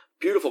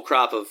beautiful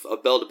crop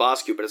of Belle de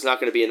Bosque, but it's not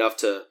going to be enough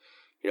to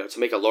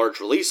make a large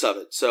release of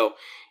it. So,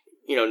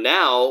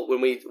 now when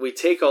we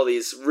take all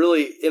these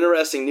really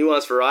interesting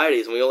nuanced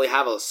varieties and we only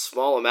have a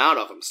small amount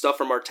of them, stuff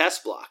from our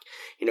test block,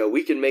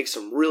 we can make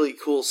some really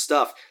cool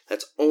stuff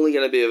that's only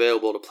going to be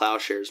available to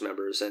Plowshares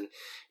members. And,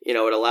 it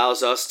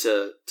allows us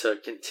to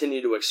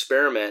continue to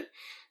experiment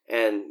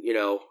and,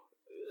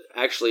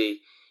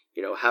 actually,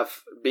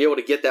 be able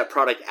to get that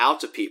product out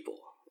to people.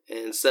 And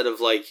instead of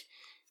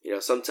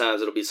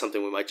sometimes it'll be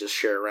something we might just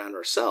share around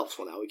ourselves.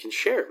 Well, now we can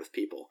share it with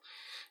people.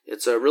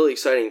 It's a really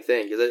exciting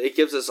thing because it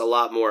gives us a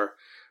lot more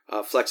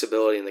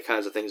flexibility in the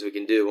kinds of things we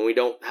can do. When we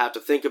don't have to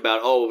think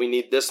about, we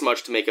need this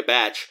much to make a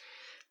batch.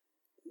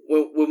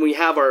 When we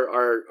have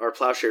our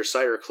Plowshare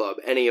Cider Club,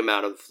 any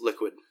amount of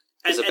liquid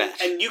is a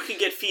batch. And you can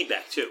get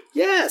feedback too.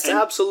 Yes,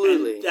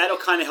 absolutely. And that'll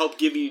kind of help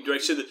give you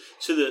direction.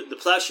 So the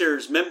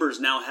Plowshares members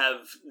now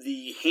have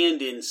the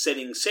hand in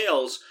setting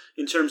sales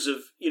in terms of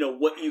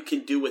what you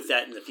can do with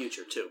that in the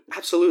future too.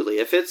 Absolutely.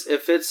 If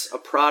it's a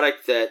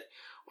product that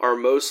our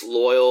most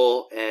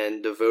loyal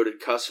and devoted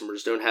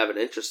customers don't have an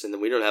interest in,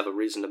 then we don't have a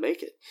reason to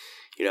make it.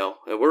 You know,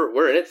 and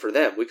we're in it for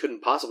them. We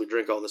couldn't possibly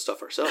drink all this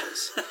stuff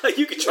ourselves.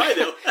 You could try,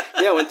 though.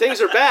 Yeah, when things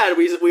are bad,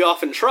 we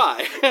often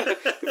try.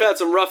 We've had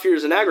some rough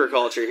years in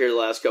agriculture here the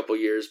last couple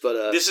of years,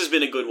 but this has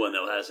been a good one,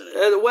 though, hasn't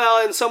it?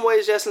 Well, in some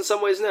ways, yes. In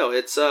some ways, no.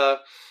 It's a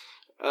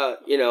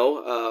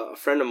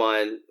friend of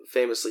mine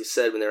famously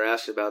said when they were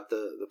asking about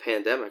the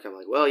pandemic, I'm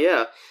like, well,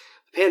 yeah,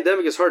 the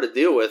pandemic is hard to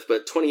deal with,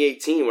 but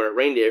 2018, where it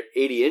rained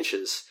 80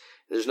 inches,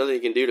 there's nothing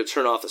you can do to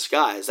turn off the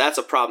skies. That's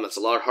a problem that's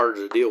a lot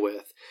harder to deal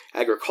with,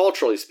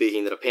 agriculturally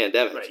speaking, than a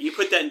pandemic. Right. You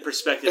put that in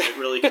perspective, it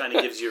really kind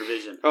of gives your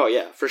vision. Oh,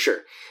 yeah, for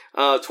sure.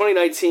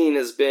 2019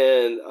 has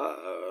been,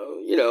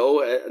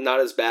 not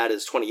as bad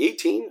as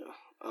 2018.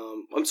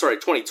 I'm sorry,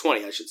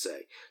 2020, I should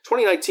say.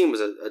 2019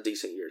 was a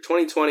decent year.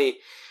 2020,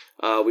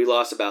 we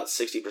lost about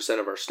 60%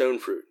 of our stone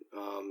fruit.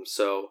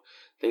 So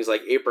things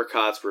like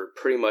apricots were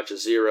pretty much a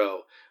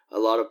zero. A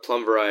lot of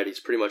plum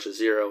varieties pretty much a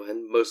zero,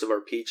 and most of our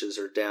peaches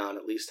are down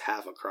at least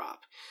half a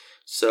crop.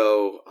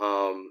 So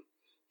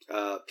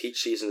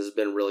peach season has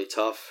been really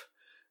tough.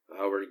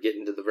 We're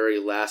getting to the very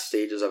last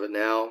stages of it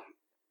now.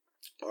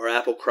 Our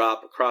apple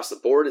crop across the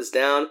board is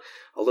down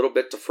a little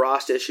bit to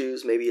frost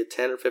issues, maybe at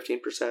 10 or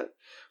 15%.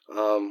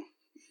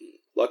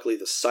 Luckily,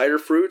 the cider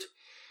fruit,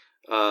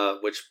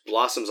 which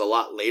blossoms a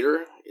lot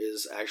later,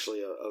 is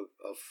actually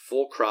a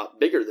full crop,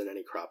 bigger than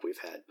any crop we've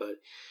had. But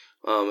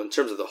in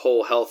terms of the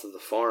whole health of the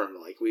farm,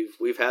 like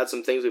we've had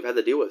some things we've had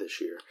to deal with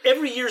this year.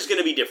 Every year is going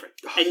to be different,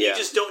 and you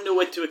just don't know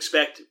what to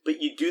expect,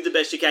 but you do the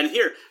best you can. And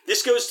here,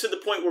 this goes to the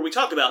point where we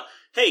talk about,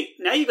 hey,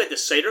 now you've got the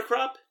cider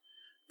crop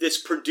that's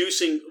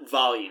producing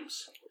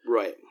volumes.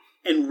 Right.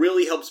 And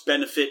really helps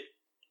benefit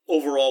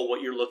overall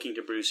what you're looking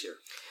to produce here.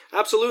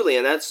 Absolutely,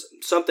 and that's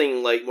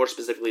something like more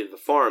specifically to the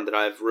farm that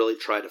I've really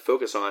tried to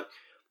focus on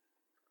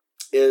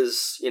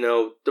is,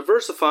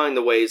 diversifying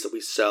the ways that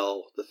we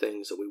sell the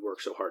things that we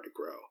work so hard to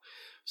grow.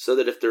 So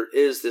that if there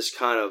is this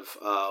kind of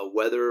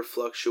weather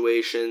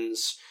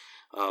fluctuations,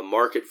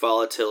 market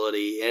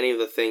volatility, any of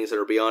the things that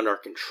are beyond our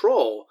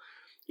control,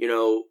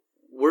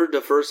 we're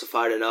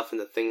diversified enough in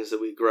the things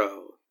that we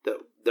grow that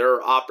there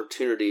are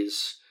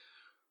opportunities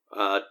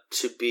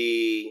to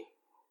be,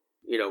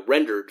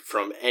 rendered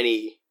from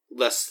any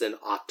less than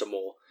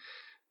optimal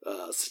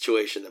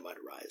situation that might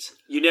arise.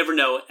 You never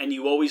know, and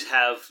you always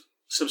have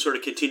some sort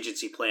of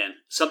contingency plan.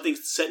 Something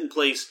set in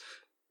place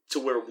to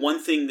where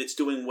one thing that's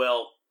doing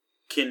well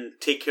can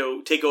take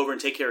over and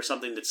take care of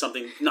something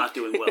not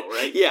doing well,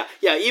 right? Yeah.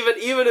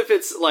 Even if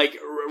it's like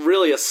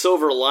really a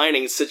silver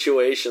lining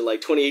situation,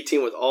 like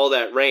 2018 with all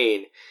that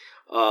rain,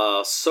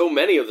 so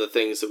many of the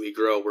things that we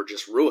grow were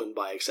just ruined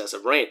by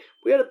excessive rain.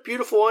 We had a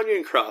beautiful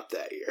onion crop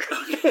that year.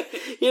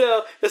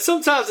 And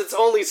sometimes it's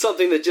only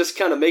something that just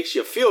kind of makes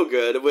you feel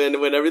good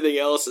when everything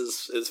else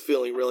is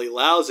feeling really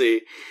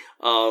lousy.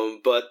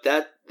 But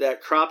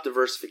that crop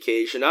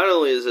diversification, not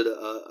only is it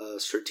a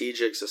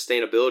strategic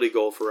sustainability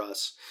goal for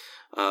us,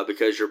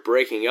 because you're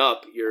breaking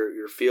up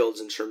your fields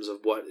in terms of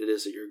what it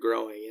is that you're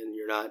growing, and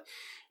you're not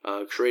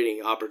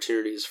creating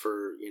opportunities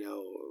for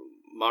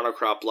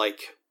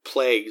monocrop-like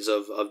plagues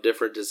of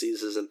different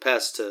diseases and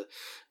pests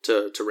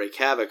to wreak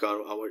havoc on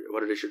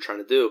what it is you're trying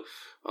to do.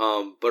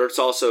 But it's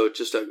also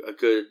just a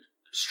good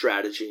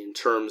strategy in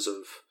terms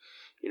of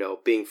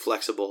being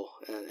flexible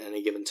at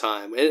any given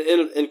time,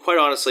 and quite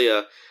honestly,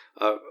 a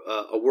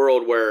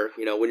world where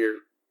when you're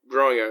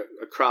growing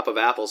a crop of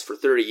apples for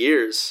 30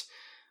 years.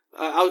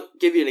 I'll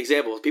give you an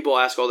example. People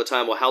ask all the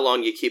time, well, how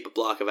long do you keep a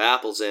block of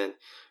apples in?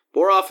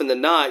 More often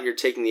than not, you're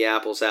taking the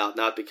apples out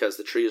not because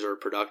the trees are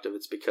productive.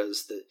 It's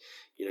because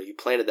you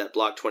planted that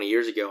block 20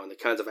 years ago, and the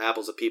kinds of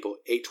apples that people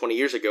ate 20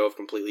 years ago have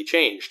completely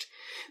changed.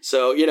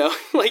 So,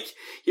 like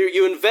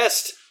you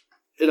invest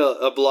in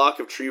a block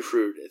of tree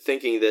fruit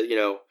thinking that,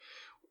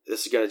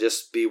 this is going to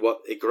just be what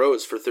it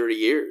grows for 30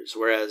 years.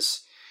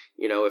 Whereas,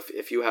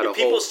 if you had if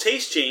people's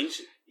tastes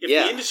change, if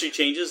the industry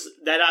changes,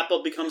 that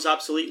apple becomes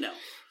obsolete now.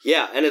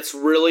 Yeah, and it's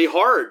really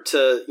hard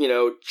to,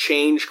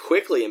 change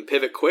quickly and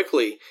pivot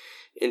quickly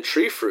in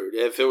tree fruit.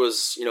 If it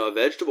was, a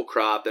vegetable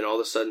crop and all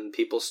of a sudden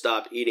people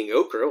stopped eating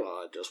okra, well,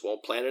 I just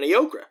won't plant any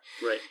okra.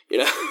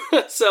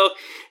 Right. So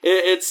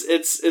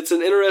it's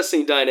an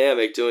interesting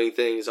dynamic doing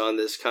things on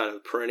this kind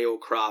of perennial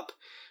crop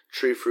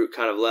tree fruit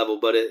kind of level,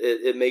 but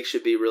it makes you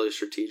be really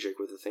strategic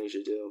with the things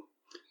you do.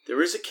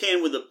 There is a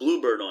can with a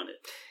bluebird on it.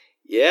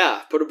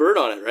 Yeah, put a bird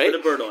on it, right?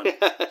 Put a bird on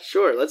it.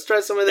 Sure, let's try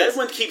some of this. That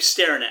one keeps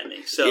staring at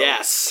me. So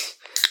yes.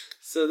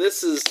 So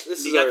this is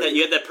you got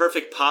that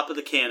perfect pop of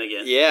the can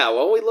again. Yeah,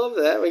 well, we love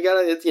that. We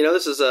gotta,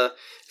 this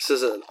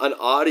is an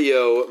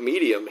audio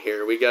medium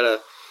here. We gotta,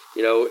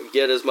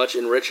 get as much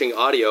enriching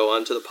audio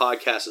onto the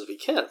podcast as we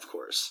can, of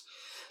course.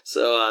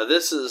 So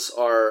this is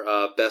our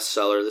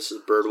bestseller. This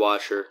is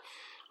Birdwatcher,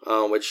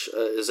 which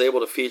is able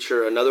to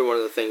feature another one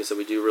of the things that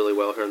we do really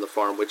well here on the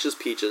farm, which is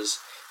peaches.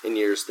 In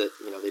years that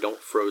they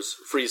don't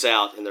freeze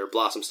out in their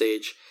blossom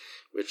stage,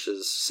 which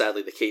is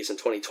sadly the case in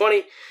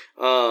 2020.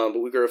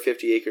 But we grow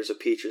 50 acres of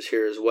peaches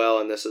here as well,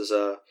 and this is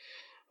a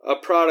a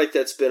product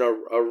that's been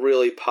a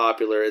really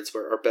popular. It's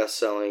our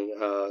best-selling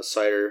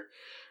cider,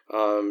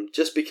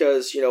 just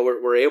because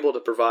we're able to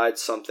provide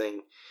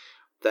something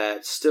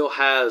that still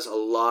has a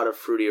lot of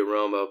fruity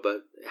aroma,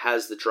 but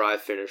has the dry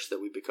finish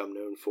that we've become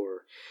known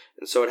for,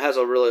 and so it has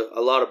a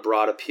lot of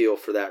broad appeal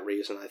for that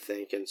reason, I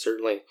think, and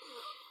certainly,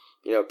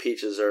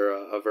 peaches are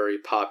a very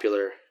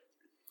popular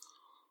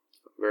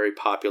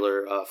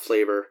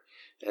flavor,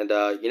 and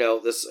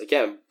this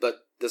again,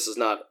 but this is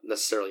not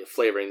necessarily a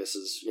flavoring. This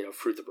is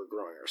fruit that we're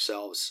growing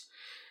ourselves.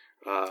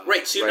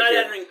 Right. So you're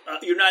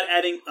not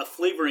adding a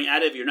flavoring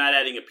additive. You're not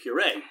adding a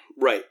puree.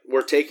 Right.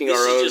 We're taking our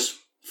own. This is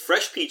just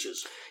fresh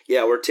peaches.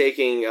 Yeah, we're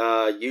taking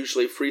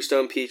usually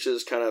Freestone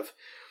peaches, kind of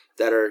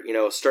that are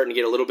starting to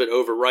get a little bit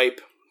overripe,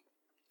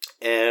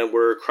 and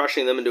we're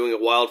crushing them and doing a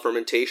wild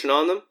fermentation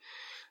on them,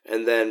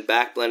 and then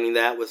back blending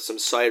that with some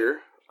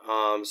cider,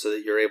 so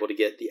that you're able to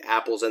get the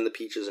apples and the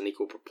peaches in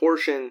equal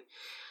proportion.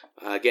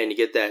 Again, you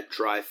get that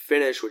dry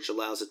finish, which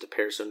allows it to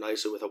pair so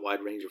nicely with a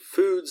wide range of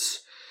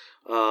foods.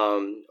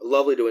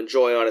 Lovely to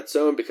enjoy on its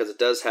own because it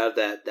does have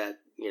that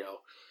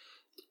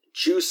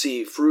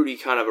juicy, fruity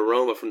kind of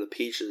aroma from the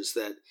peaches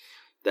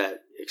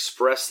that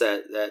express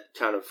that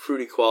kind of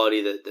fruity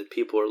quality that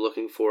people are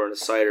looking for in a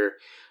cider,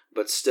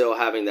 but still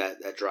having that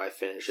dry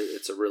finish.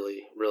 It's a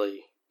really,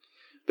 really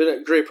been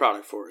a great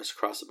product for us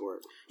across the board.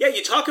 Yeah,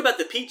 you talk about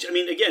the peach. I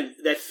mean, again,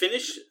 that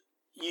finish,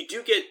 you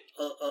do get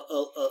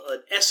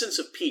an essence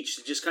of peach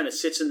that just kind of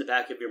sits in the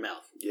back of your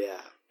mouth.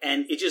 Yeah.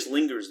 And it just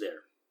lingers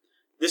there.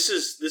 This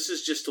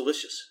is just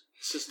delicious.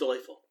 This is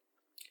delightful.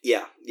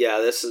 Yeah.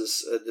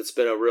 It's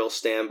been a real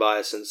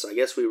standby since, I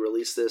guess we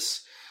released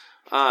this,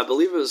 I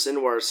believe it was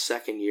into our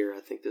second year. I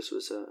think this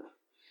was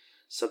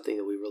something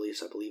that we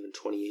released, I believe, in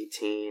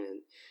 2018.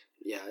 And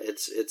yeah,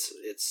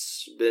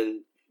 it's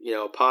been,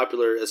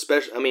 popular,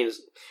 especially, I mean,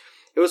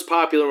 it was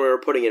popular when we were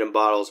putting it in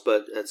bottles,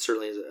 but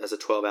certainly as a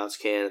 12-ounce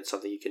can, it's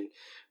something you can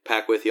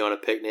pack with you on a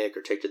picnic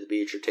or take to the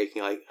beach or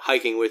taking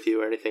hiking with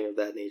you or anything of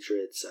that nature.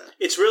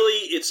 It's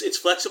really, it's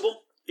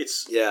flexible.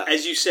 It's,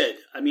 as you said,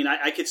 I mean,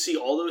 I could see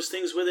all those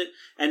things with it.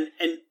 And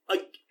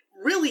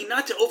really,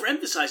 not to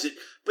overemphasize it,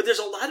 but there's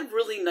a lot of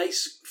really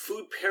nice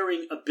food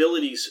pairing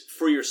abilities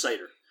for your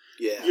cider.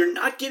 Yeah. You're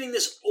not getting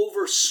this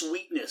over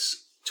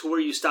sweetness to where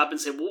you stop and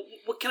say, well,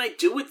 what can I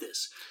do with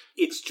this?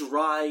 It's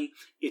dry,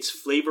 it's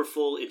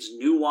flavorful, it's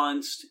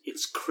nuanced,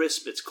 it's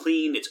crisp, it's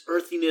clean, it's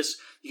earthiness.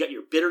 You got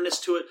your bitterness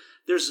to it.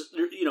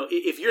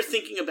 If you're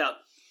thinking about,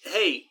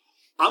 hey,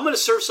 I'm going to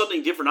serve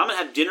something different. I'm going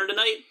to have dinner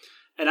tonight,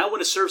 and I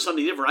want to serve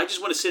something different. I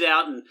just want to sit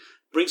out and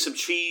bring some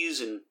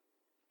cheese and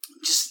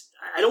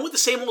I don't want the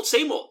same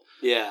old.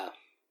 Yeah.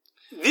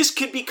 This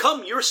could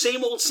become your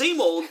same old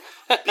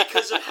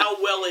because of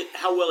how well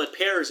it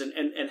pairs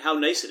and how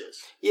nice it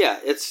is. Yeah,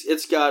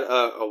 it's got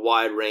a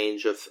wide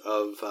range of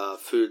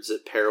foods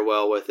that pair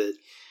well with it.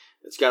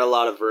 It's got a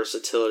lot of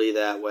versatility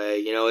that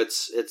way.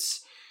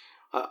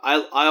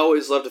 I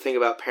always love to think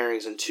about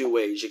pairings in two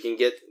ways. You can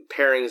get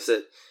pairings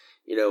that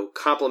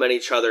complement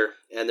each other,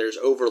 and there's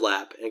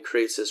overlap, and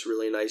creates this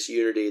really nice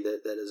unity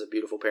that is a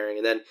beautiful pairing.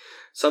 And then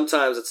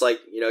sometimes it's like,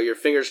 your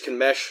fingers can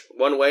mesh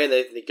one way and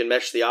they can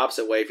mesh the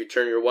opposite way if you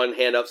turn your one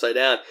hand upside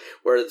down,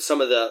 where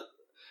some of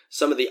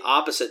the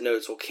opposite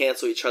notes will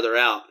cancel each other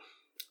out,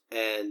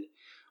 and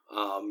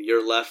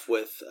you're left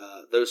with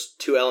those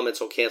two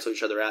elements will cancel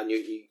each other out, and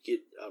you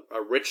get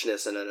a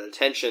richness and an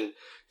attention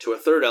to a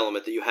third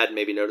element that you hadn't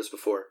maybe noticed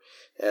before.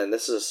 And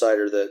this is a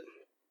cider that,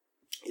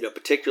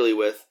 particularly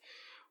with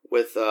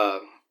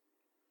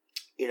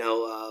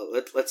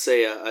let's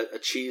say a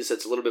cheese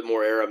that's a little bit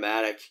more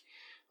aromatic.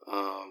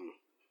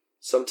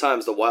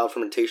 Sometimes the wild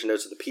fermentation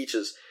notes of the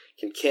peaches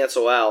can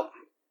cancel out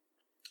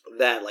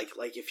that, like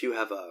if you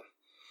have a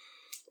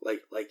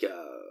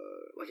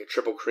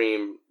triple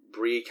cream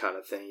brie kind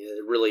of thing.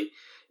 It really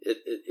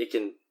it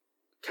can.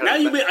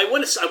 I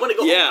want to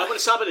go home. I want to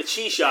stop at a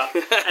cheese shop,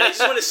 and I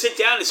just want to sit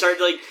down and start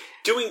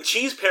doing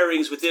cheese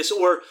pairings with this,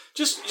 or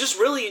just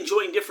really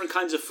enjoying different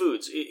kinds of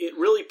foods. It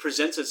really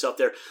presents itself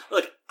there.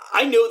 Look,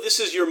 I know this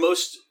is your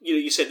most,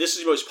 you said this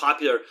is your most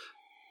popular,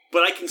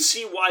 but I can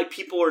see why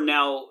people are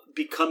now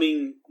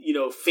becoming,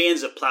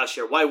 fans of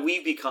Plowshare, why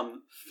we've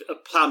become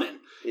plowmen,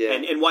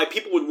 and why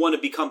people would want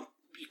to become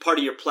part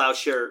of your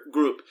Plowshare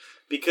group,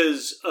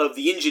 because of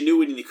the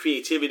ingenuity and the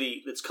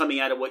creativity that's coming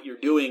out of what you're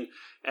doing,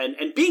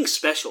 and being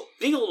special,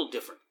 being a little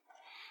different.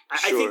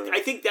 Sure. I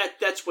think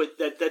that's what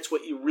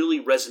really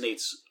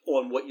resonates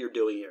on what you're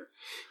doing here.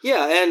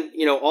 Yeah, and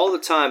all the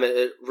time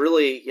it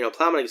really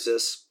Plowman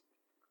exists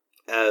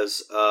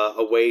as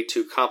a way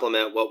to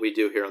complement what we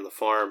do here on the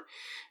farm,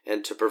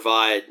 and to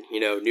provide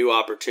new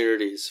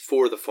opportunities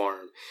for the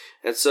farm.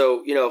 And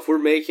so if we're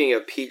making a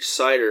peach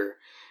cider,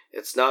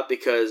 it's not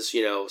because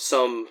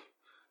some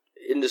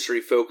industry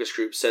focus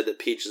group said that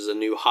peach is a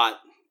new hot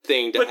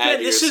thing to add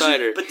to your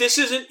cider. But this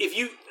isn't. If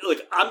you look,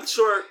 I'm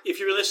sure if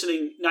you're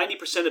listening,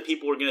 90% of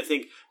people are going to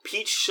think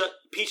peach.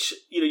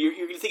 You're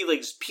going to think of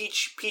like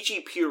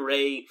peachy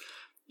puree.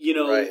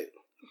 Right.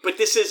 But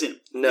this isn't.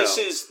 No.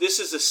 This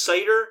is a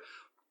cider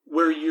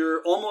where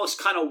you're almost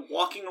kind of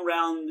walking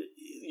around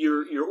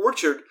your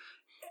orchard,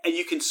 and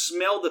you can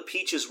smell the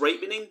peaches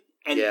ripening,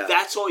 and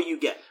that's all you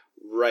get.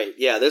 Right.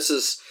 Yeah. This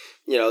is,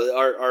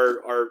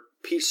 our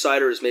peach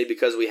cider is made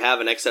because we have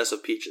an excess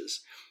of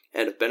peaches,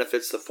 and it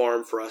benefits the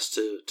farm for us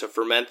to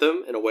ferment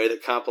them in a way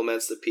that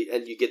complements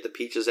and you get the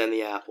peaches and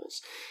the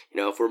apples.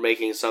 If we're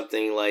making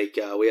something like,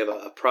 we have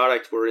a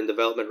product we're in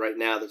development right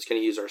now that's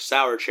going to use our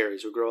sour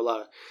cherries. We grow a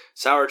lot of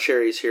sour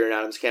cherries here in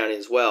Adams County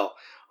as well.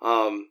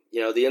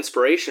 The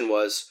inspiration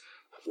was,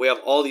 we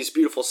have all these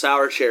beautiful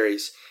sour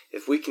cherries.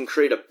 If we can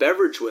create a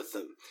beverage with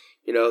them,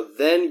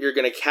 then you're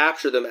going to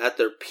capture them at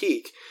their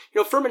peak.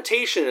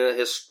 Fermentation in a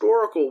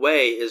historical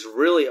way is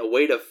really a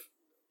way to,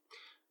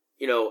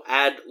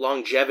 add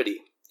longevity,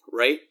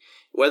 right?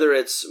 Whether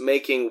it's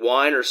making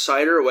wine or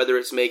cider, or whether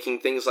it's making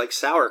things like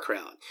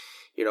sauerkraut,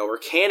 or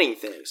canning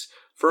things.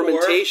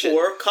 Fermentation.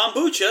 Or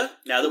kombucha.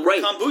 Now that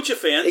we're kombucha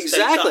fans, exactly.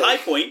 Thanks to High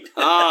Point.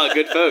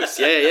 Good folks.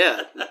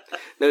 Yeah.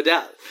 No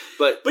doubt.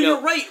 But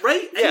you're right?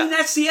 Yeah. I mean,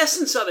 that's the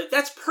essence of it.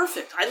 That's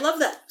perfect. I love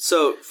that.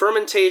 So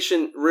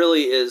fermentation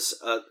really is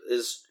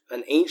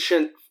an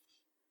ancient,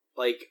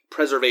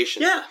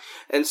 preservation. Yeah.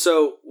 And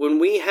so when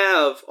we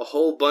have a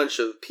whole bunch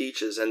of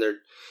peaches and they're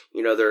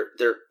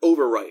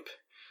overripe,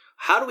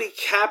 how do we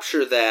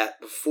capture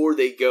that before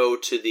they go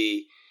to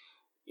the,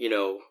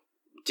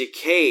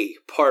 decay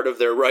part of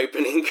their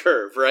ripening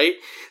curve, right?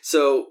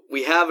 So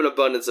we have an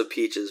abundance of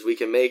peaches. We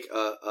can make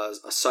a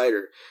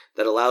cider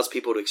that allows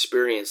people to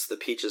experience the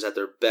peaches at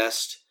their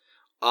best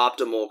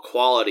optimal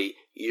quality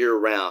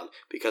year-round,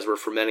 because we're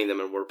fermenting them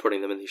and we're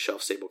putting them in these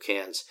shelf-stable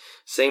cans.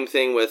 Same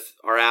thing with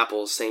our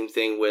apples, same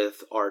thing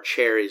with our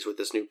cherries with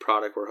this new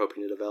product we're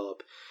hoping to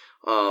develop.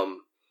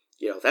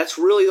 That's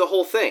really the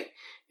whole thing,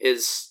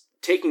 is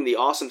taking the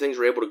awesome things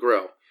we're able to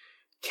grow,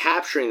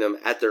 capturing them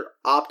at their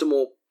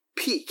optimal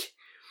peak,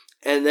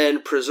 and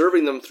then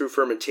preserving them through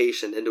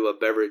fermentation into a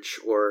beverage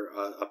or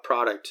a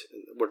product.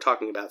 We're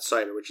talking about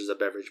cider, which is a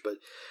beverage, but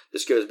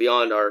this goes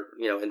beyond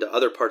into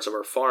other parts of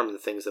our farm and the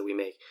things that we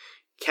make.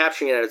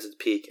 Capturing it at its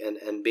peak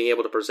and being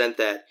able to present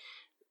that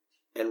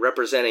and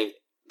representing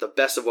the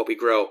best of what we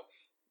grow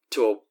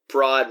to a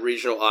broad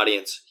regional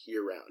audience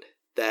year-round.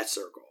 That's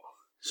our goal.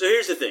 So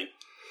here's the thing.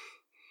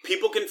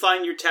 People can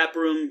find your tap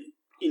room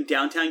in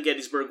downtown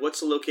Gettysburg. What's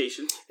the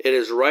location? It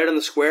is right on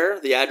the square.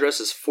 The address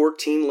is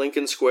 14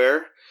 Lincoln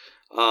Square.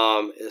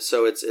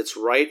 So it's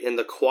right in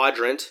the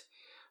quadrant.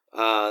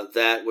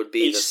 That would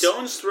be a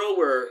stone's throw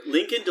where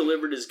Lincoln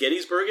delivered his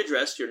Gettysburg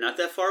address. You're not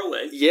that far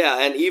away. Yeah,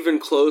 and even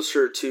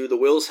closer to the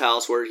Wills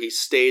house where he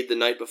stayed the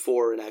night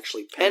before and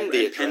actually penned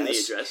the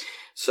address.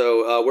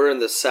 So we're in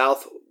the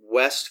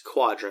southwest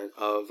quadrant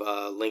of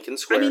Lincoln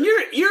Square. I mean,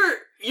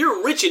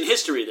 you're rich in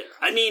history there.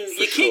 I mean,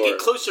 you can't get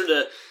closer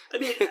to. I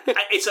mean,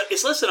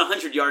 it's less than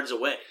 100 yards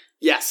away.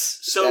 Yes,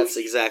 so that's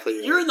exactly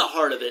right. You're in the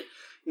heart of it.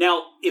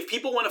 Now, if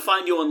people want to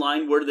find you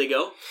online, where do they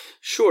go?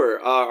 Sure.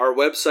 Our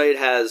website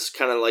has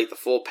kind of like the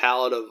full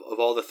palette of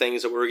all the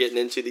things that we're getting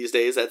into these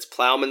days. That's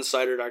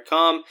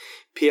ploughmancider.com,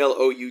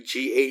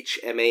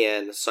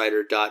 PLOUGHMAN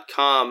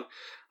cider.com.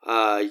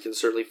 You can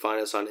certainly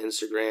find us on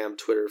Instagram,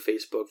 Twitter,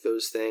 Facebook,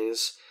 those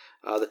things.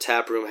 The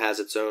tap room has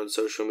its own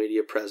social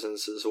media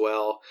presence as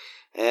well.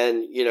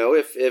 And,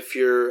 if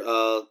you're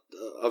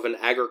of an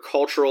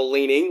agricultural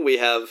leaning, we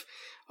have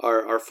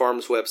our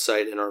farm's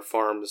website and our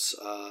farm's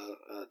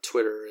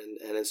Twitter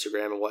and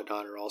Instagram and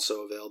whatnot are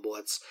also available.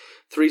 That's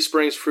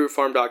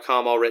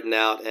 3springsfruitfarm.com, all written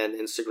out, and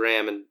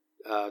Instagram and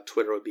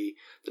Twitter would be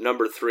the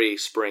number 3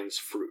 Springs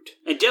Fruit.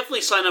 And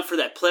definitely sign up for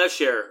that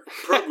Plowshare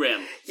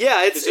program.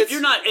 Yeah, if you're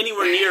not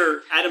anywhere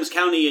near Adams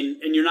County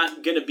and you're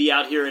not going to be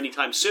out here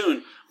anytime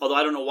soon, although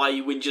I don't know why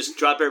you wouldn't just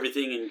drop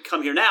everything and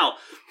come here now,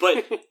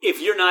 but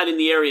if you're not in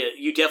the area,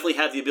 you definitely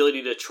have the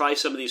ability to try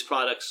some of these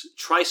products,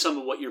 try some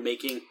of what you're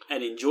making,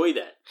 and enjoy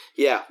that.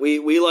 Yeah,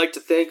 we like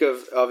to think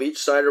of each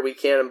cider we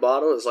can and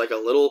bottle as like a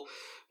little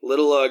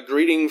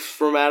greeting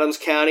from Adams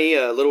County,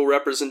 a little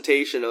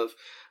representation of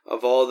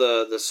all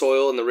the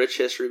soil and the rich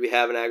history we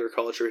have in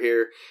agriculture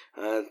here,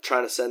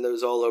 trying to send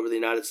those all over the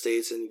United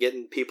States and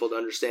getting people to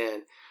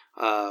understand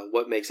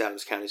what makes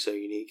Adams County so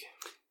unique.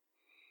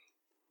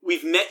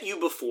 We've met you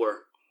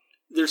before.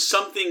 There's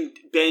something,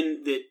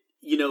 Ben, that,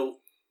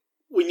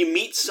 when you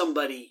meet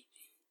somebody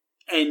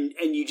and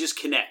you just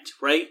connect,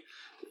 right?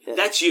 Yeah.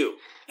 That's you.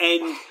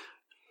 And,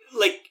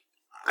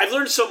 I've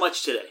learned so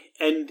much today.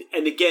 And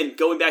again,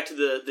 going back to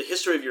the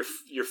history of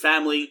your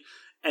family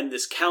and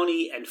this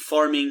county and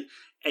farming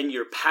and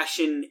your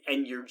passion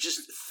and your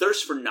just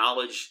thirst for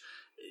knowledge,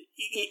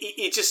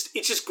 it's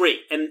just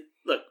great. And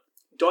look,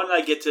 Dawn and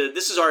I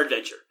this is our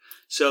adventure.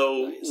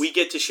 So nice. We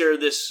get to share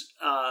this,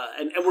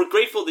 and we're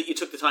grateful that you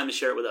took the time to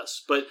share it with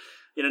us. But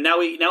now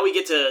we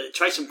get to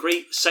try some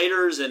great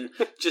ciders and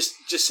just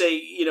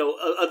say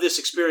of this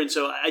experience.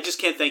 So I just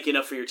can't thank you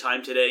enough for your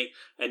time today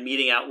and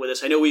meeting out with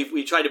us. I know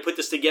we tried to put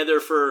this together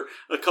for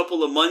a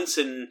couple of months,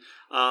 and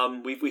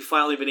we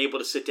finally been able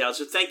to sit down.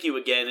 So thank you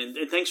again,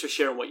 and thanks for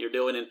sharing what you're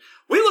doing. And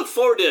we look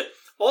forward to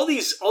all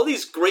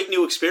these great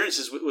new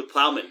experiences with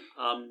Plowman.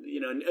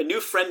 A new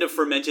friend of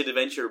Fermented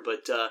Adventure,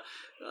 but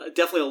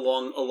definitely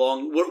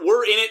along.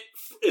 We're in it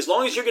as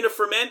long as you're going to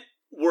ferment.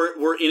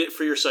 We're in it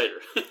for your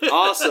cider.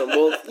 Awesome.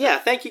 Well, yeah.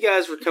 Thank you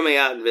guys for coming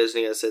out and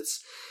visiting us.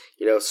 It's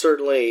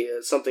certainly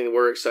something that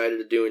we're excited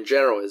to do in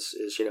general. Is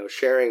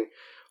sharing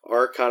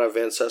our kind of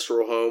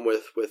ancestral home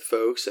with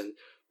folks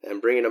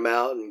and bringing them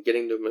out and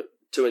getting them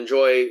to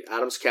enjoy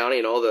Adams County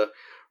and all the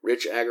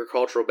rich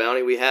agricultural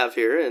bounty we have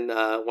here. And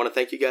I want to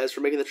thank you guys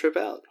for making the trip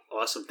out.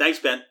 Awesome. Thanks,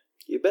 Ben.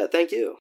 You bet. Thank you.